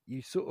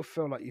 you sort of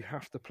feel like you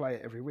have to play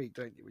it every week,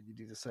 don't you, when you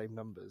do the same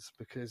numbers?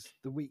 Because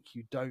the week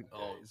you don't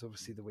do it is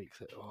obviously the week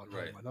that,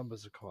 right, my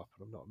numbers have come up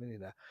and I'm not a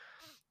millionaire.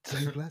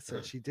 So bless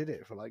her, she did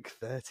it for like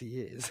 30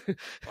 years.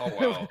 Oh,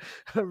 wow.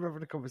 I remember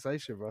in a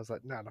conversation where I was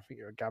like, Nan, I think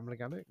you're a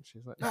gambling addict. And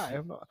she's like, no,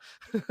 I'm not.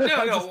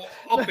 No,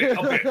 I'll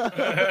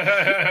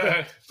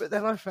bet. But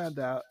then I found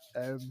out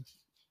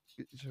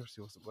she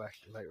obviously wasn't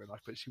working later in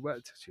life, but she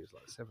worked until she was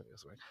like 70 or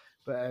something.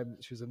 But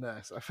she was a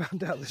nurse. I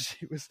found out that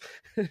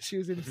she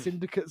was in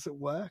syndicates at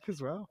work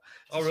as well.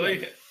 So Oh, really?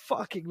 she had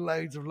fucking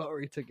loads of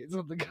lottery tickets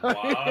on the go. Wow.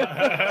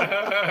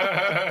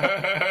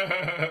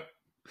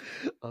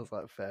 I was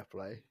like, fair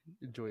play,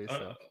 enjoy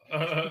yourself.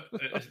 But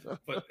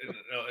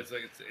no, it's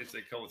like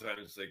a couple of times.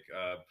 It's like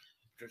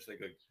just like,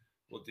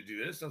 well, did you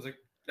do this? I was like,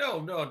 no.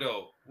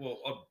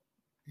 Well,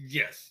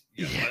 yes.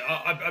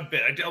 I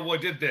bet I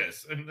did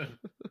this, and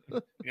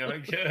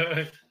like,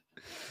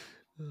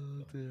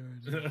 oh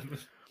dear.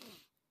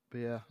 But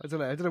yeah, I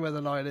don't know where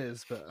the line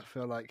is, but I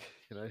feel like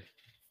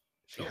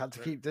she had to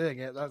keep doing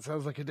it. That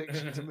sounds like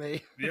addiction to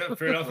me. Yeah,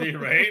 fair enough,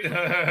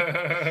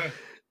 right?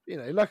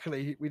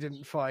 Luckily we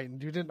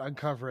didn't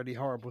uncover any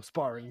horrible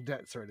spiraling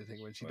debts or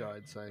anything when she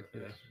died. So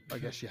I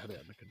guess she had it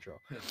under control.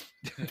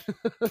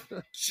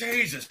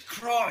 Jesus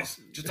Christ!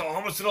 Just a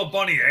harmless little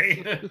bunny,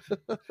 eh?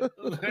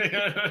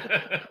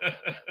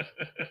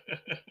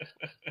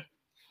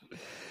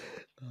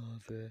 Oh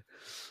dear.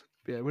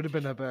 But yeah, it would have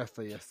been her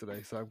birthday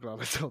yesterday, so I'm glad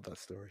I told that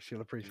story.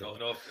 She'll appreciate it.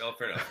 No,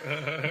 fair enough.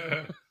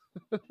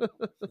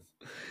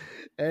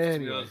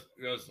 Anyway,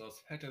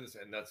 let's head to this,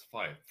 and that's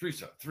 5. 3,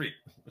 sir. 3.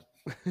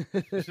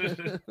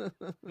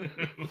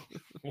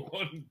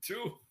 1,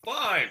 2,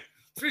 5.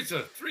 3,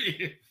 sir.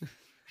 3.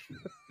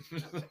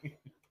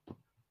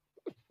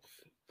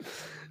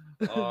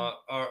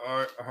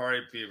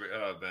 R.I.P.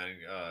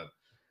 man.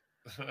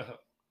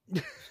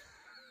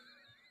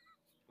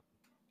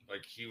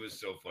 Like, he was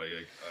so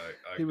funny.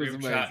 He was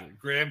amazing.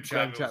 Graham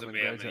Chapman was a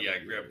man. Yeah,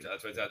 Graham.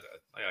 That's what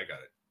I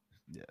got it.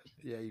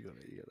 Yeah, you got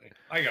it.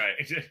 I got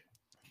it.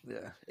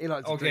 Yeah, he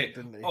liked to drink,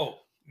 didn't he? Oh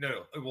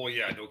no. Well,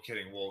 yeah, no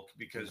kidding. Well,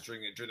 because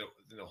during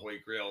the Holy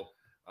Grail,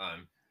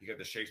 he got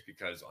the shakes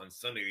because on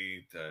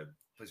Sunday the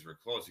places were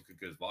closed. He could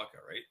get his vodka,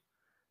 right?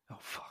 Oh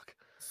fuck.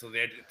 So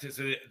they had to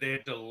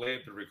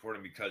delay the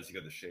recording because he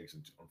got the shakes,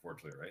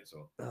 unfortunately, right?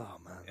 So. Oh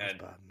man, that's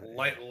bad.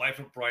 Life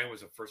of Brian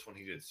was the first one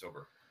he did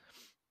sober.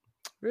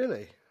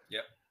 Really?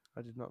 Yep.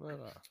 I did not know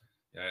that.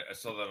 Yeah, I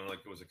saw that on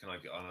it was kind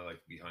of like on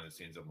behind the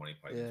scenes of Monty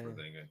Python sort of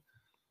thing.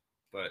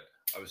 But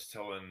I was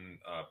telling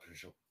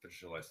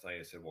Patricia last night.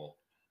 I said, "Well,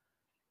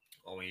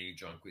 only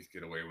John Cleese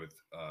get away with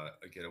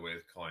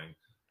calling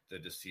the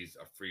deceased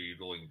a free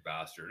rolling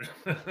bastard."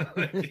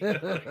 Like,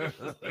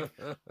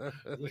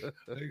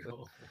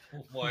 oh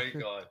my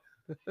god!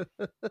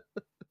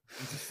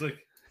 It's just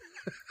like,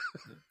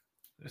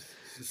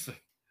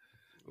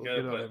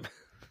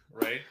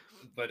 right?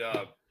 But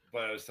I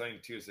was telling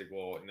too, it's like,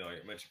 well,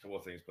 I mentioned a couple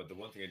of things, but the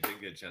one thing I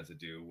didn't get a chance to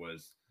do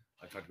was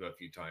I talked about a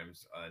few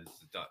times. This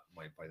is not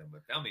my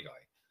Family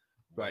Guy,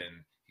 right?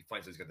 And he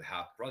finds out he's got the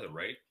half brother,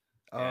 right?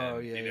 Oh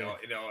and, yeah.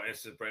 And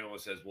so Brian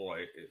always says, well,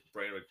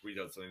 Brian like reads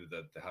out something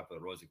that the half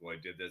brother was like, well, I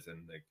did this,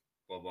 and like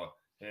blah blah.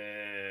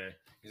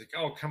 He's like,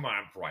 oh come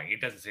on, Brian, he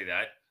doesn't say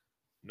that.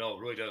 No,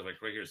 it really does.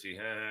 Like right here, see,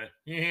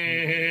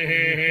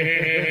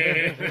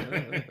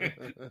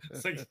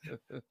 it's like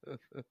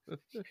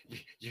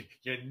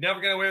you're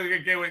never gonna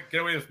get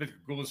away with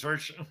Google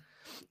search.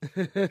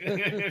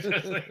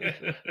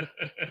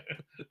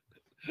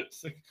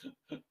 It's like,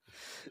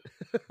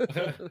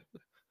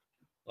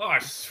 oh,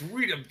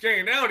 sweet, I'm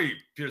getting an Audi.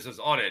 Peter says,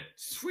 audit.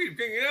 Sweet, I'm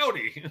getting an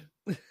Audi.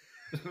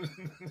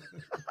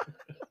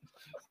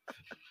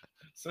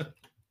 So,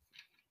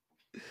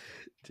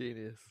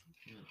 genius.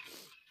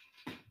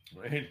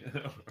 Right?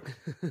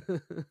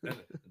 And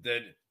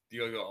then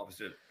the other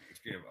opposite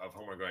extreme of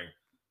Homer going,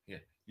 yeah,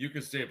 you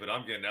can stay, but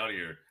I'm getting out of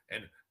here.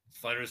 And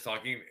Flanders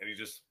talking, and he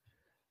goes,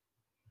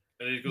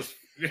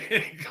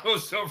 he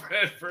goes over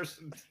head first.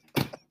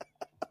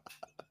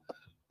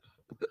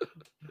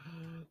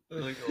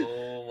 Like,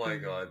 oh my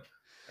god!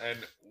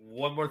 And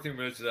one more thing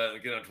related to that,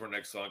 and get on to our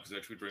next song because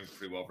actually we're doing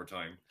pretty well for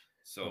time.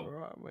 So, all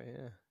right, well,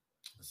 yeah.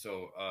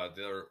 So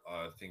the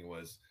other thing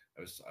was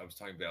I was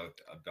talking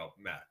about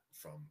Matt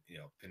from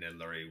Pinhead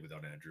Larry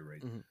without Andrew,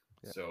 right? Mm-hmm.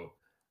 Yeah. So,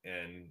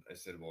 and I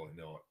said, well,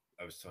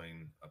 I was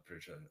telling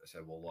Patricia, I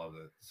said, well, a lot of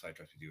the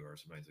sidetracks we do are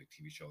sometimes like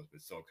TV shows,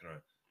 but still kind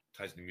of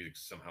ties into music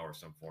somehow or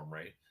some form,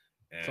 right?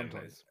 And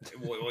sometimes.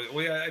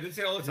 Well, yeah, I didn't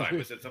say all the time.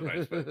 I said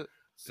sometimes, but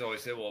so I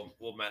said, well,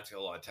 Matt's got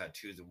a lot of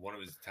tattoos, and one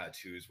of his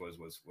tattoos was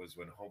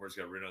when Homer's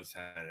got written on his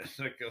hand. It's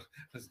like it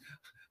was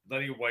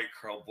Lenny White,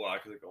 Carl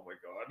Black. Like, oh my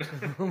god,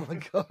 oh my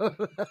god.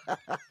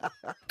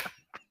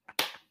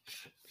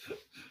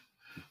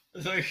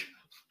 It's like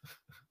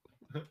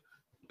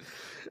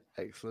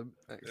excellent,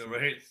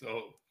 right?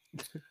 So,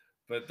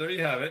 but there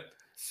you have it.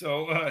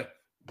 So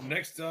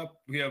next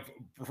up, we have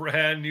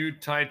brand new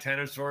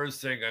Titanosaurus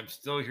saying, "I'm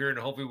still here, and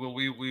hopefully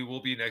we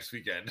will be next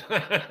weekend."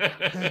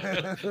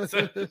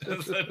 So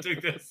let's do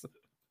this.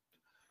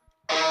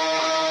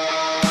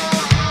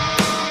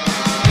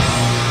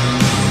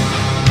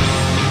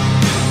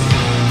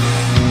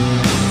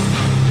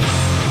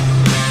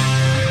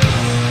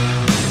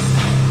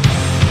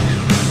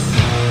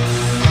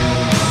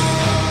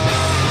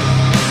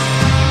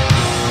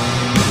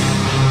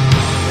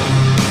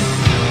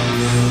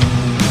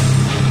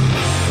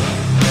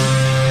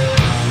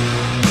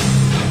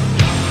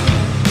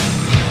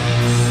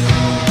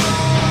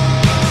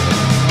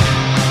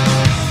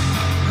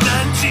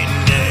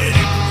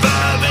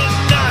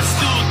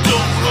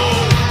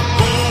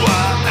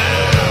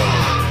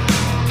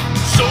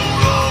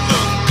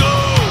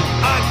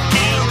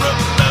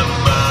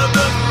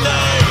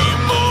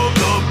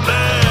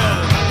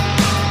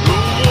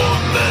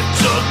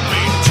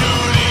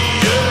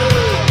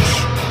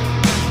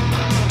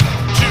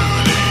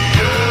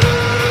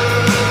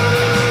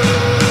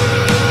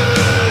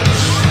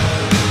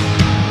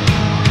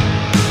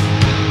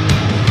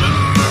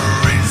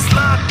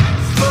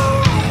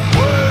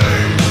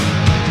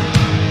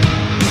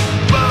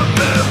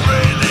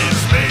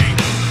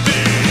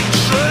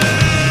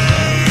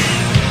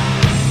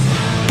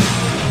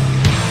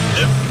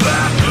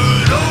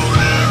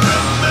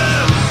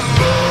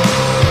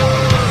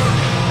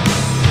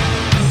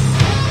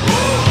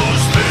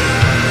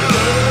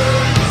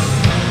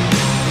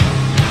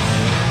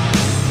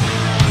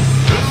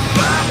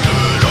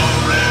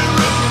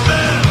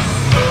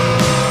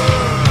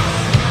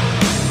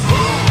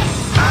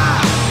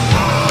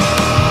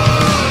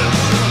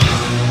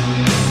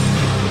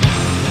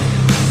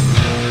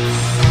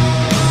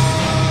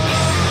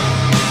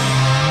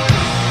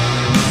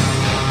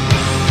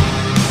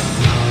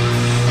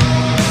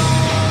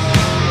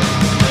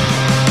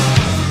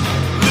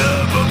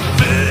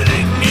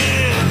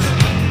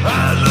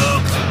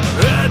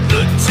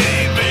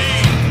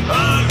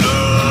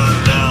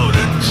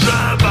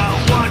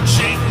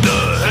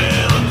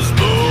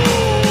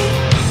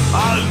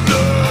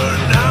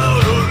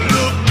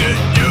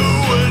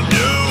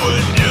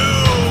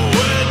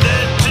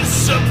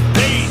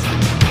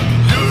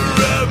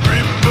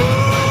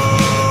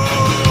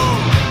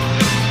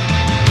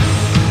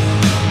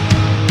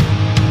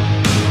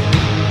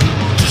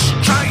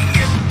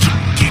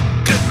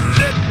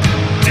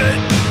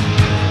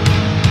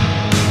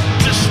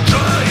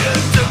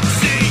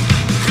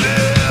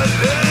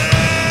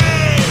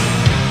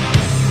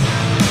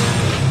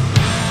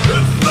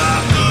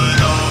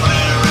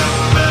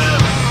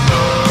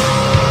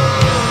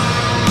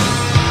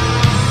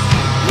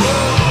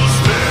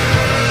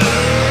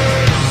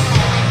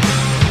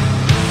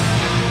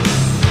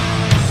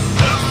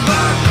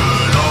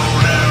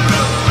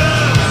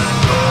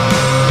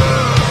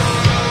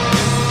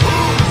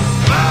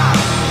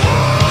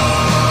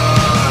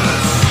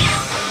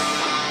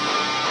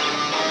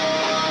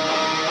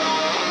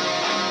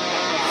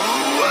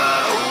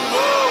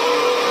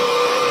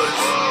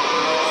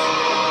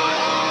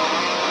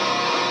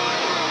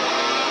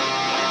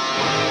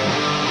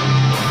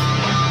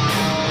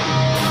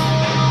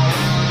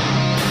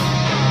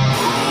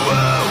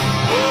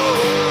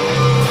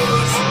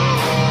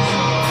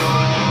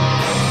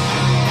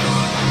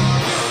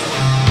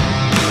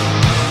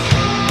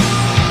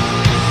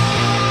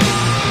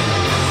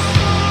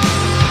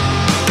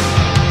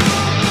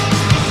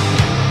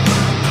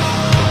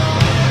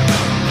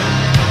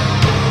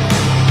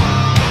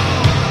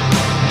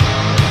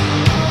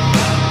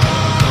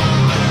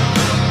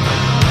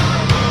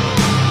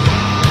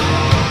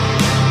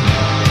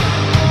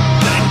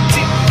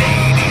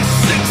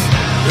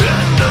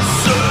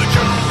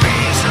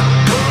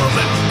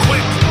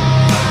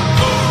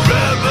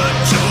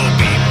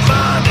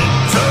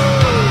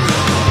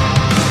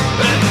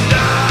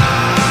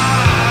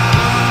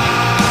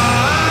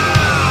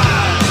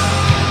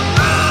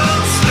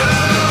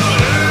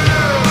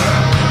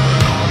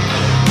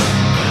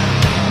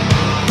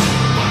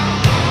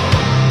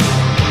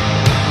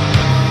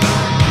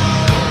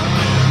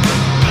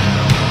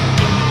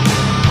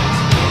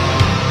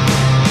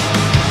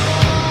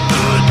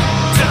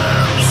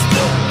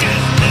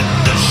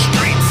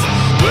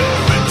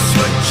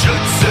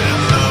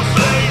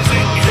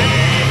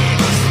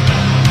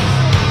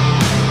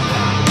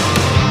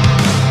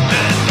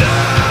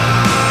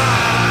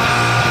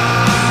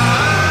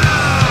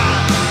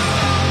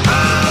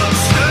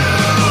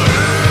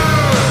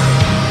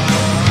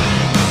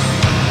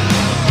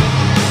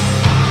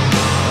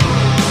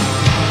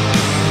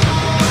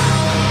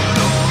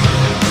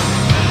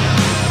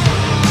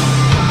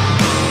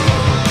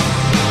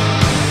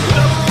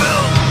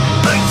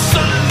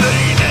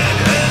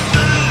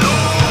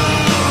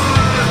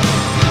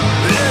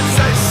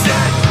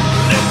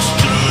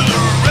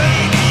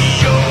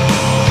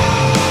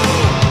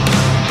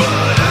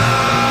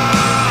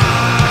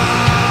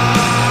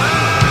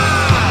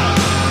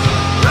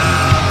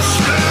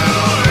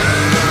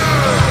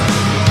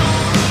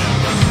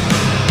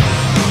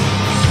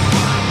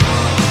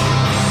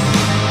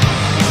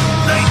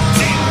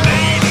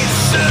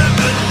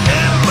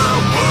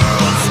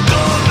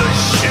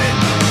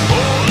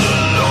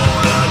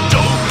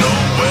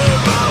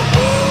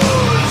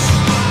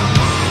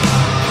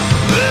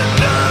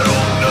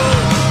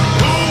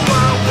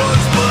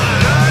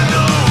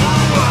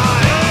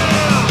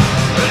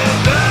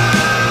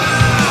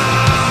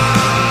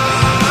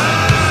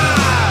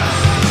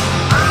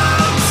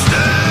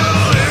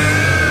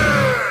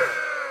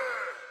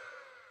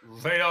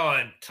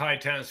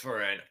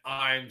 Titanosaur, and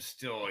I'm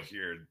still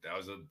here. That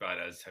was a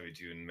badass heavy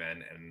tune,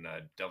 man, and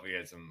definitely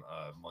had some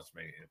Monster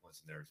Mania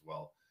influence in there as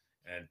well.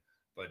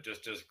 But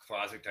just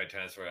classic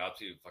Titanosaur. I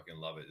absolutely fucking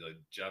love it. Like,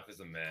 Jeff is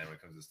a man when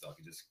it comes to stuff.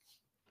 He just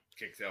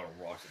kicks out and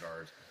rocks it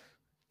hard.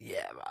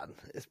 Yeah, man,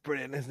 it's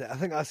brilliant, isn't it? I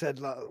think I said,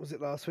 was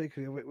it last week?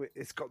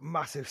 It's got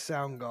massive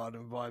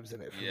Soundgarden vibes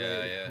in it. For me.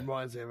 It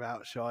reminds me of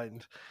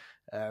Outshined,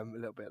 a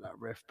little bit of that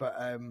riff, but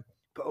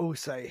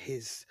also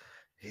his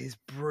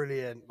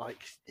brilliant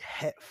like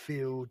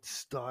Hetfield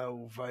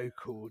style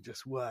vocal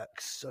just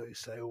works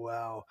so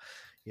well.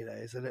 You know,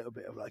 it's a little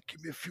bit of like,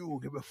 give me fuel,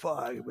 give me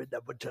fire, give me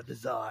that much I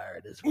desire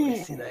in his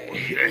voice, you know.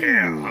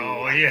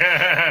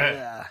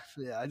 Yeah.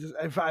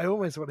 In fact, I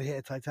almost want to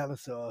hear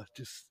Titanosaur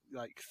just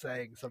like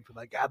saying something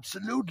like,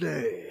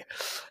 absolutely.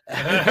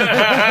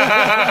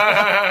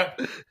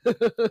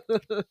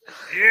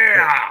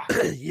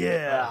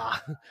 Yeah.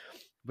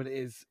 But it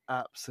is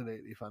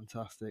absolutely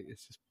fantastic.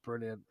 It's just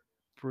brilliant.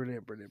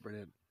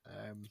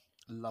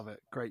 Love it.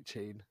 Great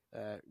tune.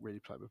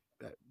 Really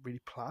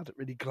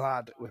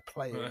glad we're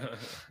playing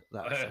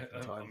that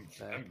second time.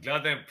 I'm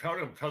glad. I'm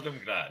proud.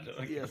 I'm glad.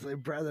 Yes,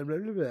 I'm proud.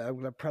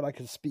 I'm proud I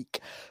can speak.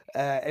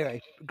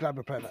 Anyway, glad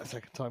we're playing that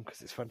second time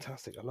because it's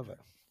fantastic. I love it.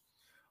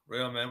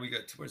 Right on, man. We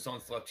got 2 more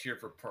songs left here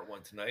for part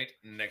 1 tonight.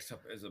 Next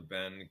up is a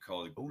band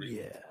called Grief.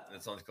 Yeah.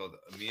 The song's called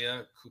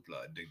Mia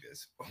Kupla. Dig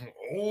this.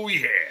 Oh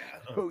yeah.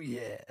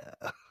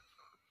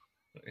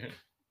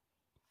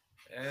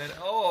 And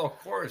of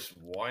course,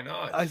 why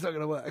not? It's not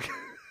gonna work.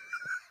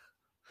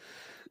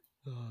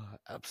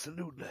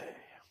 Absolutely.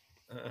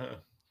 Oh,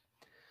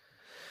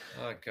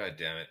 god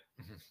damn it.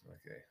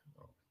 Okay.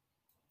 Well,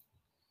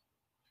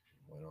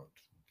 why not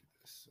do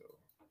this? So,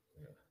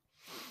 yeah.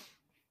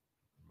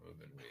 Move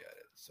and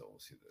re-edit. So we'll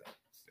see that.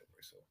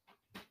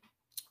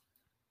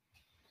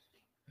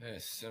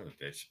 Son of a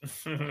bitch.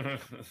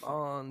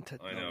 On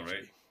technology. I know,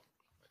 right?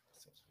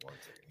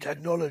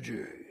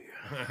 Technology.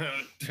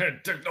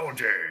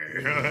 Technology.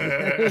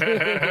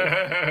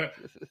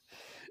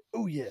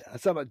 Oh yeah, I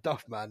sound like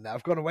Duff Man now.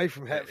 I've gone away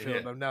from Hetfield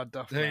and I'm now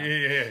Duff Man.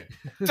 Yeah.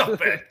 Duff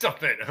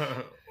it.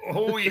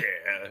 Oh yeah.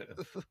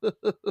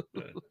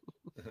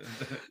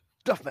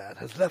 Duff Man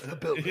has left the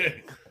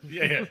building.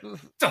 Yeah.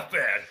 Duff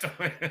it.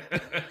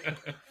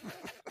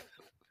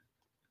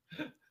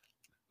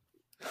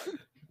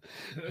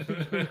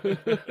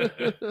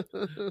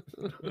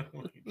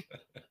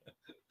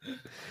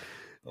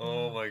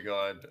 Oh my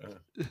god.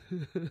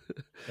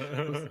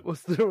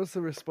 What's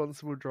the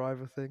responsible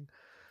driver thing?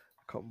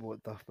 I can't remember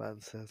what Duff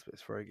Man says, but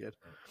it's very good.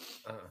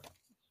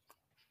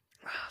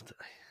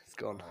 It's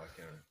gone. Oh,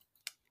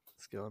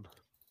 it's gone.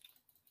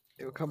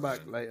 It'll come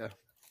back later.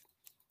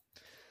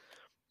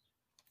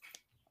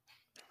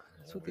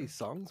 What's with these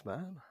songs,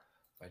 man?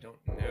 I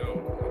don't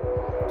know.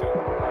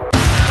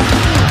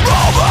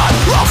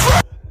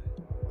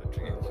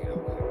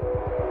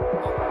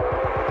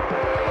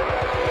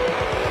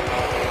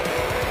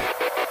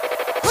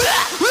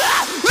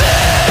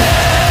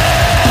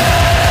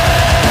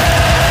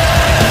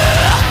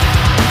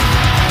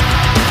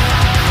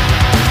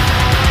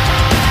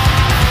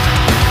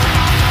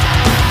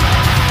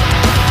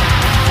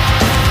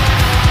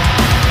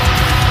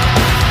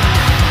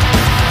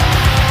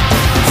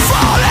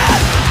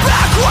 Falling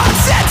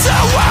backwards into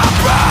our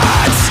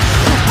birds.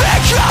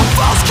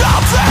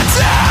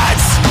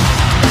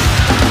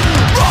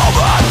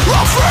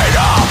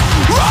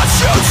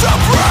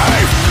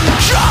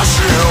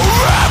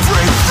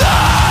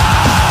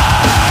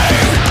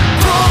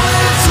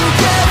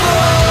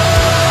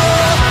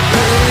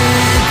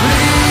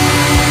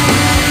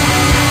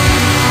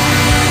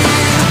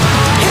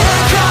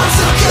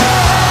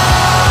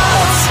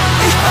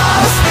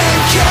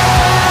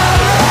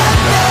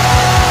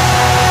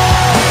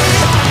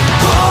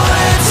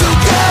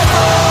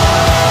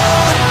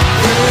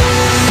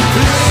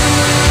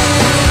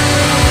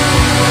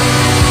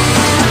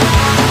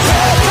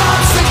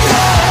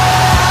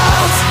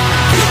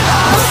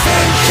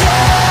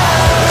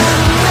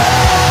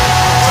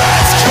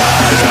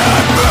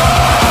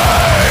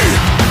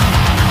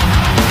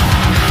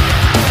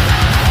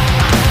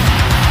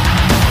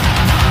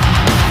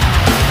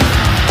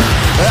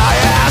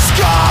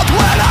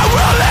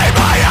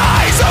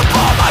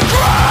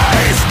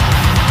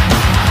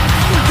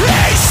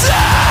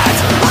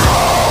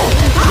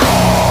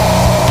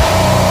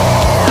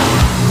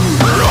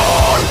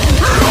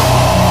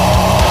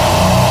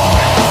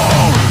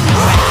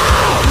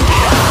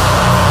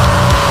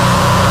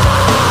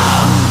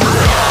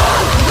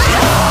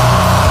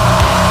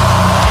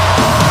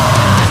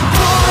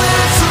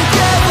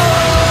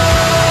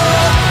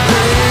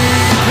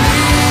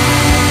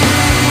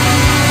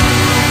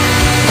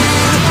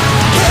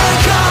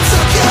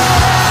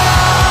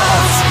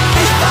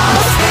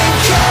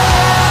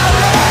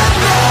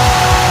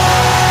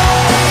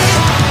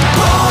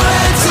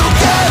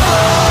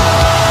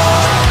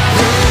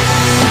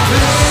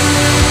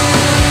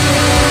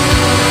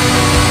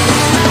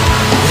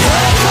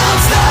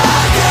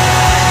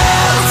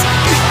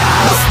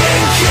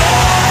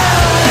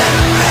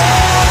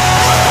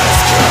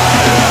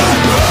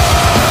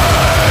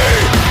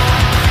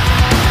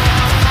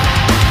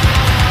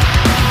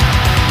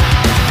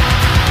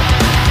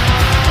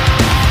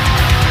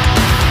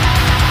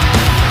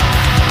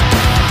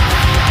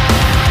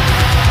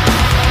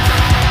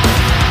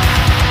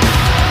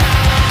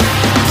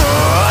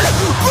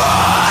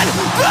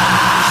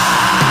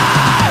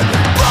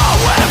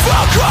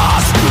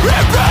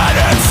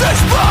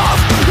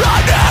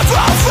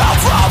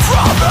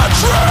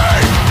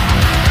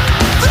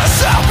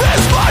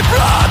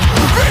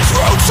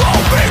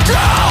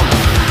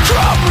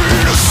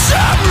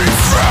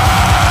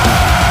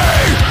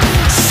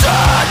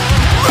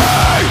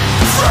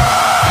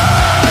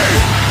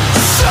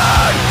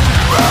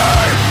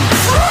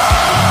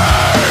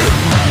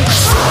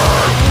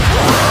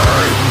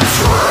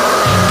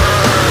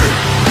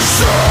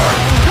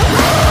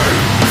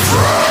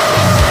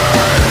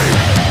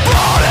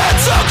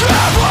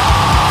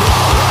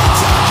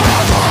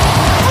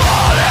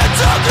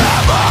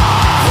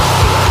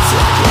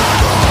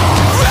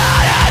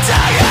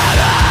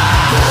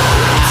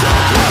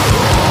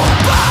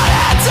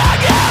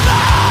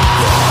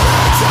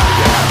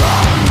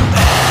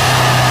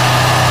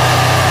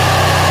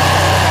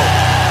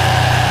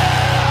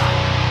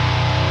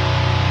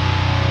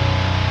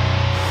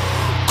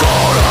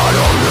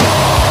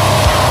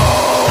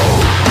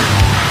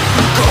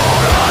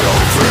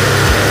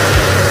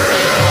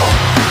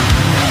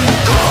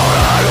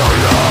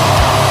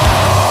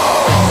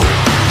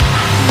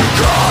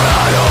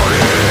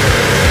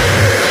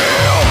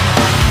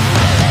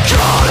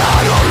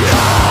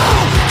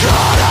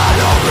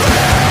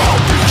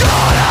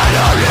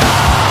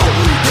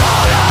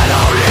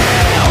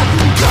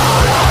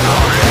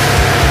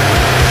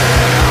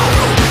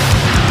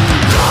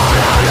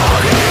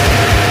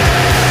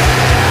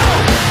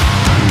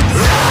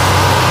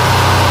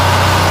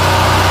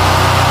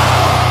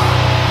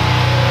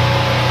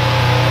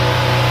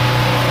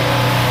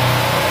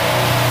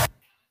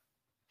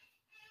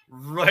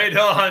 Right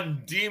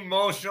on,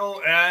 demotional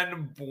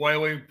and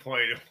boiling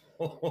point.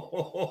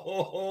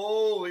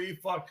 Holy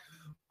fuck.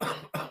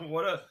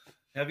 What a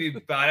heavy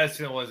badass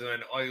tune it was,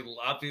 and I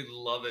absolutely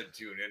love it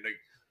tune. And like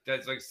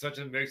that's like such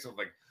a mix of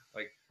like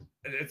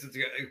it's like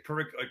a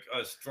perfect like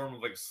a storm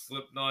of like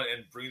Slipknot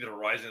and Bring the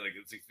Horizon. Like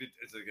it's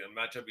like a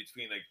matchup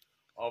between like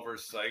Oliver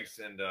Sykes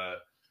and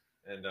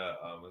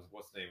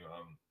what's the name?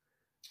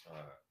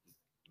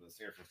 The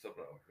singer from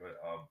Slipknot.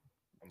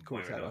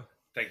 Corey Taylor.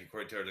 Thank you,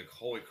 Corey Taylor. Like,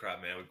 holy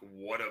crap, man! Like,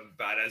 what a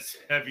badass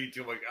heavy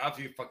tune. Like,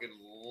 absolutely fucking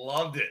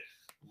loved it,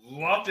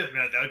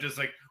 man. That was just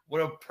like what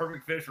a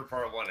perfect finish for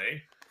part one, eh?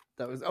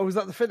 That was. Oh, was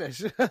that the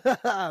finish?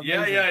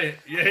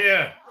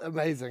 yeah.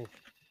 Amazing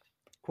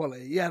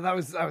quality. Yeah, that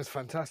was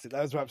fantastic.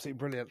 That was absolutely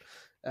brilliant.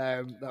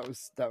 That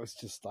was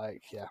just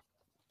like, yeah.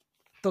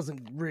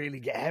 Doesn't really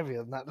get heavier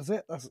than that, does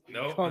it?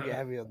 No, can't get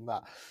heavier than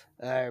that.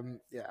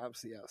 Yeah,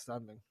 absolutely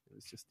outstanding. It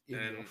was just in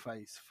your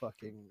face,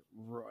 fucking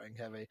rotting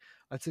heavy.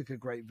 I took a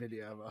great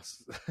video of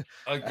us.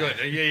 Oh, good.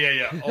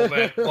 Yeah. Oh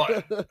man,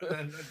 what?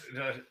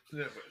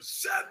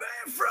 Set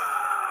me free!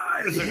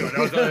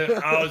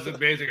 That was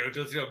amazing. It was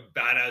just a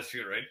badass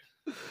shit, right?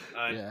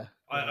 Yeah.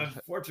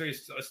 Unfortunately,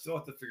 I still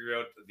have to figure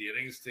out the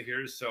endings to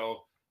here,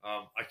 so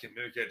I can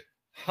mimic it.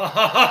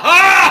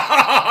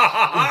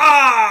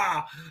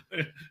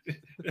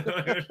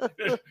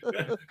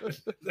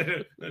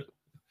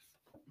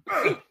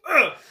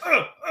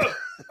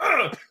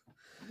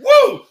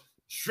 Woo!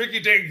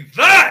 Shrinky ding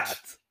that!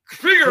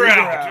 Figure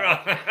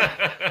out!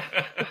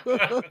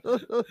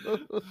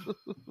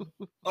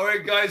 All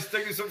right, guys,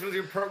 thank you so much for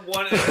listening to part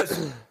one.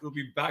 We'll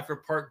be back for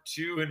part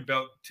two in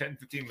about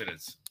 10-15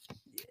 minutes.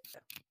 Yeah.